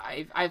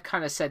 I've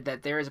kind of said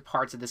that there is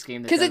parts of this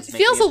game that, because it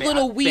feels a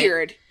little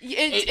weird.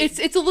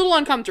 It's a little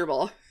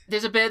uncomfortable.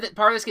 There's a bit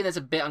part of this game that's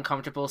a bit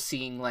uncomfortable,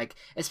 seeing, like,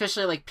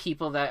 especially like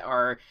people that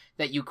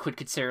you could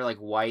consider like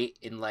white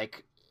in,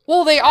 like,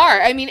 well, they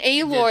are. I mean,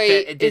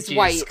 Aloy is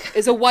white,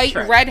 is a white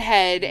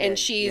redhead, and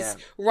she's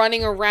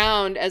running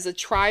around as a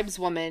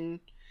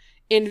tribeswoman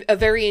in a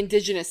very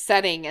indigenous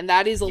setting, and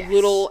that is a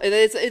little,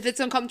 it's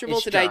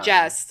uncomfortable to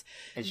digest.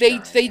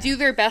 They do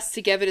their best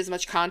to give it as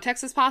much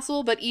context as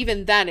possible, but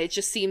even then, it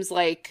just seems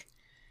like,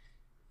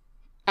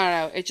 I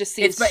don't know, it just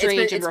seems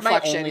strange in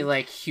reflection. It's my only,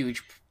 like,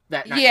 huge...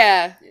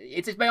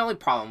 It's my only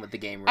problem with the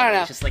game, really. I don't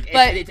know. It's just, like,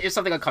 there's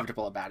something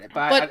uncomfortable about it.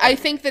 But I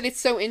think that it's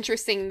so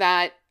interesting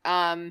that...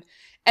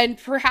 and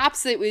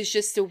perhaps it was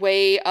just a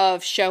way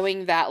of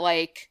showing that,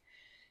 like,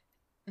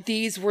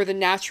 these were the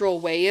natural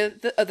way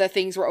that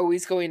things were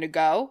always going to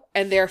go,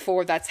 and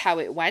therefore that's how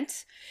it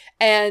went.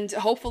 And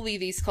hopefully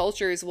these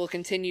cultures will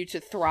continue to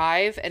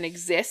thrive and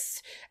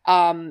exist.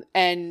 And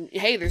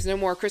hey, there's no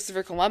more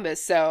Christopher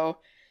Columbus, so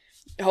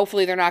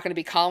hopefully they're not going to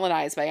be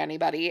colonized by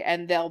anybody,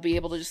 and they'll be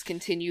able to just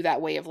continue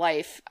that way of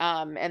life.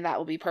 And that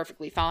will be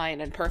perfectly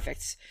fine and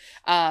perfect.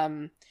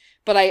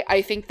 But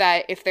I think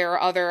that if there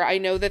are other, I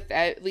know that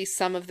at least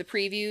some of the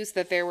previews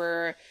that there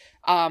were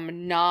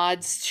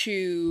nods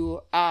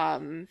to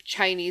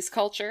Chinese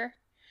culture,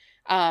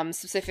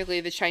 specifically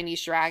the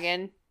Chinese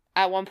dragon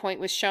at one point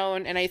was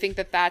shown. And I think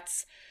that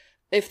that's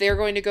if they're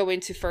going to go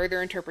into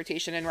further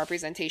interpretation and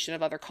representation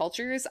of other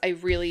cultures, I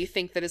really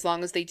think that as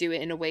long as they do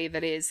it in a way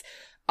that is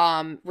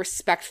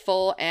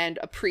respectful and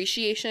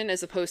appreciation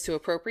as opposed to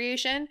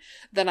appropriation,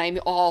 then I'm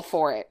all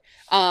for it.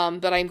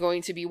 But I'm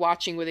going to be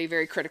watching with a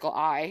very critical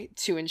eye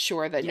to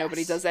ensure that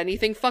nobody does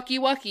anything fucky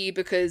wucky,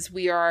 because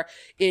we are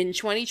in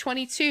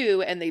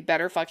 2022 and they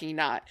better fucking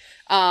not.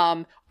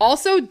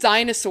 Also,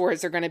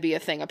 dinosaurs are going to be a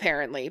thing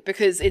apparently,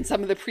 because in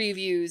some of the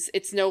previews,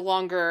 it's no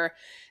longer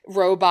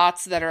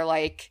robots that are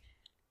like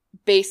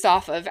based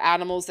off of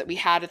animals that we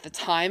had at the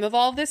time of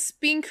all this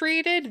being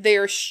created. They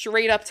are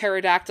straight up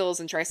pterodactyls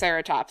and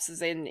triceratops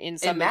in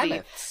some of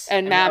mammoths.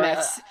 the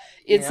mammoths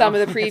in some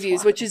of the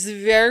previews, which is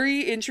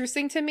very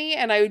interesting to me.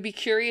 And I would be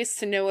curious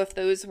to know if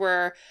those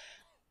were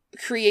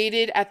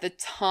created at the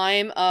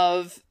time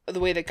of the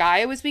way the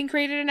Gaia was being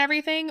created and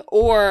everything,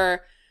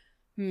 or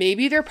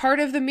maybe they're part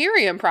of the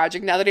Miriam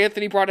project. Now that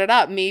Anthony brought it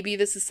up, maybe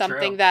this is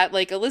something that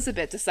like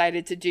Elizabeth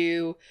decided to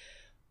do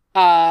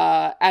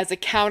as a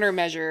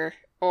countermeasure,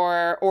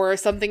 or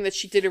something that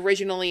she did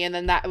originally, and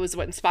then that was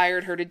what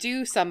inspired her to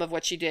do some of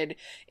what she did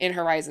in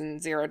Horizon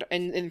Zero,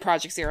 in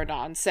Project Zero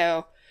Dawn.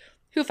 So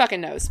who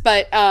fucking knows?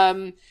 But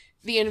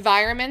the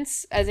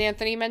environments, as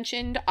Anthony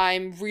mentioned,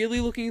 I'm really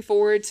looking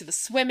forward to the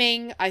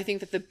swimming. I think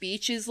that the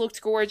beaches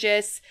looked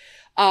gorgeous.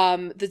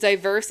 The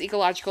diverse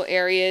ecological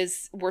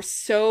areas were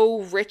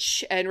so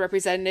rich and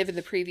representative in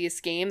the previous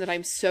game that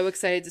I'm so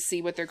excited to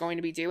see what they're going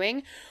to be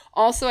doing.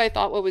 Also, I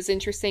thought what was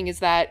interesting is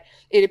that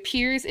it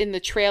appears in the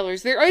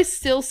trailers, there is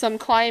still some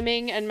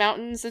climbing and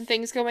mountains and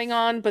things going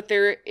on, but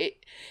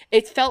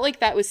it felt like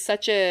that was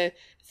such a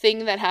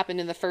thing that happened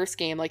in the first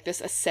game, like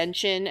this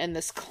ascension and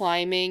this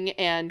climbing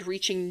and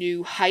reaching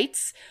new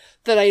heights,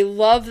 that I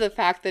love the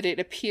fact that it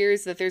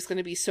appears that there's going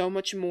to be so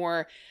much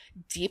more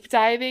deep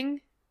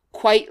diving,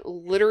 quite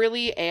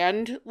literally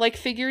and like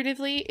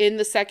figuratively, in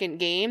the second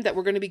game, that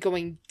we're going to be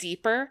going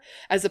deeper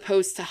as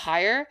opposed to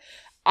higher.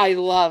 I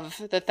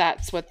love that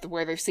that's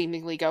where they're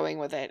seemingly going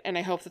with it, and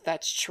I hope that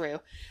that's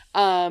true.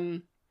 I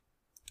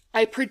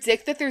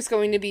predict that there's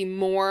going to be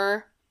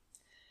more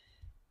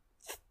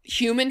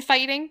human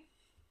fighting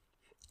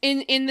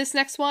in this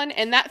next one,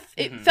 and that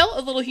it felt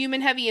a little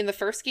human heavy in the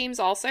first games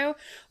also,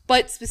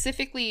 but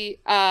specifically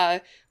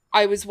I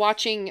was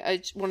watching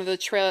one of the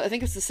I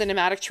think it's the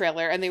cinematic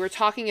trailer, and they were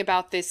talking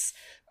about this.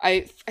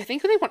 I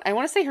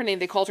want to say her name.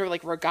 They called her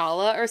like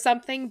Regala or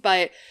something,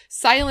 but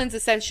Silence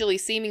essentially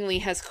seemingly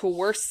has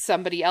coerced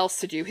somebody else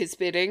to do his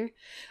bidding.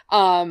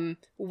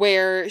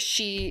 Where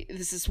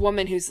this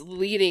woman who's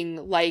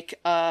leading like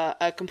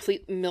a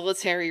complete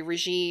military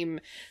regime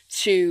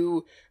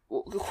to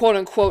quote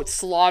unquote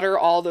slaughter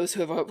all those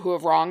who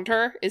have wronged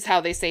her, is how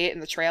they say it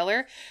in the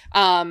trailer.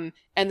 And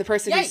the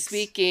person who's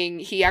speaking,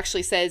 he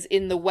actually says,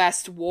 in the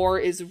West, war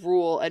is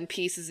rule and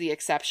peace is the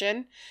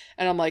exception.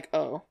 And I'm like,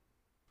 oh,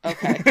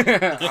 okay,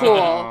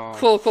 cool.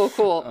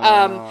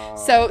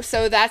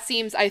 So that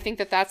seems, I think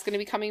that's going to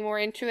be coming more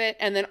into it.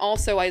 And then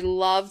also I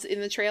loved in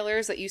the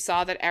trailers that you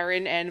saw that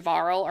Erin and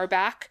Varl are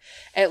back,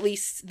 at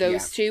least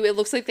those two. It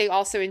looks like they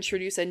also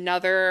introduce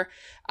another,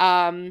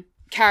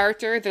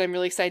 character that I'm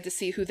really excited to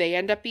see who they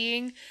end up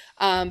being.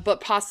 But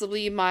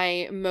possibly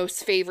my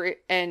most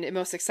favorite and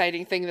most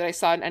exciting thing that I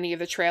saw in any of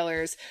the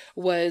trailers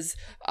was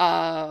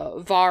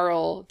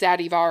Varl,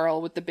 Daddy Varl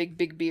with the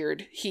big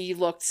beard. He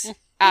looked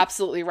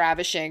absolutely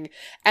ravishing.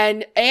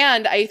 And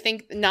I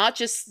think not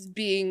just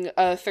being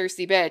a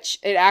thirsty bitch,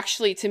 it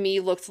actually to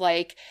me looked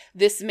like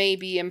this may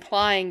be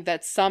implying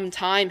that some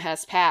time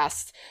has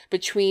passed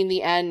between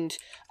the end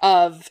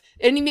of,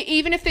 and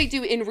even if they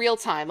do in real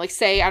time, like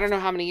say, I don't know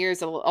how many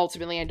years it'll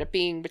ultimately end up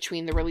being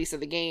between the release of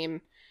the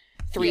game,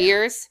 3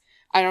 years,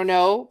 I don't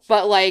know,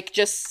 but like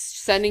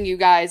just sending you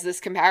guys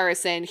this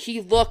comparison, he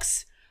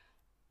looks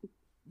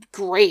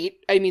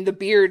great. I mean, the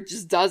beard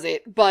just does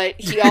it, but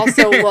he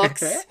also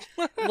looks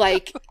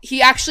like,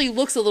 he actually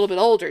looks a little bit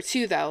older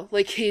too, though.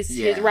 Like his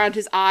around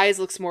his eyes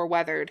looks more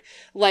weathered.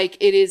 Like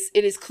it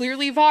is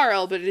clearly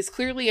Varl, but it is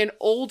clearly an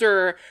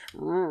older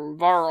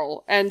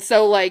Varl. And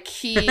so like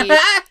he,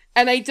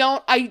 and I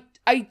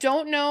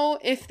don't know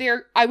if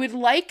I would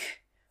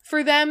like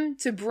for them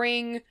to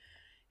bring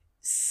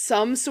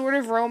some sort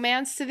of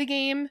romance to the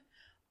game.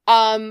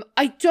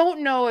 I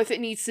don't know if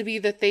it needs to be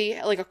that they,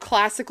 like a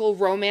classical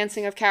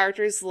romancing of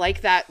characters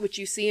like that, which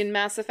you see in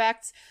Mass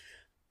Effect,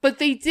 but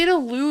they did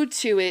allude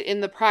to it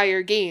in the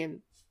prior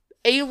game.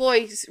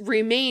 Aloy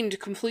remained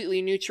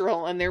completely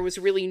neutral, and there was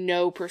really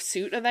no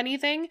pursuit of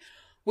anything,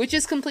 which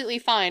is completely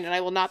fine, and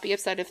I will not be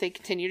upset if they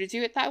continue to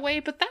do it that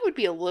way, but that would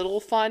be a little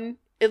fun.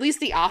 At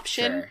least the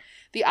option. Sure.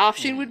 The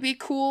option would be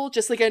cool,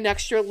 just like an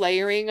extra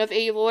layering of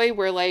Aloy,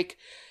 where like,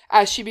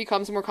 as she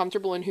becomes more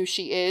comfortable in who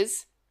she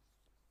is,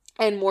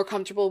 and more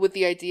comfortable with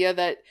the idea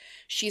that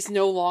she's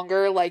no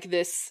longer like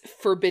this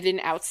forbidden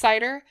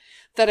outsider,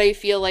 that I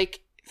feel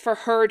like for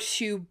her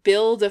to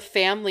build a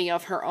family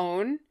of her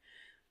own,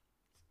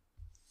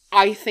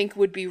 I think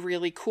would be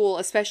really cool,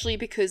 especially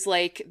because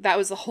like that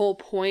was the whole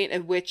point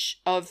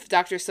of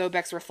Dr.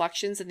 Sobek's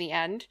reflections in the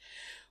end,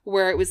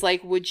 where it was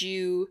like, would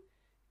you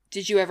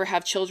did you ever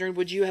have children?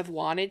 Would you have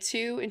wanted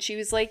to? And she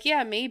was like,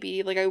 yeah,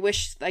 maybe. Like,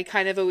 I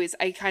kind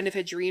of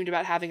had dreamed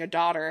about having a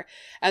daughter.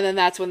 And then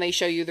that's when they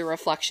show you the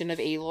reflection of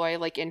Aloy,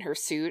 like, in her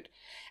suit.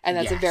 And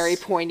that's a very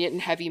poignant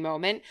and heavy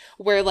moment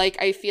where,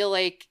 like, I feel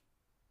like,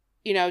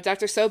 you know,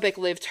 Dr. Sobek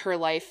lived her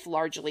life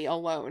largely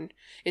alone.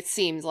 It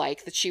seemed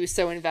like that she was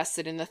so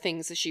invested in the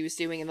things that she was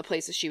doing and the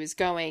places she was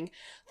going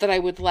that I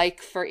would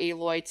like for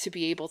Aloy to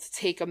be able to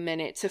take a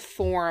minute to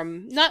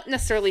form, not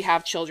necessarily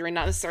have children,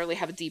 not necessarily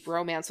have a deep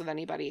romance with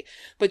anybody,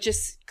 but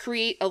just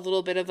create a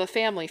little bit of a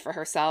family for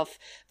herself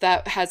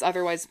that has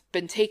otherwise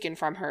been taken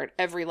from her at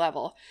every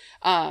level.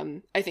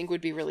 I think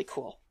would be really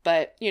cool.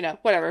 But, you know,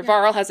 whatever. Yeah.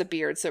 Varl has a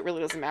beard, so it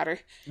really doesn't matter.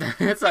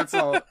 that's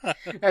all.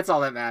 That's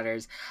all that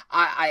matters.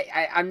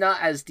 I'm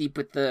not as deep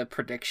with the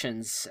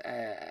predictions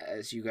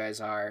as you guys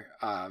are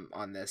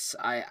on this.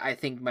 I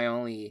think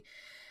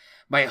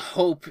my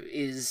hope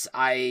is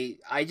I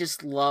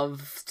just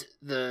loved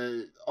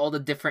all the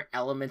different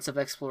elements of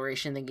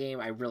exploration in the game.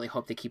 I really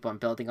hope they keep on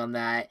building on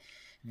that.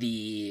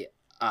 The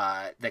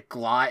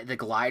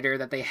glider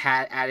that they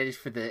had added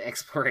for the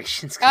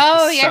explorations.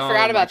 Oh yeah, I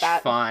forgot about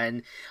that.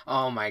 Fun.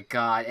 Oh my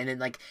god! And then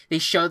like they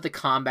showed the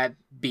combat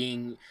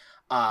being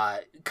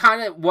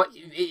kind of what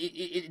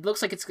it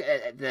looks like. It's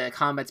the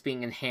combat's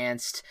being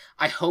enhanced.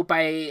 I hope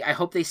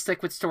they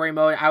stick with story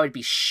mode. I would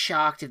be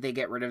shocked if they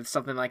get rid of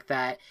something like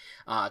that,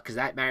 because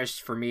that matters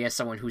for me as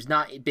someone who's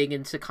not big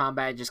into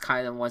combat, just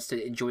kind of wants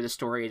to enjoy the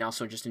story and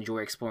also just enjoy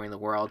exploring the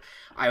world.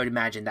 I would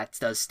imagine that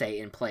does stay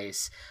in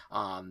place.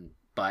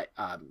 But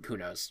who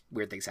knows?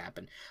 Weird things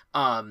happen.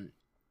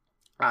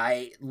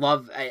 I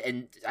love,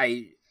 and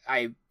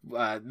I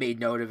made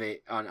note of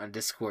it on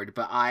Discord,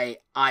 but I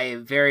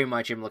very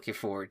much am looking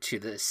forward to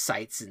the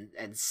sights and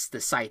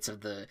the sights of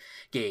the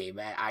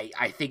game.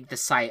 I think the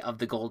site of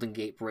the Golden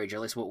Gate Bridge, or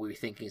at least what we were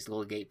thinking is the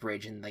Golden Gate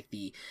Bridge, and like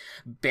the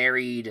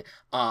buried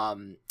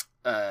the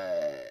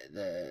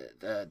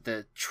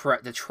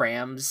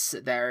trams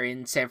that are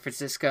in San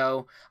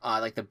Francisco,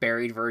 like the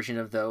buried version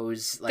of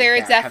those, like, there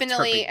is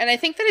definitely, and I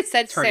think that it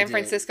said San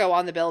Francisco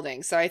on the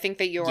building, so I think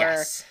that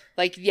you're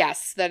like,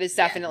 yes, that is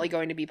definitely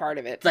going to be part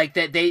of it. Like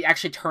that they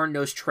actually turned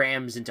those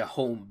trams into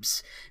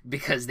homes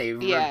because they were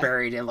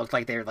buried and looked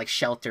like they were like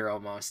shelter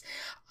almost.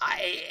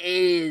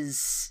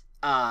 It's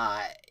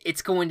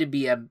going to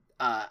be a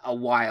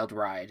wild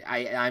ride.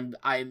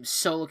 I'm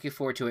so looking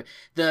forward to it.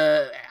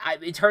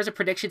 In terms of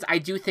predictions, I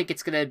do think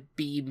it's gonna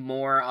be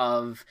more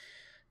of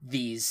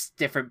these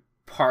different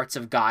parts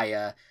of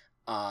Gaia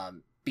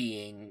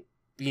being,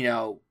 you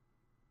know,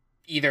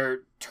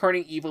 either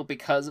turning evil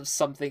because of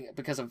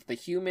the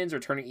humans, or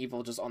turning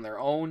evil just on their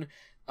own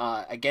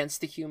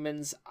against the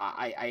humans.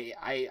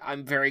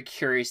 I'm very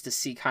curious to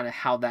see kind of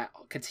how that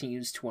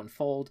continues to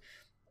unfold.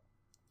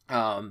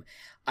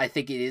 I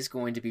think it is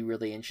going to be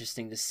really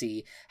interesting to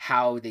see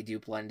how they do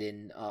blend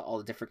in all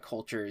the different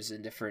cultures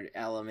and different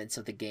elements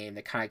of the game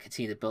that kind of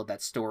continue to build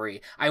that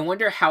story. I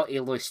wonder how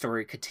Aloy's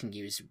story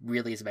continues,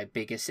 really is my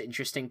biggest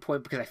interesting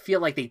point, because I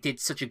feel like they did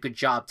such a good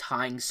job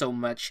tying so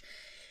much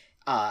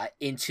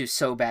into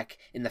Sobek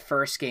in the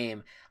first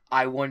game.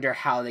 I wonder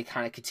how they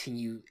kind of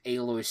continue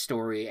Aloy's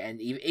story, and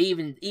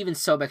even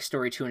Sobek's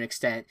story to an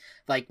extent,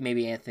 like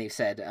maybe Anthony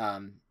said,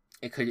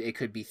 it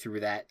could be through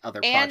that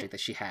other project that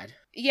she had.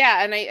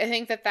 Yeah, and I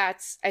think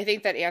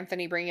that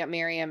Anthony bringing up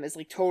Miriam is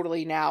like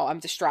totally, now I'm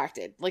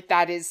distracted. Like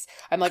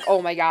I'm like,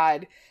 oh my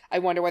god, I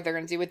wonder what they're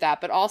going to do with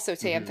that. But also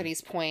to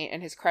Anthony's point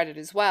and his credit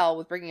as well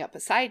with bringing up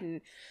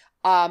Poseidon,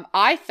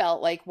 I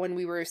felt like when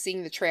we were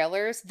seeing the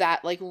trailers,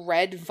 that like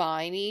red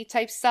viney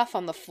type stuff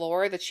on the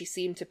floor that she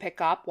seemed to pick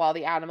up while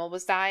the animal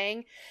was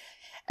dying,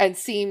 and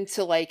seemed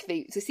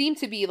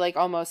to be like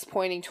almost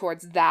pointing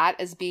towards that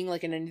as being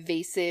like an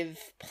invasive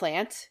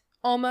plant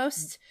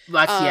almost.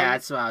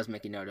 That's what I was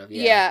making note of.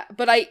 Yeah,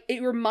 but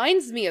it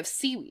reminds me of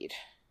seaweed.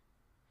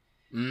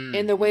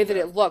 In the way that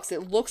it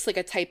looks like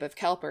a type of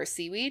kelp or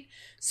seaweed.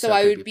 So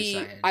I would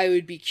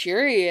be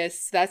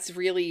curious. That's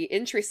really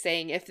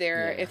interesting if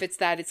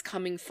it's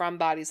coming from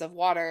bodies of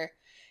water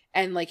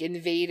and like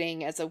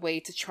invading as a way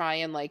to try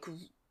and like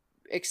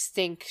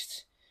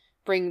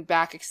bring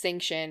back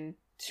extinction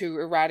to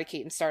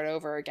eradicate and start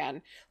over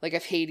again. Like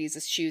if Hades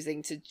is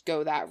choosing to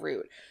go that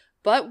route.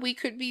 But we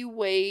could be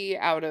way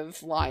out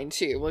of line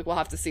too. Like we'll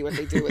have to see what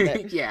they do with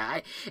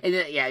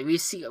it.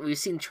 We've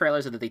seen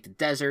trailers of the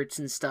deserts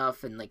and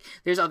stuff, and like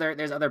there's other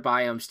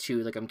biomes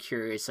too. Like I'm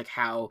curious, like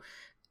how,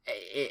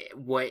 in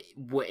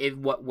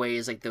what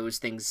ways like those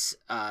things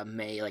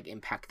may like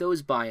impact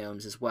those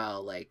biomes as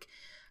well. Like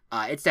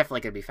it's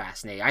definitely gonna be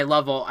fascinating. I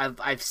love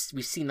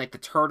we've seen like the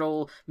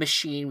turtle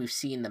machine, we've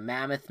seen the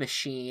mammoth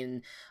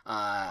machine.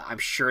 I'm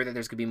sure that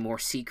there's gonna be more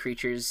sea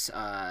creatures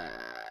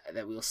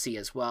that we'll see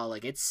as well.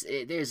 Like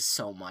there's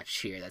so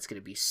much here that's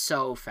gonna be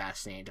so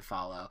fascinating to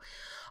follow.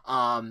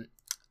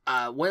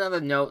 One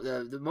other note,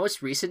 the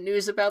most recent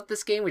news about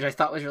this game, which I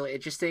thought was really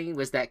interesting,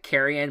 was that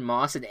Carrie-Anne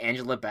Moss and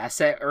Angela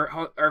Bassett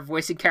are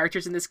voicing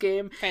characters in this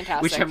game.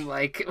 Fantastic.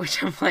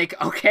 Which I'm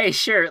like, okay,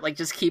 sure, like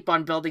just keep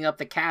on building up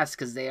the cast,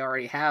 because they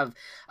already have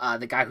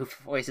the guy who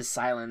voices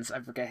Silence. I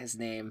forget his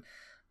name.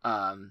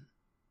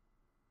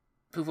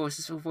 Who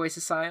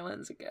voices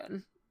Silence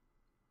again?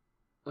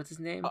 What's his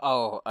name?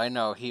 Oh, I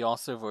know. He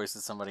also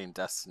voices somebody in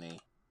Destiny.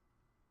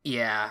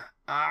 Yeah.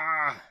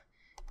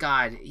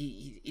 God,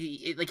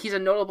 he's a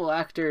notable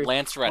actor.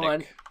 Lance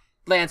Reddick.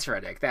 Lance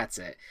Reddick, that's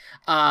it.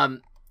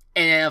 And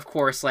then, of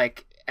course,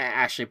 like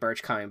Ashley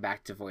Birch coming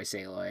back to voice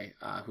Aloy,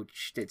 who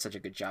did such a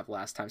good job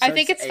last time. So I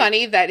think it's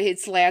funny that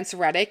it's Lance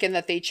Reddick and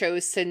that they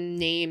chose to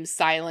name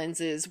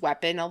Silence's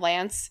weapon a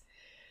lance.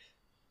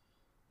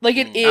 Like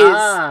it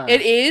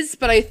is,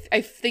 but I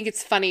think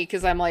it's funny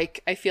because I'm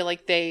like, I feel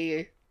like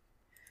I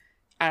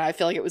don't know, I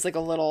feel like it was like a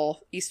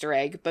little Easter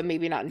egg, but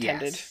maybe not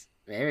intended. Yes.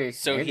 Maybe.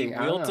 So maybe, he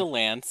wields a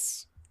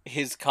lance.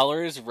 His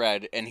color is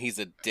red, and he's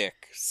a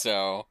dick.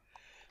 So,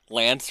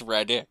 Lance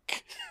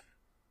Reddick.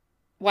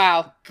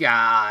 Wow.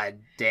 God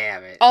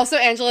damn it. Also,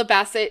 Angela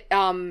Bassett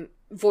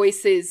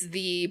voices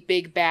the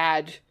big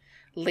bad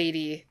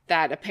lady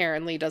that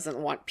apparently doesn't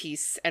want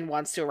peace and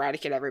wants to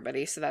eradicate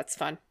everybody. So that's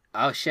fun.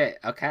 Oh shit.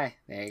 Okay.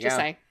 There you Just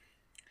go. saying.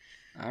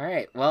 All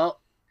right.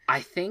 Well, I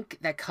think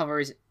that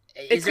covers.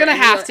 It's gonna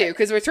have to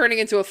because we're turning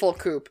into a full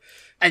Coop.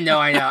 I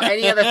know.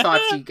 Any other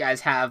thoughts you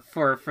guys have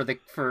for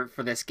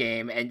this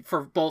game and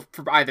for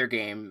either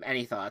game?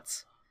 Any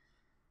thoughts?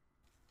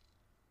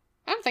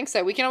 I don't think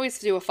so. We can always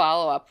do a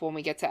follow up when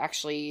we get to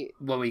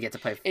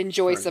play.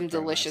 Enjoy some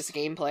delicious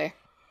gameplay.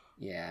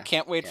 Yeah.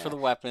 Can't wait for the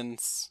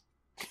weapons.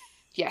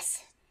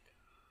 Yes.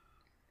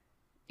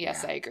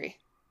 Yes, Yeah. I agree.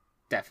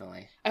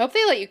 Definitely. I hope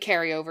they let you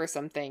carry over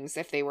some things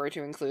if they were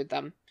to include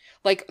them.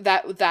 Like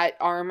that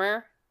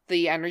armor,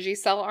 the energy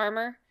cell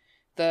armor,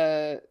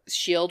 the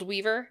shield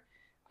weaver.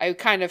 I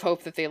kind of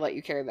hope that they let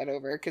you carry that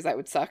over because that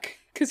would suck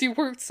because you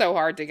worked so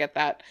hard to get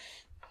that.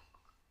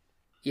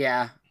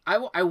 Yeah.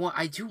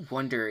 I do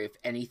wonder if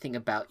anything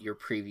about your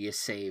previous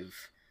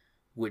save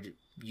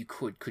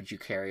could you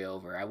carry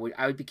over.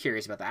 I would be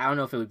curious about that. I don't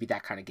know if it would be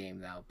that kind of game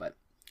though, but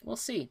we'll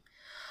see.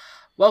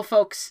 Well,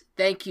 folks,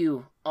 thank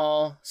you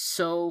all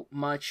so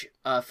much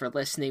for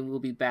listening. We'll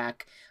be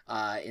back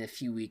in a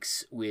few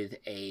weeks with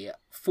a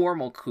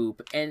formal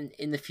Coop, and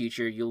in the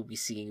future, you'll be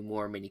seeing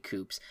more mini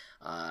Coops.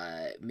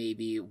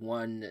 Maybe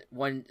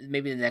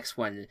maybe the next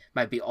one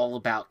might be all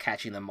about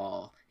catching them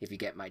all, if you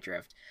get my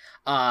drift.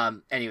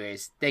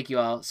 Anyways, thank you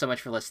all so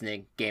much for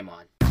listening. Game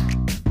on.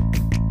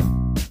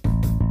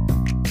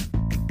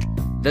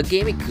 The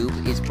Gaming Coop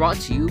is brought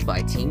to you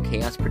by Team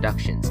Chaos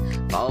Productions.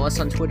 Follow us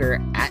on Twitter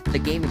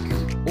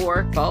 @TheGamingCoop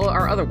or follow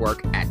our other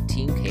work at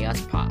Team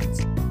Chaos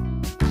Pods.